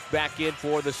is checked back in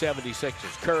for the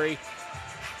 76ers. Curry,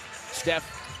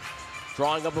 Steph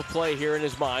drawing up a play here in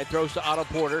his mind. Throws to Otto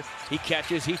Porter. He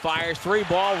catches, he fires.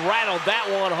 3-ball, rattled that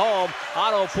one home.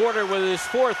 Otto Porter with his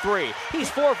 4-3. He's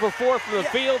 4 for 4 from the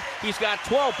field. He's got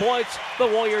 12 points. The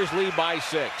Warriors lead by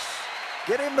 6.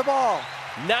 Get him the ball.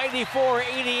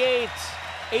 94-88.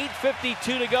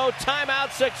 8:52 to go.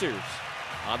 Timeout, Sixers.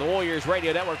 On the Warriors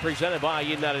Radio Network, presented by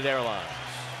United Airlines.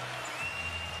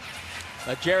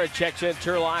 Jared checks in.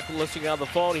 Turlock listening on the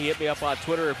phone. He hit me up on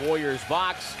Twitter at Warriors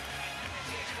Vox.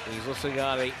 He's listening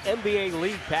on a NBA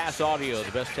League Pass audio.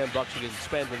 The best $10 you can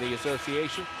spend in the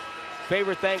association.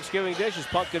 Favorite Thanksgiving dish is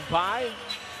pumpkin pie.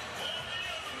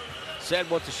 Said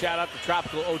wants a shout out to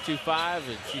Tropical 025,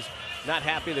 and she's not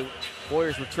happy the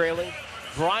Warriors were trailing.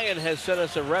 Brian has sent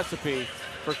us a recipe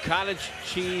for cottage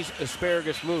cheese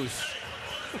asparagus mousse.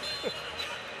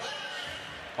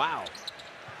 Wow.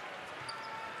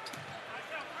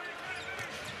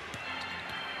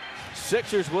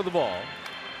 Sixers with the ball.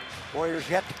 Warriors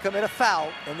yet to commit a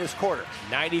foul in this quarter.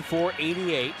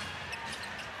 94-88.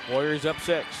 Warriors up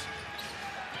 6.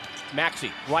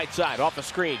 Maxey, right side, off the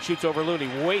screen, shoots over Looney.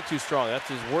 Way too strong. That's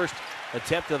his worst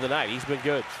attempt of the night. He's been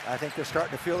good. I think they're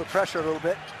starting to feel the pressure a little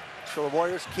bit, so the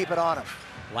Warriors keep it on him.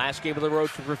 Last game of the road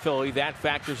for Philly. That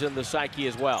factors in the psyche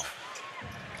as well.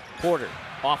 Porter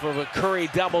off of a Curry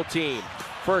double team.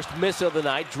 First miss of the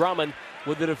night. Drummond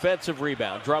with the defensive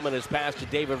rebound. Drummond has passed to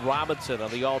David Robinson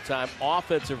on the all-time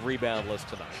offensive rebound list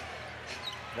tonight.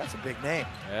 That's a big name.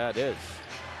 Yeah, it is.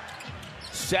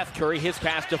 Seth Curry, his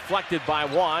pass deflected by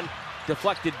Juan.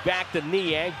 Deflected back to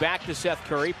Niang, back to Seth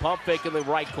Curry. Pump fake in the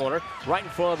right corner, right in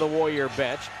front of the Warrior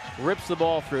bench. Rips the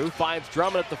ball through, finds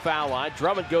Drummond at the foul line.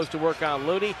 Drummond goes to work on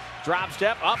Looney. Drop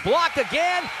step, up, blocked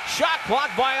again. Shot clock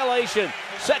violation.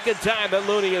 Second time that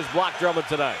Looney has blocked Drummond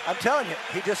tonight. I'm telling you,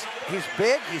 he's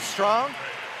big, he's strong,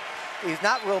 he's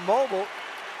not real mobile,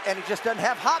 and he just doesn't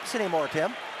have hops anymore,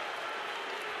 Tim.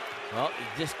 Well,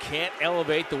 he just can't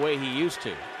elevate the way he used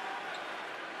to.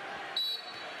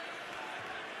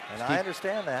 And I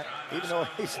understand that, even though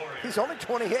he's only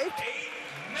 28.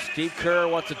 Steve Kerr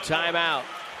wants a timeout.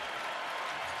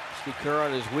 Steve Kerr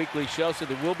on his weekly show said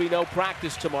there will be no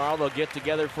practice tomorrow. They'll get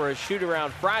together for a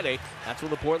shoot-around Friday. That's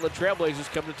when the Portland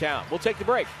Trailblazers come to town. We'll take the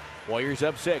break. Warriors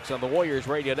up 6 on the Warriors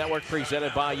Radio Network,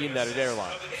 presented by United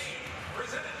Airlines.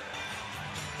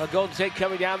 Well, Golden State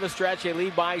coming down the stretch. They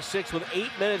lead by 6 with 8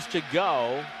 minutes to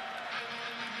go.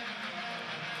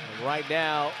 And right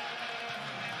now,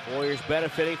 Warriors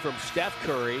benefiting from Steph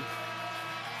Curry,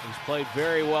 who's played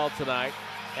very well tonight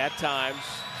at times.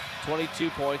 22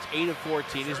 points, 8 of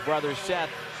 14. His brother Seth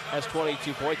has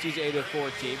 22 points. He's 8 of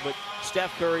 14. But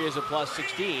Steph Curry is a plus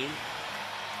 16.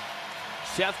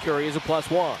 Seth Curry is a plus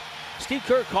 1. Steve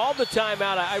Kerr called the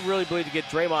timeout, I really believe, to get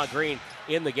Draymond Green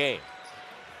in the game.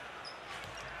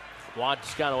 Juan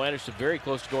Toscano-Anderson very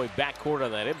close to going backcourt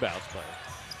on that inbounds play.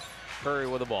 Curry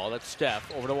with the ball. That's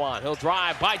Steph over to Juan. He'll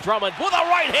drive by Drummond with a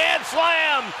right-hand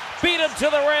slam. Beat him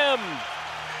to the rim.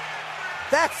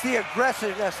 That's the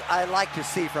aggressiveness I like to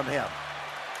see from him.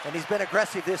 And he's been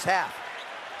aggressive this half.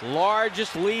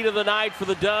 Largest lead of the night for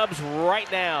the Dubs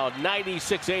right now,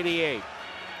 96-88.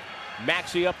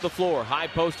 Maxey up the floor, high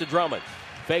post to Drummond.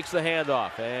 Fakes the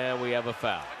handoff, and we have a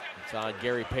foul. It's on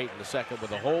Gary Payton, the second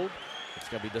with a hold. It's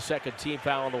going to be the second team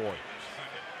foul on the Warriors.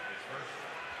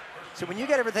 So when you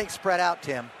get everything spread out,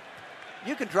 Tim,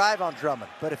 you can drive on Drummond,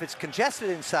 but if it's congested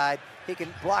inside, he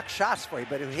can block shots for you.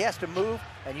 But if he has to move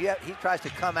and he tries to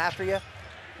come after you,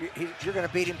 you're going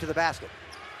to beat him to the basket.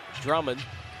 Drummond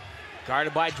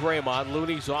guarded by Draymond.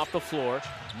 Looney's off the floor.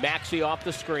 Maxey off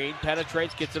the screen.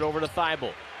 Penetrates, gets it over to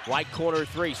Thibault. Right corner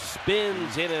 3,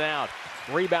 spins in and out.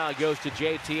 Rebound goes to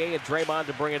JTA and Draymond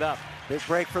to bring it up. Big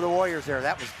break for the Warriors there.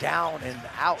 That was down and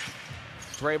out.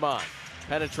 Draymond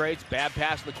penetrates, bad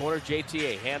pass in the corner.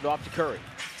 JTA, hand off to Curry.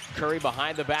 Curry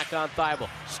behind the back on Thibault.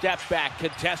 Step back,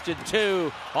 contested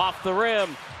 2, off the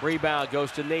rim. Rebound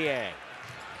goes to Niang.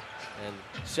 And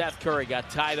Seth Curry got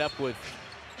tied up with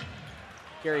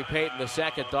Gary Payton the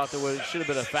second. Thought there should have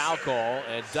been a foul call,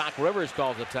 and Doc Rivers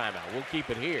calls a timeout. We'll keep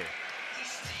it here.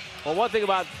 Well, one thing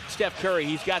about Steph Curry,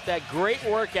 he's got that great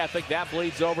work ethic. That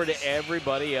bleeds over to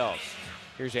everybody else.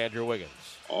 Here's Andrew Wiggins.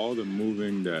 All the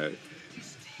moving that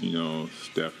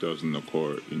Steph does on the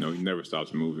court. He never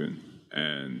stops moving,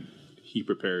 and he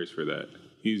prepares for that.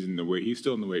 He's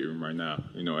still in the weight room right now.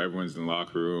 Everyone's in the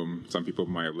locker room. Some people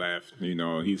might have left.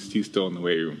 He's still in the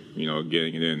weight room,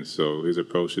 getting it in. So his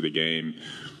approach to the game,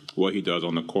 what he does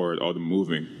on the court, all the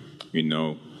moving,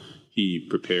 he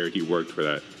prepared, he worked for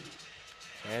that.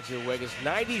 Andrew Wiggins,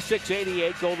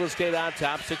 96-88, Golden State on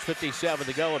top, 6:57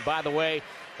 to go. And by the way,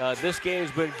 this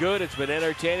game's been good. It's been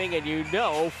entertaining,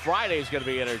 and Friday's going to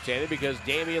be entertaining because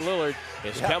Damian Lillard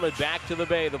is coming back to the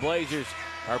Bay. The Blazers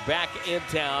are back in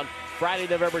town Friday,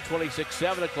 November 26th,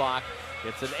 7 o'clock.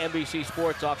 It's an NBC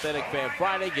Sports Authentic Fan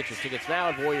Friday. Get your tickets now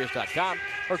at Warriors.com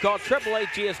or call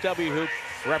 888-GSW-HOOP.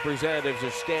 Representatives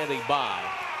are standing by.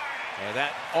 And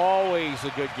that always a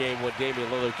good game when Damian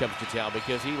Lillard comes to town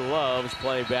because he loves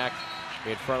playing back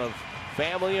in front of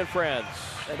family and friends.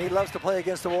 And he loves to play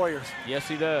against the Warriors. Yes,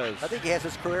 he does. I think he has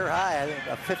his career high, I think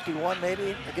a 51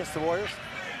 maybe against the Warriors.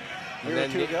 And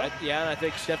then, and I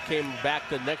think Steph came back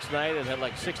the next night and had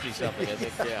like 60-something. I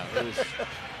think,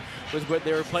 it was when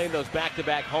they were playing those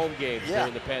back-to-back home games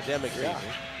during the pandemic season.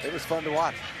 It was fun to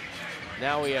watch.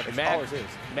 Now we have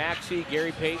Maxey,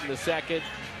 Gary Payton II,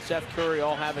 Seth Curry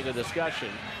all having a discussion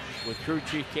with crew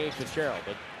chief Kane Fitzgerald,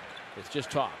 but it's just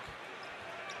talk.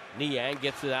 Niang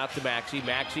gets it out to Maxey.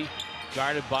 Maxey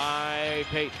guarded by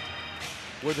Payton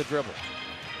with a dribble.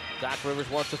 Doc Rivers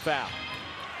wants a foul,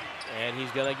 and he's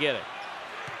going to get it.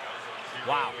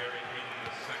 Wow.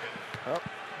 Oh,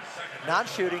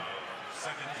 non-shooting.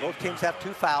 Both teams have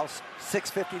 2 fouls,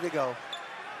 6:50 to go.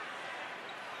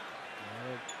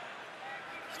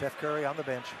 Steph Curry on the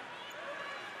bench.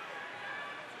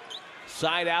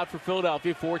 Side out for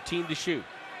Philadelphia, 14 to shoot.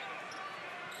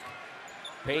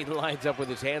 Payton lines up with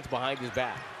his hands behind his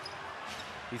back.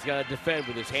 He's going to defend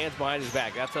with his hands behind his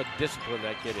back. That's how disciplined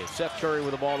that kid is. Seth Curry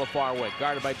with the ball on the far wing,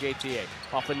 guarded by JTA.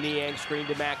 Off a Niang screen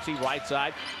to Maxey, right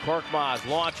side. Korkmaz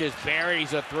launches,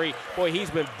 buries a 3. Boy, he's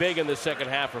been big in the second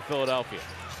half for Philadelphia.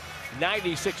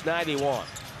 96-91.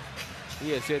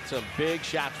 He has hit some big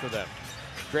shots for them.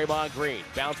 Draymond Green,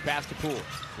 bounce pass to Poole.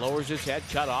 Lowers his head,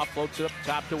 cut off, floats it up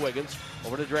top to Wiggins.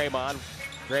 Over to Draymond.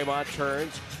 Draymond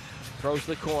turns, throws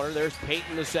the corner. There's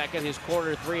Payton II. His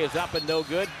corner 3 is up and no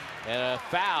good. And a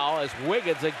foul as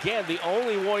Wiggins, again, the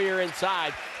only Warrior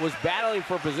inside, was battling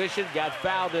for position, got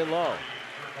fouled in low.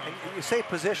 And you say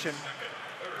position,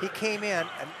 he came in,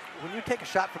 and when you take a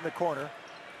shot from the corner,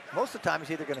 most of the time he's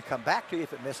either going to come back to you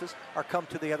if it misses or come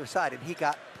to the other side. And he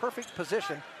got perfect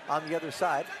position on the other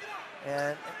side.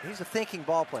 And he's a thinking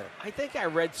ball player. I think I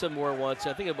read somewhere once,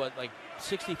 I think about like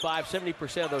 65,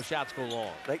 70% of those shots go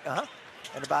long.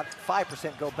 And about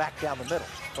 5% go back down the middle.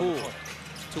 Poole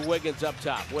to Wiggins up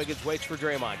top. Wiggins waits for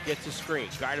Draymond, gets a screen,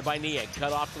 guarded by Niang,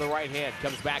 cut off to the right hand,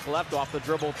 comes back left off the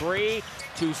dribble 3,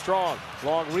 too strong.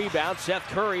 Long rebound, Seth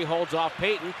Curry holds off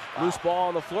Payton. Loose ball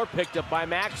on the floor, picked up by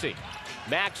Maxey.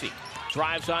 Maxey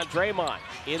drives on Draymond,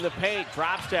 in the paint,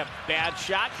 drop step, bad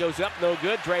shot, goes up, no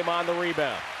good, Draymond the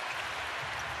rebound.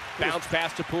 Bounce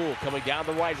pass to Poole, coming down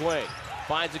the right wing.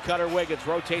 Finds a cutter, Wiggins,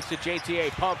 rotates to JTA,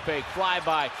 pump fake,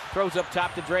 flyby, throws up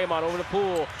top to Draymond, over to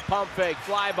Poole, pump fake,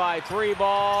 flyby, 3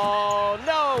 ball,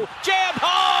 no, jam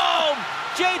home!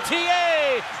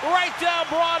 JTA right down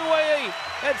Broadway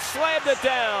and slammed it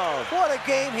down. What a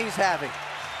game he's having.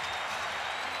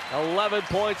 11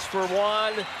 points for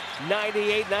Juan,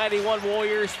 98-91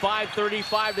 Warriors,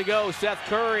 5:35 to go. Seth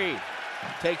Curry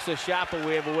takes a shot, but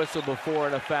we have a whistle before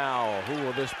and a foul. Who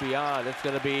will this be on? It's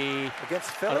going to be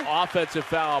against Philly? An offensive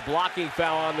foul, a blocking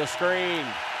foul on the screen.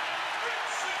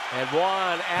 And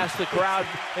Juan asked the crowd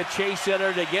at Chase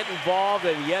Center to get involved,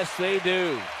 and yes, they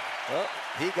do. Well,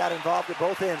 he got involved at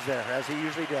both ends there, as he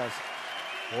usually does.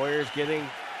 Warriors getting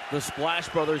the Splash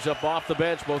Brothers up off the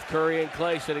bench, both Curry and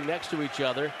Clay sitting next to each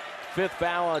other. 5th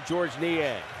foul on George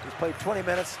Niang. He's played 20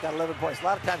 minutes, got 11 points. A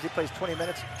lot of times he plays 20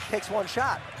 minutes, takes 1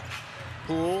 shot.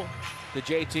 Poole to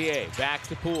JTA, back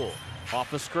to Poole,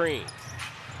 off the screen.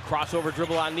 Crossover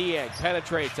dribble on Niang,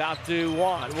 penetrates out to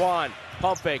Juan. Juan,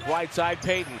 pump fake, right side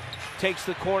Payton. Takes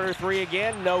the corner 3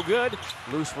 again, no good.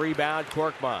 Loose rebound,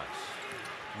 Korkmaz.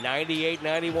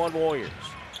 98-91 Warriors.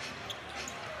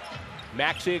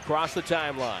 Maxey across the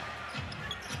timeline.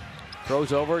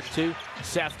 Throws over to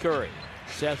Seth Curry.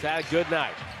 Seth had a good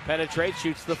night. Penetrates,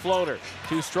 shoots the floater.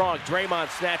 Too strong. Draymond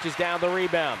snatches down the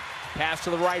rebound. Pass to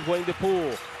the right wing to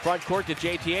Poole. Front court to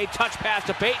JTA. Touch pass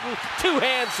to Payton.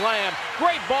 2-hand slam.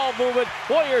 Great ball movement.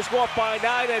 Warriors go up by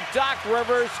 9, and Doc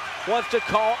Rivers wants to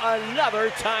call another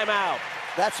timeout.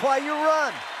 That's why you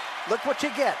run. Look what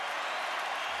you get.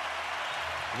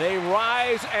 They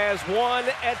rise as one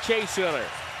at Chase Center.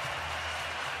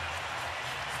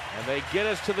 And they get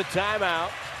us to the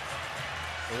timeout.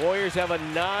 The Warriors have a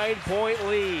 9-point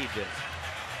lead.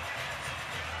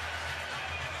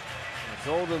 And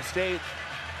Golden State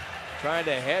trying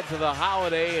to head to the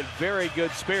holiday in very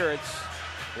good spirits.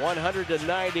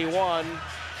 100-91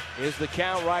 is the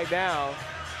count right now.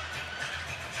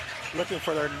 Looking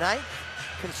for their 9th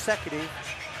consecutive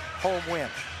home win.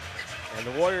 And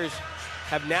the Warriors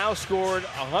have now scored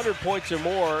 100 points or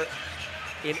more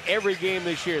in every game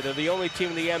this year. They're the only team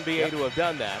in the NBA to have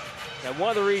done that. And one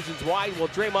of the reasons why, well,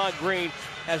 Draymond Green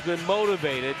has been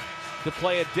motivated to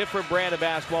play a different brand of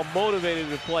basketball, motivated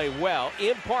to play well.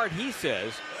 In part, he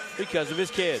says, because of his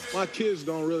kids. My kids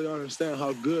don't really understand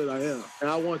how good I am. And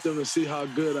I want them to see how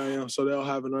good I am so they'll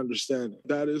have an understanding.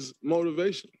 That is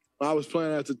motivation. I was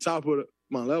playing at the top of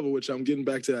my level, which I'm getting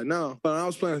back to that now. But I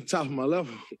was playing at the top of my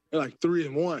level, like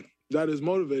 3-1. That is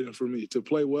motivating for me to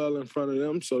play well in front of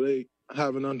them so they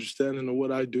have an understanding of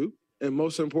what I do. And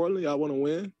most importantly, I want to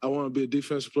win. I want to be a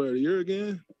defensive player of the year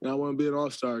again, and I want to be an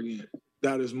all-star again.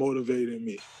 That is motivating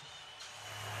me.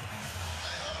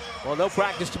 Well, no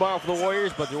practice tomorrow for the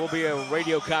Warriors, but there will be a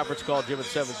radio conference call, Jim, at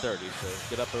 7:30. So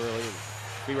get up early and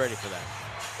be ready for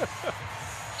that.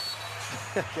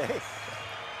 Okay.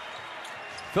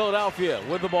 Philadelphia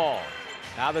with the ball.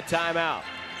 Out of the timeout.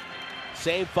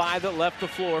 Same 5 that left the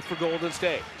floor for Golden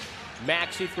State.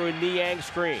 Maxey through a Niang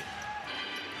screen.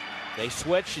 They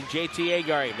switch and JTA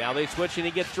guard him. Now they switch and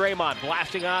he gets Draymond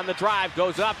blasting on the drive.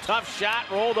 Goes up, tough shot,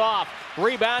 rolled off.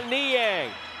 Rebound Niang.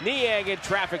 Niang in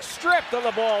traffic, stripped on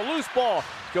the ball, loose ball.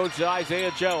 Goes to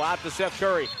Isaiah Joe, out to Seth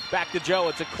Curry. Back to Joe,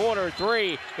 it's a corner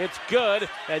 3. It's good.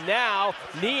 And now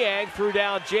Niang threw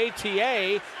down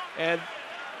JTA. And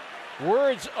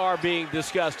words are being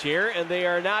discussed here. And they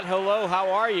are not hello, how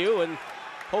are you? And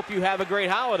hope you have a great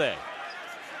holiday.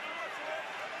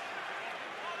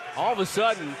 All of a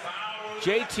sudden,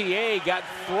 JTA got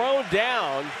thrown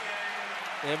down.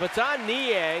 And if it's on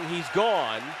Niang, he's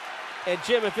gone. And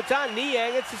Jim, if it's on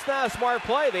Niang, it's just not a smart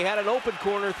play. They had an open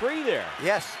corner 3 there.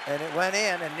 Yes, and it went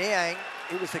in, and Niang,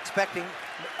 he was expecting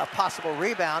a possible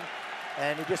rebound,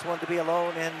 and he just wanted to be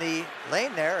alone in the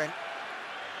lane there, and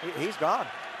he's gone.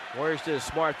 Warriors did a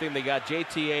smart thing. They got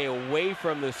JTA away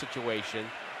from the situation.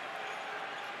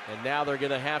 And now they're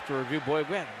going to have to review. Boy,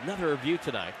 we had another review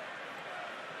tonight.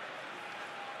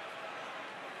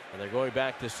 And they're going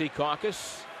back to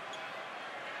Secaucus.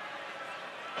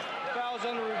 Foul's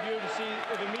under review to see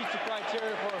if it meets the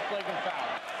criteria for a flagrant foul.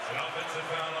 It's an offensive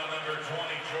foul on number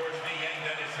 20, George Niang.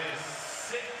 That is his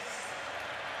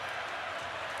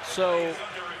 6th. So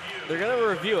they're going to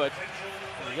review it.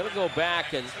 They're going to go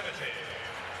back and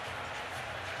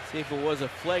see if it was a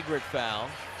flagrant foul.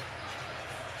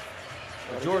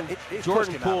 Well,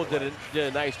 Jordan Poole did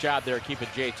a nice job there keeping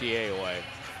JTA away.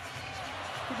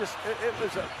 It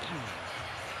was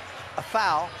a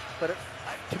foul, but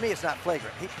to me it's not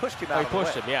flagrant. He pushed him out of the way. He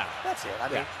pushed him, yeah. That's it. I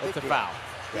mean, it's a foul.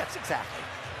 Yes, exactly.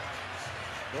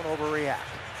 Don't overreact.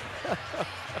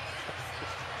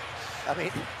 I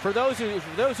mean, for those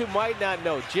who might not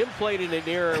know, Jim played in an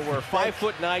era where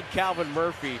 5'9" Calvin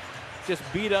Murphy just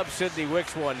beat up Sidney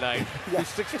Wicks one night. He's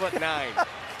 6'9".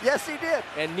 Yes, he did.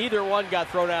 And neither one got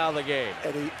thrown out of the game.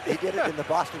 And he did it in the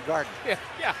Boston Garden.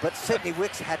 Yeah. But Sidney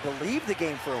Wicks had to leave the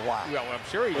game for a while. Well, I'm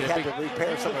sure he did. He had to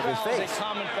repair some of his face. It's a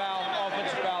common foul,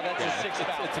 offensive foul. That's his 6th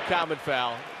foul. It's a common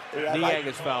foul. Niang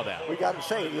is fouled out. We got to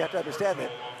say it. You have to understand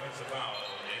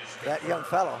that young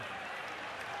fellow,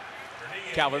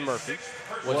 Calvin Murphy,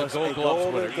 was a Gold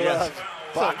Gloves winner. Yes.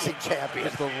 Boxing champion.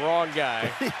 It's the wrong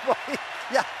guy.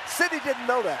 Yeah, Sidney didn't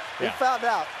know that. He found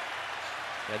out.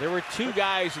 Yeah, there were 2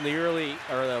 guys in the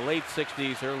late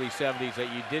 60s, early 70s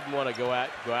that you didn't want to go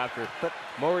after, but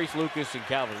Maurice Lucas and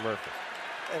Calvin Murphy.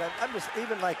 And I'm just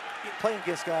even like playing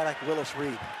against a guy like Willis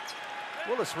Reed.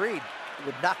 Willis Reed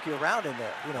would knock you around in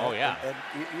there, you know. Oh yeah. And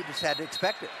you just had to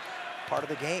expect it. Part of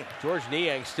the game. George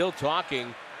Niang still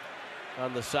talking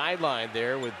on the sideline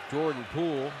there with Jordan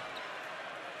Poole.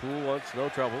 Poole wants no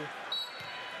trouble.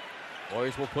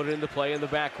 Warriors will put it into play in the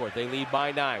backcourt. They lead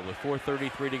by 9 with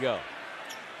 4:33 to go.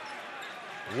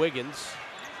 Wiggins,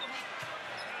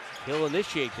 he'll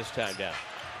initiate this time down.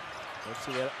 Don't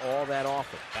see that all that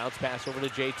often. Bounce pass over to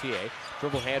JTA.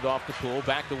 Dribble handoff to Poole.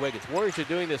 Back to Wiggins. Warriors are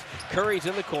doing this. Curry's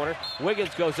in the corner.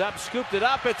 Wiggins goes up, scooped it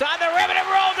up. It's on the rim and it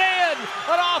rolled in.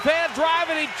 An offhand drive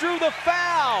and he drew the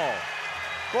foul.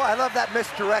 Boy, I love that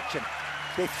misdirection.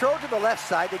 They throw to the left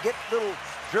side. They get little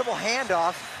dribble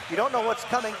handoffs. You don't know what's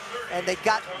coming. And they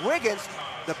got Wiggins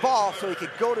the ball so he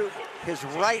could go to his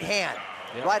right hand.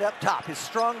 Yep. Right up top, his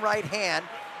strong right hand,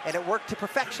 and it worked to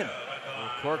perfection.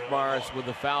 Korkmaz with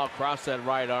the foul across that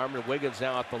right arm, and Wiggins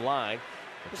now at the line.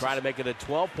 Trying to make it a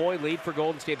 12-point lead for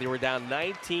Golden State. They were down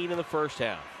 19 in the first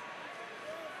half.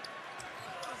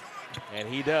 And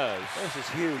he does. This is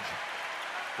huge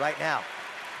right now.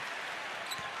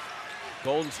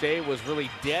 Golden State was really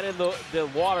dead in the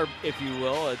water, if you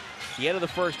will, at the end of the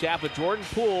first half. But Jordan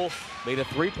Poole made a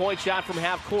three-point shot from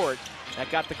half court. That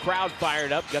got the crowd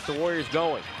fired up, got the Warriors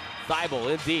going. Thibault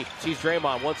in deep, sees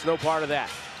Draymond, wants no part of that.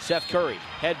 Seth Curry,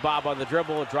 head bob on the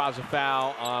dribble and draws a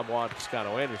foul on Juan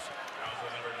Toscano-Anderson.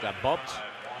 Got bumped.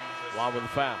 Juan with a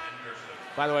foul.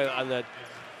 By the way, on the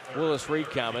Willis Reed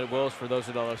comment, Willis, for those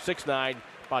who don't know, 6'9",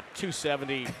 about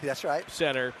 270. That's right.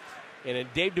 Center. And in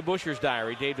Dave DeBuscher's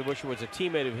diary, Dave DeBuscher was a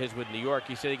teammate of his with New York.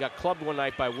 He said he got clubbed one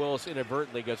night by Willis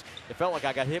inadvertently. He goes, it felt like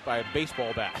I got hit by a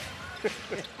baseball bat.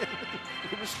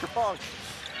 He was strong.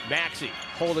 Maxey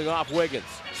holding off Wiggins.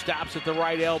 Stops at the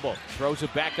right elbow. Throws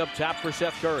it back up top for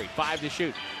Seth Curry. 5 to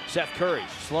shoot. Seth Curry,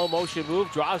 slow motion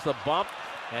move, draws the bump,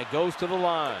 and goes to the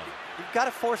line. You've got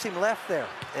to force him left there.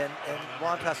 And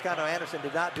Juan Toscano-Anderson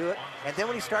did not do it. And then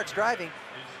when he starts driving,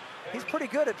 he's pretty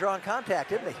good at drawing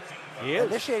contact, isn't he? He is.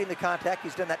 Initiating the contact.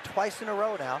 He's done that twice in a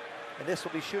row now. And this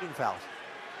will be shooting fouls.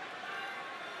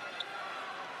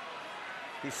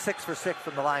 He's 6 for 6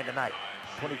 from the line tonight.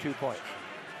 22 points.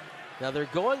 Now they're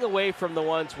going away from the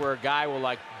ones where a guy will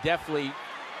like definitely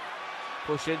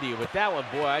push into you. But that one,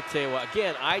 boy, I tell you what,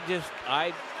 again,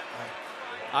 I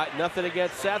nothing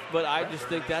against Seth, but I just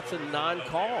think that's a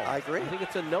non-call. I agree. I think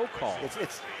it's a no call.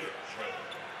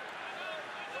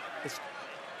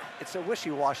 It's a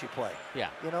wishy-washy play. Yeah.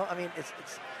 You know, I mean, it's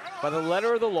by the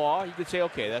letter of the law, you could say,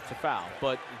 okay, that's a foul.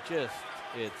 But as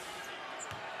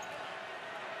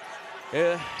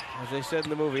they said in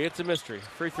the movie, it's a mystery.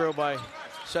 Free throw by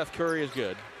Seth Curry is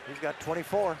good. He's got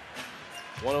 24.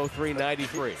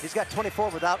 103-93. He's got 24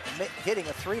 without hitting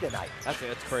a three tonight.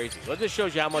 That's crazy. Well, this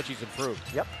shows you how much he's improved.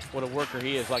 Yep. What a worker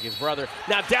he is, like his brother.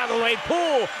 Now down the lane,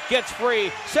 Poole gets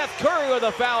free. Seth Curry with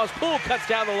a foul as Poole cuts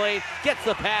down the lane, gets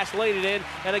the pass, laid it in.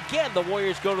 And again, the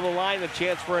Warriors go to the line, a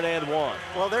chance for an and one.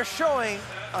 Well, they're showing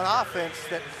an offense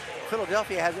that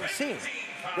Philadelphia hasn't seen.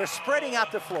 They're spreading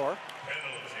out the floor.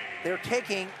 They're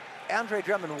taking Andre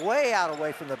Drummond way out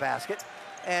away from the basket.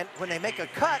 And when they make a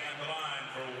cut,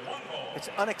 it's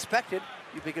unexpected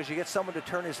because you get someone to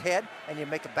turn his head and you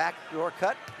make a backdoor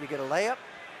cut. You get a layup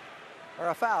or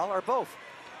a foul or both.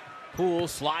 Poole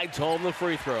slides home the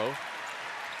free throw.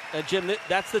 And Jim,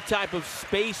 that's the type of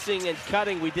spacing and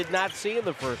cutting we did not see in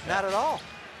the first half. Not at all.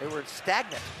 They were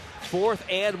stagnant. 4th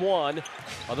and 1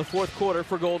 of the fourth quarter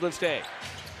for Golden State.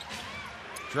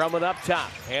 Drummond up top.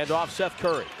 Hand off Seth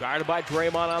Curry. Guarded by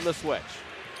Draymond on the switch.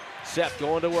 Seth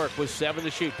going to work with 7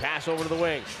 to shoot. Pass over to the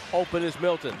wing. Open is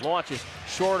Milton. Launches.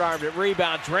 Short-armed it.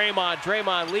 Rebound.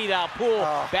 Draymond lead out. Poole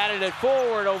batted it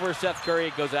forward over Seth Curry.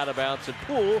 It goes out of bounds. And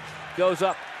Poole goes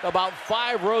up about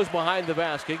 5 rows behind the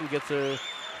basket and gets a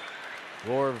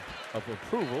roar of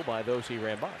approval by those he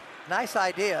ran by. Nice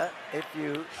idea. If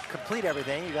you complete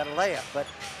everything, you got a layup. But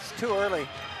it's too early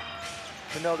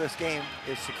to know this game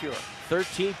is secure.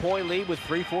 13-point lead with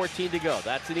 3:14 to go.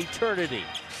 That's an eternity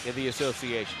in the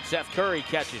association. Seth Curry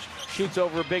catches, shoots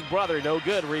over Big Brother, no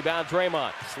good. Rebound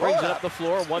Draymond. Brings it up the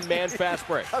floor, one-man fast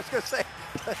break. I was going to say,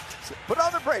 put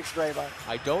on the brakes, Draymond.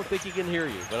 I don't think he can hear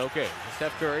you, but okay.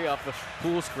 Seth Curry off the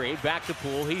Poole screen, back to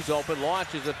Poole. He's open,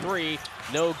 launches a 3,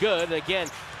 no good. And again,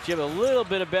 Jim, a little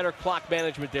bit of better clock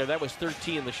management there. That was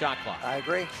 13 in the shot clock. I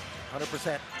agree,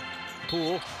 100%.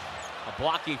 Poole, a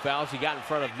blocking foul as he got in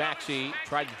front of Maxey,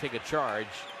 tried to take a charge,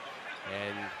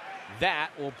 and that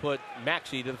will put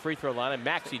Maxey to the free throw line, and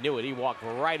Maxey knew it. He walked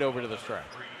right over to the stripe.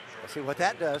 See what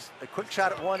that does, a quick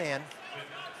shot at one end,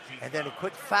 and then a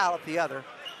quick foul at the other.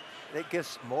 It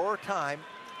gives more time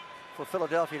for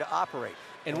Philadelphia to operate.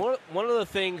 And one of the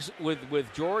things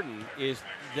with Jordan is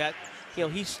that, you know,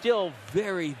 he's still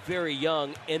very, very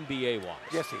young NBA-wise.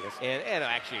 Yes, he is. And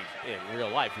actually, in real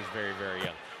life, he's very, very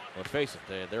young. Let's face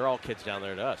it, they're all kids down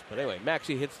there to us. But anyway,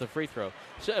 Maxey hits the free throw.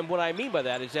 So, and what I mean by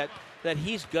that is that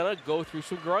he's going to go through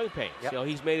some growing pains. Yep. You know,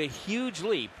 he's made a huge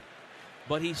leap,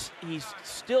 but he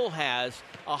still has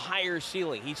a higher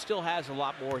ceiling. He still has a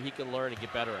lot more he can learn and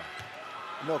get better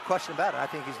at. No question about it. I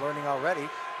think he's learning already.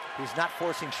 He's not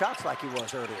forcing shots like he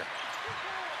was earlier.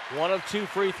 1 of 2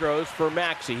 free throws for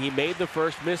Maxey. He made the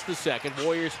first, missed the second.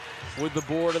 Warriors with the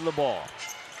board and the ball.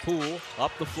 Poole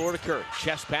up the floor to Curry.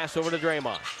 Chest pass over to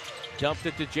Draymond. Dumped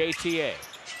it to JTA.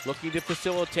 Looking to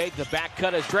facilitate. The back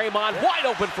cut is Draymond wide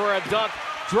open for a dunk.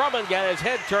 Drummond got his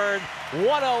head turned.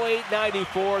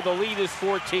 108-94. The lead is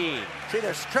 14. See,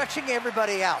 they're stretching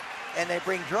everybody out, and they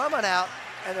bring Drummond out,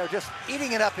 and they're just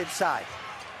eating it up inside.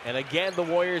 And again, the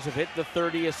Warriors have hit the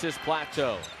 30-assist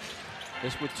plateau.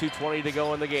 This with 2:20 to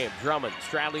go in the game. Drummond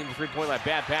straddling the three-point line.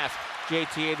 Bad pass.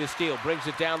 JTA to steal, brings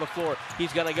it down the floor.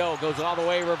 He's going to go, goes all the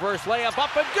way, reverse layup,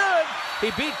 up and good.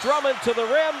 He beat Drummond to the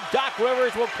rim. Doc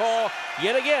Rivers will call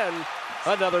yet again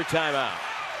another timeout.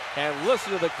 And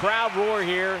listen to the crowd roar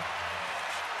here.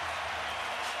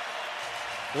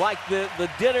 Like the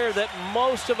dinner that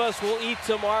most of us will eat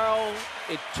tomorrow.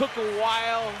 It took a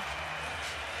while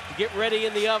to get ready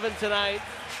in the oven tonight,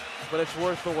 but it's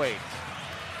worth the wait.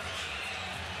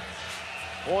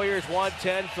 Warriors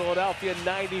 110, Philadelphia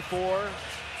 94.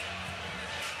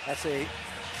 That's a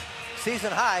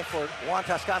season high for Juan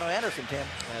Toscano-Anderson, Tim.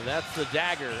 And that's the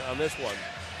dagger on this one.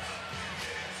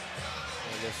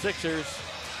 And the Sixers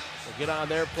will get on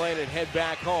their plane and head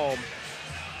back home.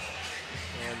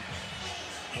 And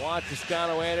Juan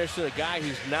Toscano-Anderson, a guy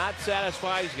who's not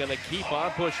satisfied, he's going to keep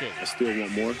on pushing. I still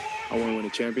want more. I want to win a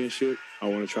championship. I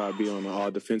want to try to be on an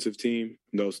all-defensive team,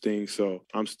 those things. So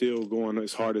I'm still going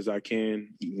as hard as I can,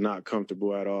 not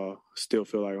comfortable at all. Still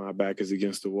feel like my back is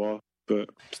against the wall, but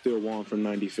still won from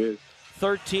 95th.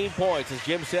 13 points, as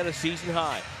Jim said, a season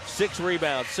high. 6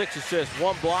 rebounds, 6 assists,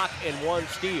 1 block, and 1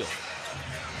 steal.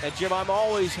 And, Jim, I'm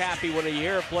always happy when you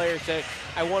hear a player say,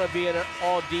 I want to be in an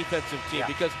all-defensive team,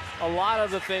 because a lot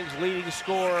of the things, leading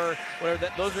scorer,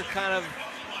 those are kind of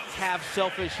half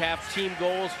selfish, half team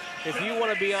goals. If you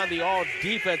want to be on the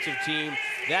all-defensive team,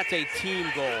 that's a team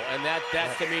goal, and that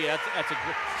to me, that's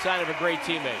a sign of a great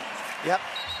teammate. Yep,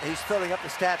 he's filling up the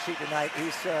stat sheet tonight.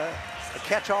 He's a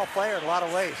catch-all player in a lot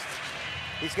of ways.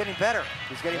 He's getting better.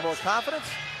 He's getting more confidence,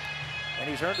 and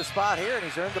he's earned a spot here, and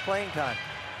he's earned the playing time.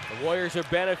 The Warriors are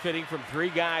benefiting from 3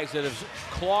 guys that have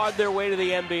clawed their way to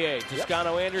the NBA.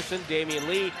 Toscano-Anderson, Damian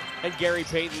Lee, and Gary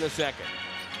Payton II.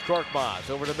 Korkmaz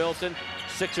over to Milton.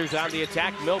 Sixers on the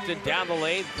attack. Milton down the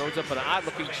lane, throws up an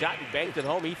odd-looking shot and banked it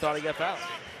home. He thought he got fouled.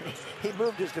 He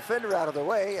moved his defender out of the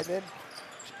way, and then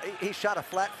he shot a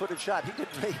flat-footed shot. He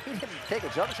didn't take a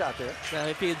jump shot there. Now,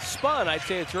 if he had spun, I'd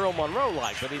say it's Earl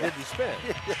Monroe-like, but he didn't spin.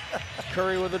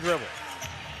 Curry with a dribble.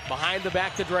 Behind the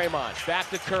back to Draymond. Back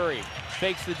to Curry.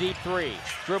 Fakes the deep 3.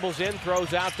 Dribbles in,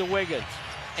 throws out to Wiggins.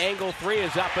 Angle 3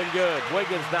 is up and good.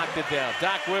 Wiggins knocked it down.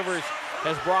 Doc Rivers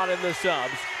has brought in the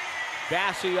subs.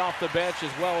 Bassey off the bench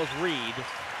as well as Reed.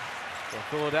 So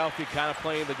Philadelphia kind of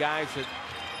playing the guys that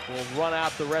will run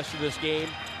out the rest of this game.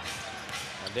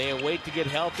 And they wait to get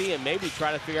healthy and maybe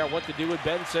try to figure out what to do with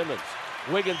Ben Simmons.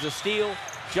 Wiggins a steal.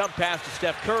 Jump pass to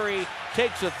Steph Curry.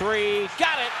 Takes a 3.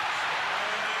 Got it!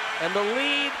 And the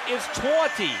lead is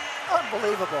 20.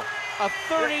 Unbelievable. A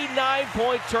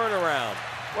 39-point turnaround.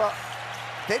 Well,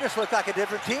 they just look like a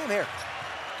different team here.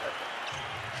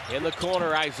 In the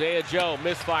corner, Isaiah Joe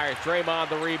misfires. Draymond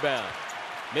the rebound.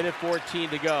 Minute 14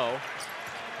 to go.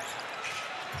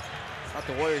 Thought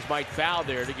the Warriors might foul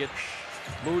there to get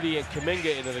Moody and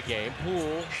Kuminga into the game.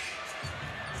 Poole,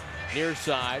 near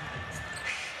side.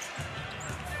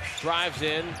 Drives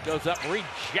in, goes up,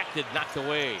 rejected, knocked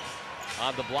away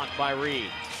on the block by Reed.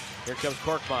 Here comes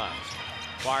Korkmaz.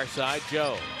 Far side,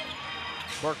 Joe.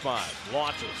 Korkmaz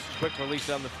launches. Quick release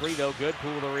on the 3, no good.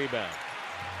 Poole the rebound.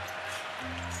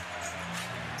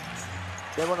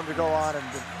 They want them to go on, and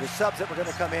the subs that were going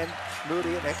to come in,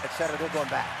 Moody and et cetera, they're going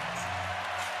back.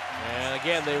 And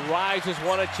again, they rise as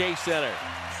one at Chase Center.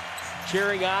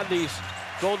 Cheering on these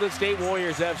Golden State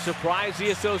Warriors have surprised the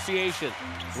association.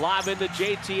 Lob into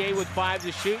JTA with 5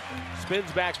 to shoot.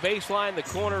 Spins back baseline. The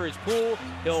corner is Poole.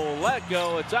 He'll let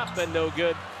go. It's up and no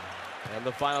good. And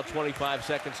the final 25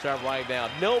 seconds start right now.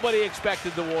 Nobody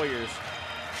expected the Warriors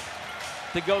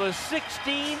to go to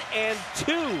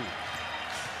 16-2.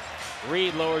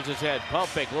 Reed lowers his head. Pump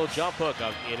fake, little jump hook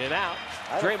up, in and out.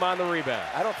 Draymond the rebound.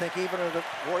 I don't think even of the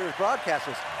Warriors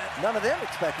broadcasters, none of them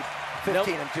expected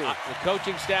 15-2. The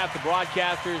coaching staff, the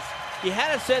broadcasters, you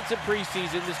had a sense in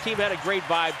preseason. This team had a great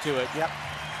vibe to it. Yep.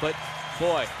 But,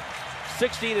 boy,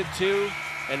 16-2,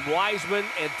 and Wiseman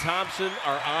and Thompson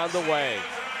are on the way.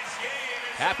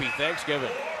 Happy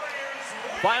Thanksgiving.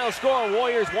 Final score,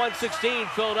 Warriors 116,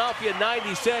 Philadelphia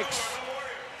 96.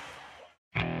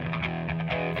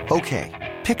 Okay,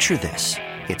 picture this.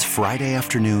 It's Friday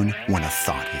afternoon when a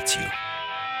thought hits you.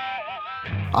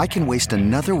 I can waste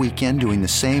another weekend doing the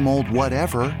same old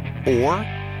whatever, or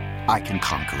I can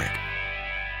conquer it.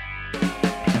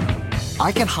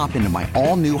 I can hop into my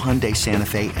all-new Hyundai Santa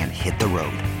Fe and hit the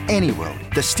road. Any road.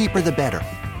 The steeper, the better.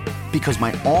 Because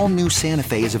my all-new Santa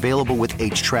Fe is available with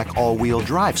H-Track all-wheel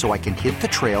drive, so I can hit the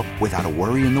trail without a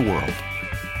worry in the world.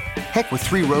 Heck, with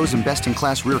 3 rows and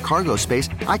best-in-class rear cargo space,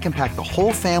 I can pack the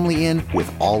whole family in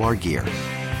with all our gear.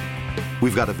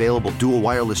 We've got available dual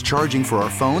wireless charging for our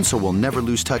phones, so we'll never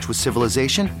lose touch with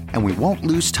civilization, and we won't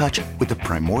lose touch with the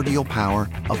primordial power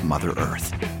of Mother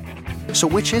Earth. So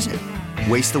which is it?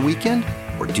 Waste the weekend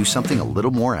or do something a little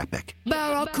more epic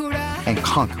and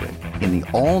conquer it in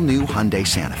the all-new Hyundai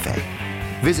Santa Fe.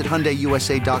 Visit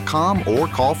HyundaiUSA.com or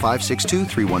call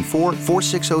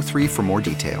 562-314-4603 for more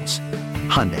details.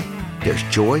 Hyundai, there's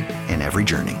joy in every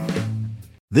journey.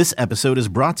 This episode is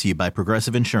brought to you by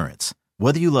Progressive Insurance.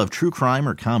 Whether you love true crime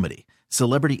or comedy,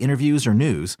 celebrity interviews or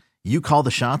news, you call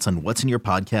the shots on what's in your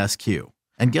podcast queue.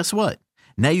 And guess what?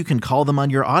 Now you can call them on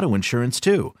your auto insurance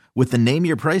too with the Name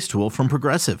Your Price tool from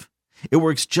Progressive. It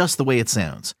works just the way it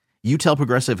sounds. You tell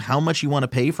Progressive how much you want to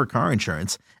pay for car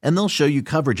insurance, and they'll show you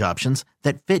coverage options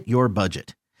that fit your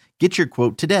budget. Get your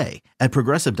quote today at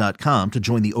Progressive.com to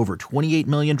join the over 28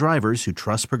 million drivers who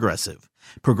trust Progressive.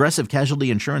 Progressive Casualty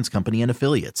Insurance Company and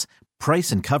Affiliates.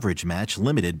 Price and coverage match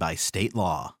limited by state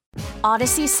law.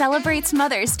 Odyssey celebrates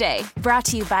Mother's Day, brought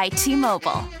to you by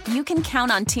T-Mobile. You can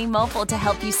count on T-Mobile to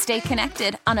help you stay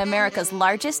connected on America's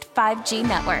largest 5G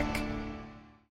network.